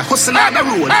 do it, we a hustle on the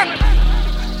road.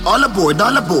 All aboard,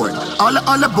 all aboard. All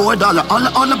aboard,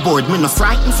 all aboard. We're not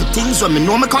frightened for things where we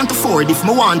know we can't afford. If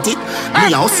we want it,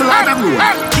 we a hustle on the road.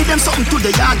 Give them something to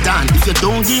the yard done. If you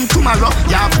don't give tomorrow,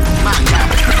 yeah, man, yeah.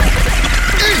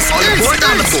 All aboard,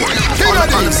 all aboard.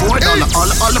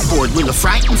 All aboard. We're not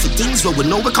frightened for things where we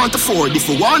know we can't afford. If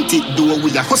we want it, do it,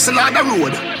 we a hustle on the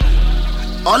road.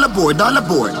 All aboard, all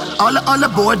aboard. All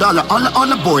aboard,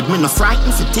 all aboard. Me no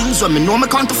frightened for things when me know me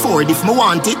can't afford. If me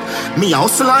want it, me a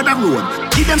hustle on the road.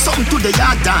 Give them something to the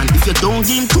yard done. If you don't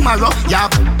give tomorrow, yeah,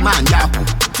 man, yeah.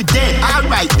 Today,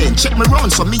 alright then, check me round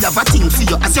so me have a thing for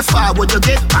you. As you forward, you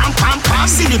get pam, pam, pam.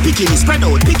 Silly picking it, spread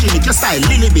out, picking it, your style,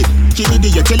 little bit. Kenny,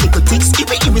 you tell little ticks.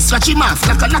 If it scratch him off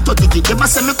like a lot of ticket. They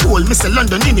must say me cool, Mr.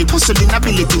 London in it, hustling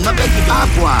ability, no beg you. Ah,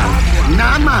 boy,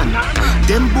 nah, man.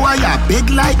 Them boy are big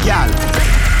like y'all.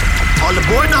 All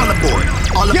aboard, all aboard.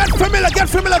 Get familiar,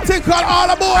 thing called all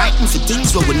aboard. Fighting for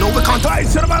things where we know we can't. Right,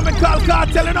 so the man we call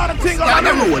cartel and all the thing on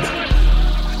the road.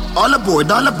 All aboard,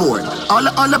 all aboard. All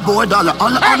aboard, all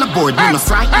aboard. Me no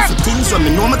frightened for things when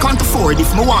me know me can't afford.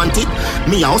 If me want it,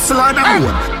 me a hustle on the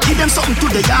road. Give them something to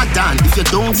the yard done. If you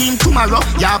don't give tomorrow,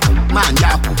 yeah, man,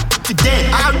 yeah. Today,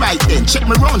 alright then, check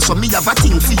me round so me have a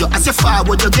thing for you. As you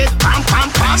forward, you get pam, pam,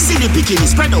 pam. Silly picking it,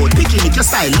 spread out, picking it, your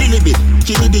style, little bit.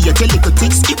 Kenny, you tell little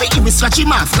ticks. If it scratch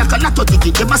him off like a lot of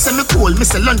ticket. They must say me cool,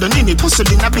 Mr. London in it,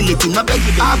 hustling ability, no beg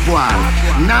you. Ah, boy,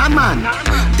 nah, man.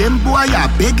 Them boy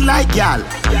are big like y'all.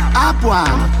 Ah, boy,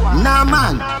 nah,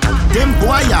 man. Them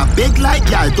boy are big like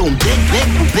y'all. Don't big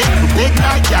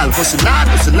like y'all. Hustle la,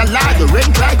 you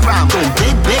rank like Ram. Don't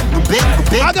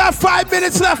big. I got 5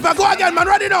 minutes left, man. Go again, man.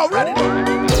 Ready now.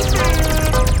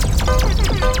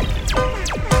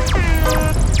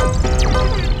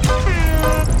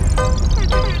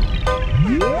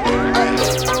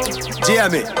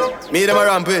 Jamie, me them a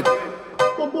rampant.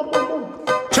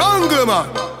 Jungle man,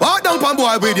 walk down pan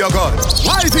boy with your gun.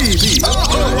 YVP.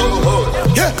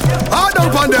 Yeah, walk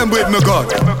down pan them with me gun.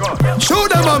 Show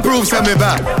them and prove send me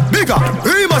back. Bigger,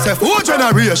 we must have 4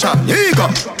 generation.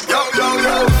 Nigga.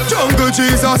 Jungle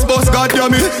Jesus, boss,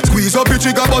 goddamn it. Squeeze up your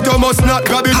trigger, but you must not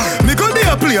grab it. Me go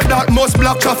there play that must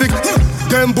block traffic.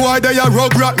 Them boy they a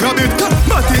rug rat rabbit.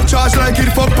 Matic charge like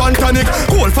it for pantanic.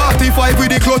 Whole 45 with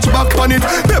the clutch back pan it.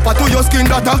 Pepper to your skin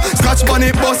data. Scratch pan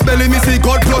it, bust belly me see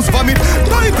God plus vomit.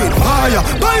 Bite it fire.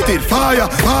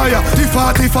 The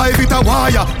 45 it a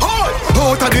wire.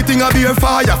 Out of the thing a be a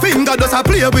fire. Finger does a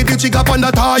play with the jig up on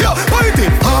the tire. Bite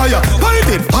it fire.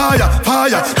 The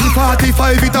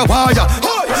 45 it a wire.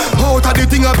 Out of the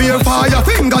thing a be a fire.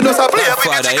 Finger does a play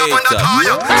with the jig up on the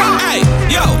tire. Hey,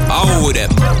 yo, I hold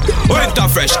them. Winter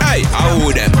fresh, hey, I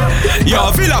hold them.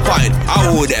 Yo, Villa Pine, I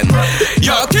hold them.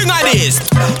 Yo, King Addies,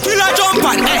 Villa Jump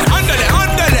on, hey, under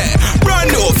there.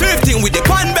 Brand new 15 with the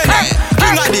pan belly.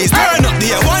 King Addies, turn up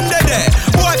the wonder there.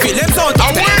 Boy, feel them sound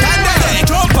up there, under there.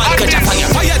 Jump on, catch a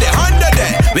fire there, under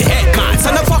there. We head man,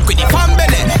 son of fuck with the pan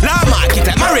belly. Lama, keep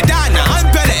like Maridana,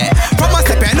 and belly. From a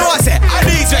step, I know I say,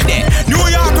 Addies ready. New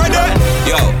York ready.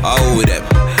 Yo, I hold them.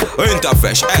 Winter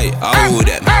fresh, hey, I hold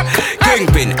them.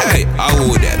 Kingpin, hey, I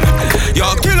hold them.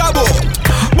 Yo, killer boy,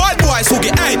 bad boys who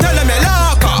get, hey, tell them a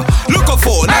laka. Look a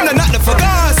fool, and not the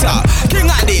Fagasa. King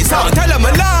Addies, tell them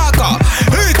a laka.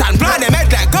 Eat and plan them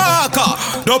head like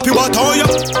kaka. Don't be what on you.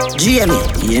 Jamie,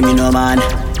 hear me no man.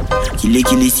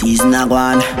 Killy season a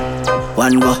gone.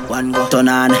 One go, turn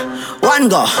on. One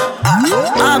go,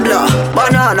 habla,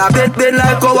 banana, bed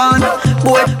like a one.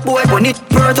 Boy, when it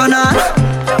per turn on.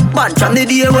 Bad from the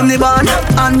day when me born.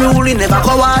 Unruly never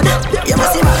coward. You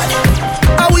must be mad.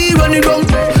 Are we running down?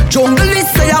 Jungle is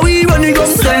say are we running down?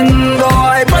 Send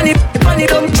boy, funny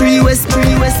down. 3 west.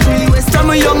 I'm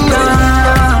a young man.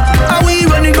 Are we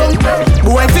running down?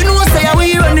 Boy, if you know say are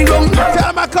we running down?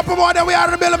 Tell them a couple more than we are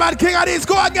the middle man. King Addies,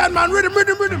 go again, man. Rhythm.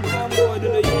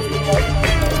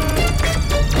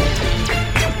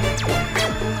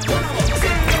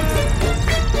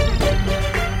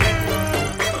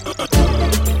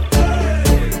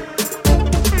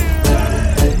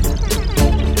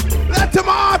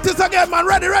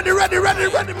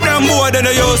 Them boy then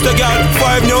they use the girl.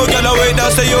 5 new girl away,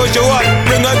 that's the usual.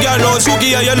 Bring a girl out,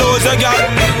 Suki and you lose a girl.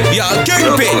 Yeah,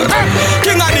 Kingpin,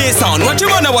 King Addies sound. Watch him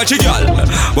and watch a girl.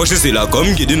 But she still a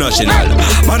come get the national.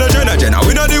 Man a Jenna,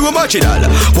 we not do much it all.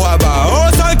 Boy by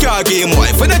house and car game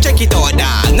wife, when I check it out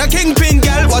dog. Na Kingpin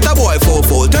girl, what a boy for.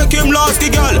 Take him lost the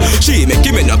girl. She make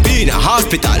him in a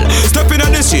hospital. Stepping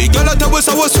on the street, girl I tell us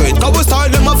I was sweet. I was style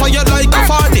them a fire like a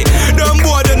 40. Them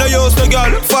boy then they use the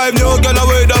girl. 5 new girl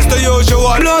away, that's the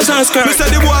usual. Blouse and skirt. Me say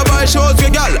the boy buy shows the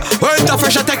girl. When the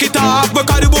fresh I take it off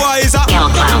because the boy is a girl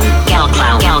clown.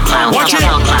 Watch it.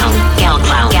 Girl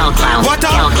clown. What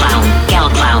up? Girl clown. Yeah.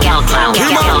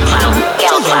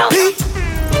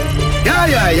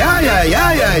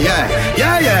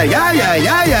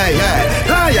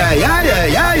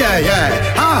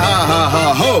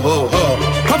 Ha ho.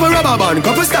 Couple rubber band,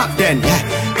 couple stop then.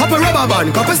 Couple rubber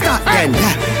band, couple stop then.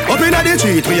 Up in the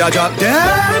street we a drop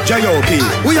dead. J.O.P.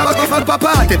 We a go for a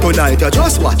party tonight. You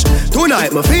just watch.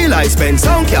 Tonight me feel I spend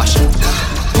some cash.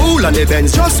 Cool on the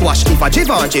Benz, just wash. If a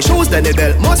Givenchy shoes, then the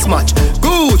belt must match.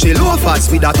 Gucci loafers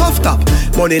with a tough top.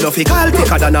 Money no fi call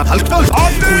thicker than a alcohol.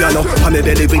 Who ya know? On me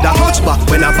belly with a touchback.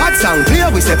 When a bad sound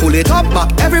clear, we say pull it up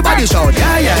back. Everybody shout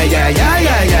yeah.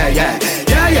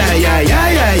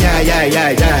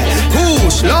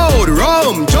 Push, load,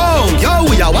 rum, jump. Yo,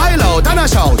 we a wild out and a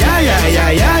shout yeah.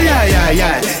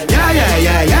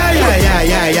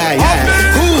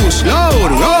 Push,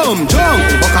 load, rum, jump.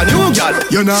 Buck a new gal.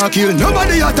 You not kill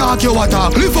nobody attack, you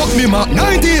attack. Lift up me Mac,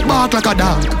 98 bark like a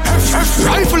dog.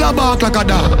 Rifle a bark like a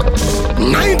dog.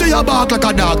 90 a bark like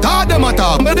a dog. Talk them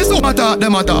attack, medicine attack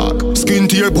them attack. Skin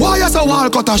to your boy as a wall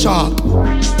cut a shark.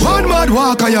 One mad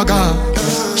walk and you gone.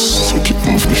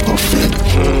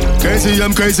 Crazy,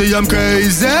 I'm crazy. Look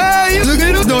at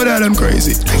you know that I'm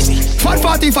crazy. Fat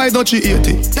 45 don't she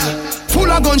 80.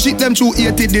 Full of gun shit them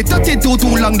 280. The 32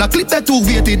 too long, the clip that too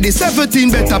weighted. The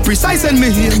 17 better precise and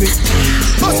me hear me.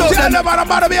 Tell them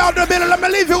about me out the middle. Let me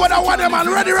leave you with a one man.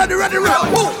 Ready.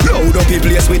 Load up the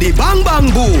place with the bang bang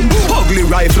boom. Ugly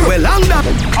rifle well long down.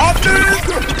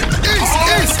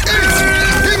 Is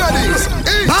King Addies.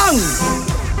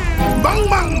 Bang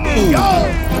boom. Yo.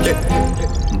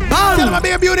 Bang. Tell them I be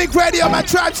a Munich radio. My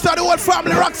tribe star, the whole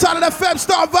family rock solid FM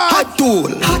star vibe. Hot tool.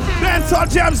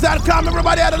 Dancehallgems.com.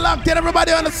 Everybody at the locked in.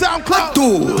 Everybody on the SoundCloud. Hot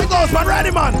tool. We goes man.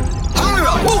 Ready man.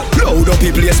 Load up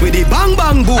the place with the bang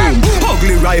bang boom.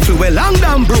 Ugly rifle well long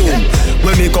damn broom.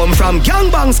 When me come from gang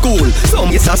bang school,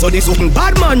 some yes so this open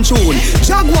bad man tune.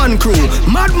 Jaguan crew,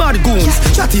 mad goons.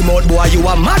 Chatty mouth boy you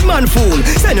a madman fool.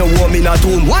 Send a woman a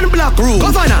tomb, one black room.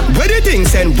 Governor, where the thing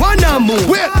send one a move.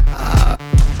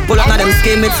 Pull up on them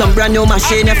scheme with some brand new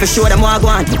machine for sure them what I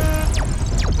want.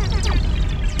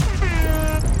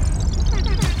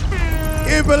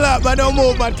 Keep it up, but don't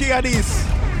move, man. King Addies.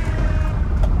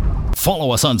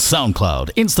 Follow us on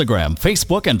SoundCloud, Instagram,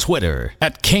 Facebook, and Twitter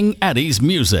at King Addies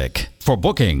Music. For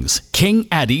bookings,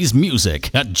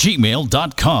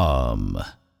 kingaddiesmusic@gmail.com.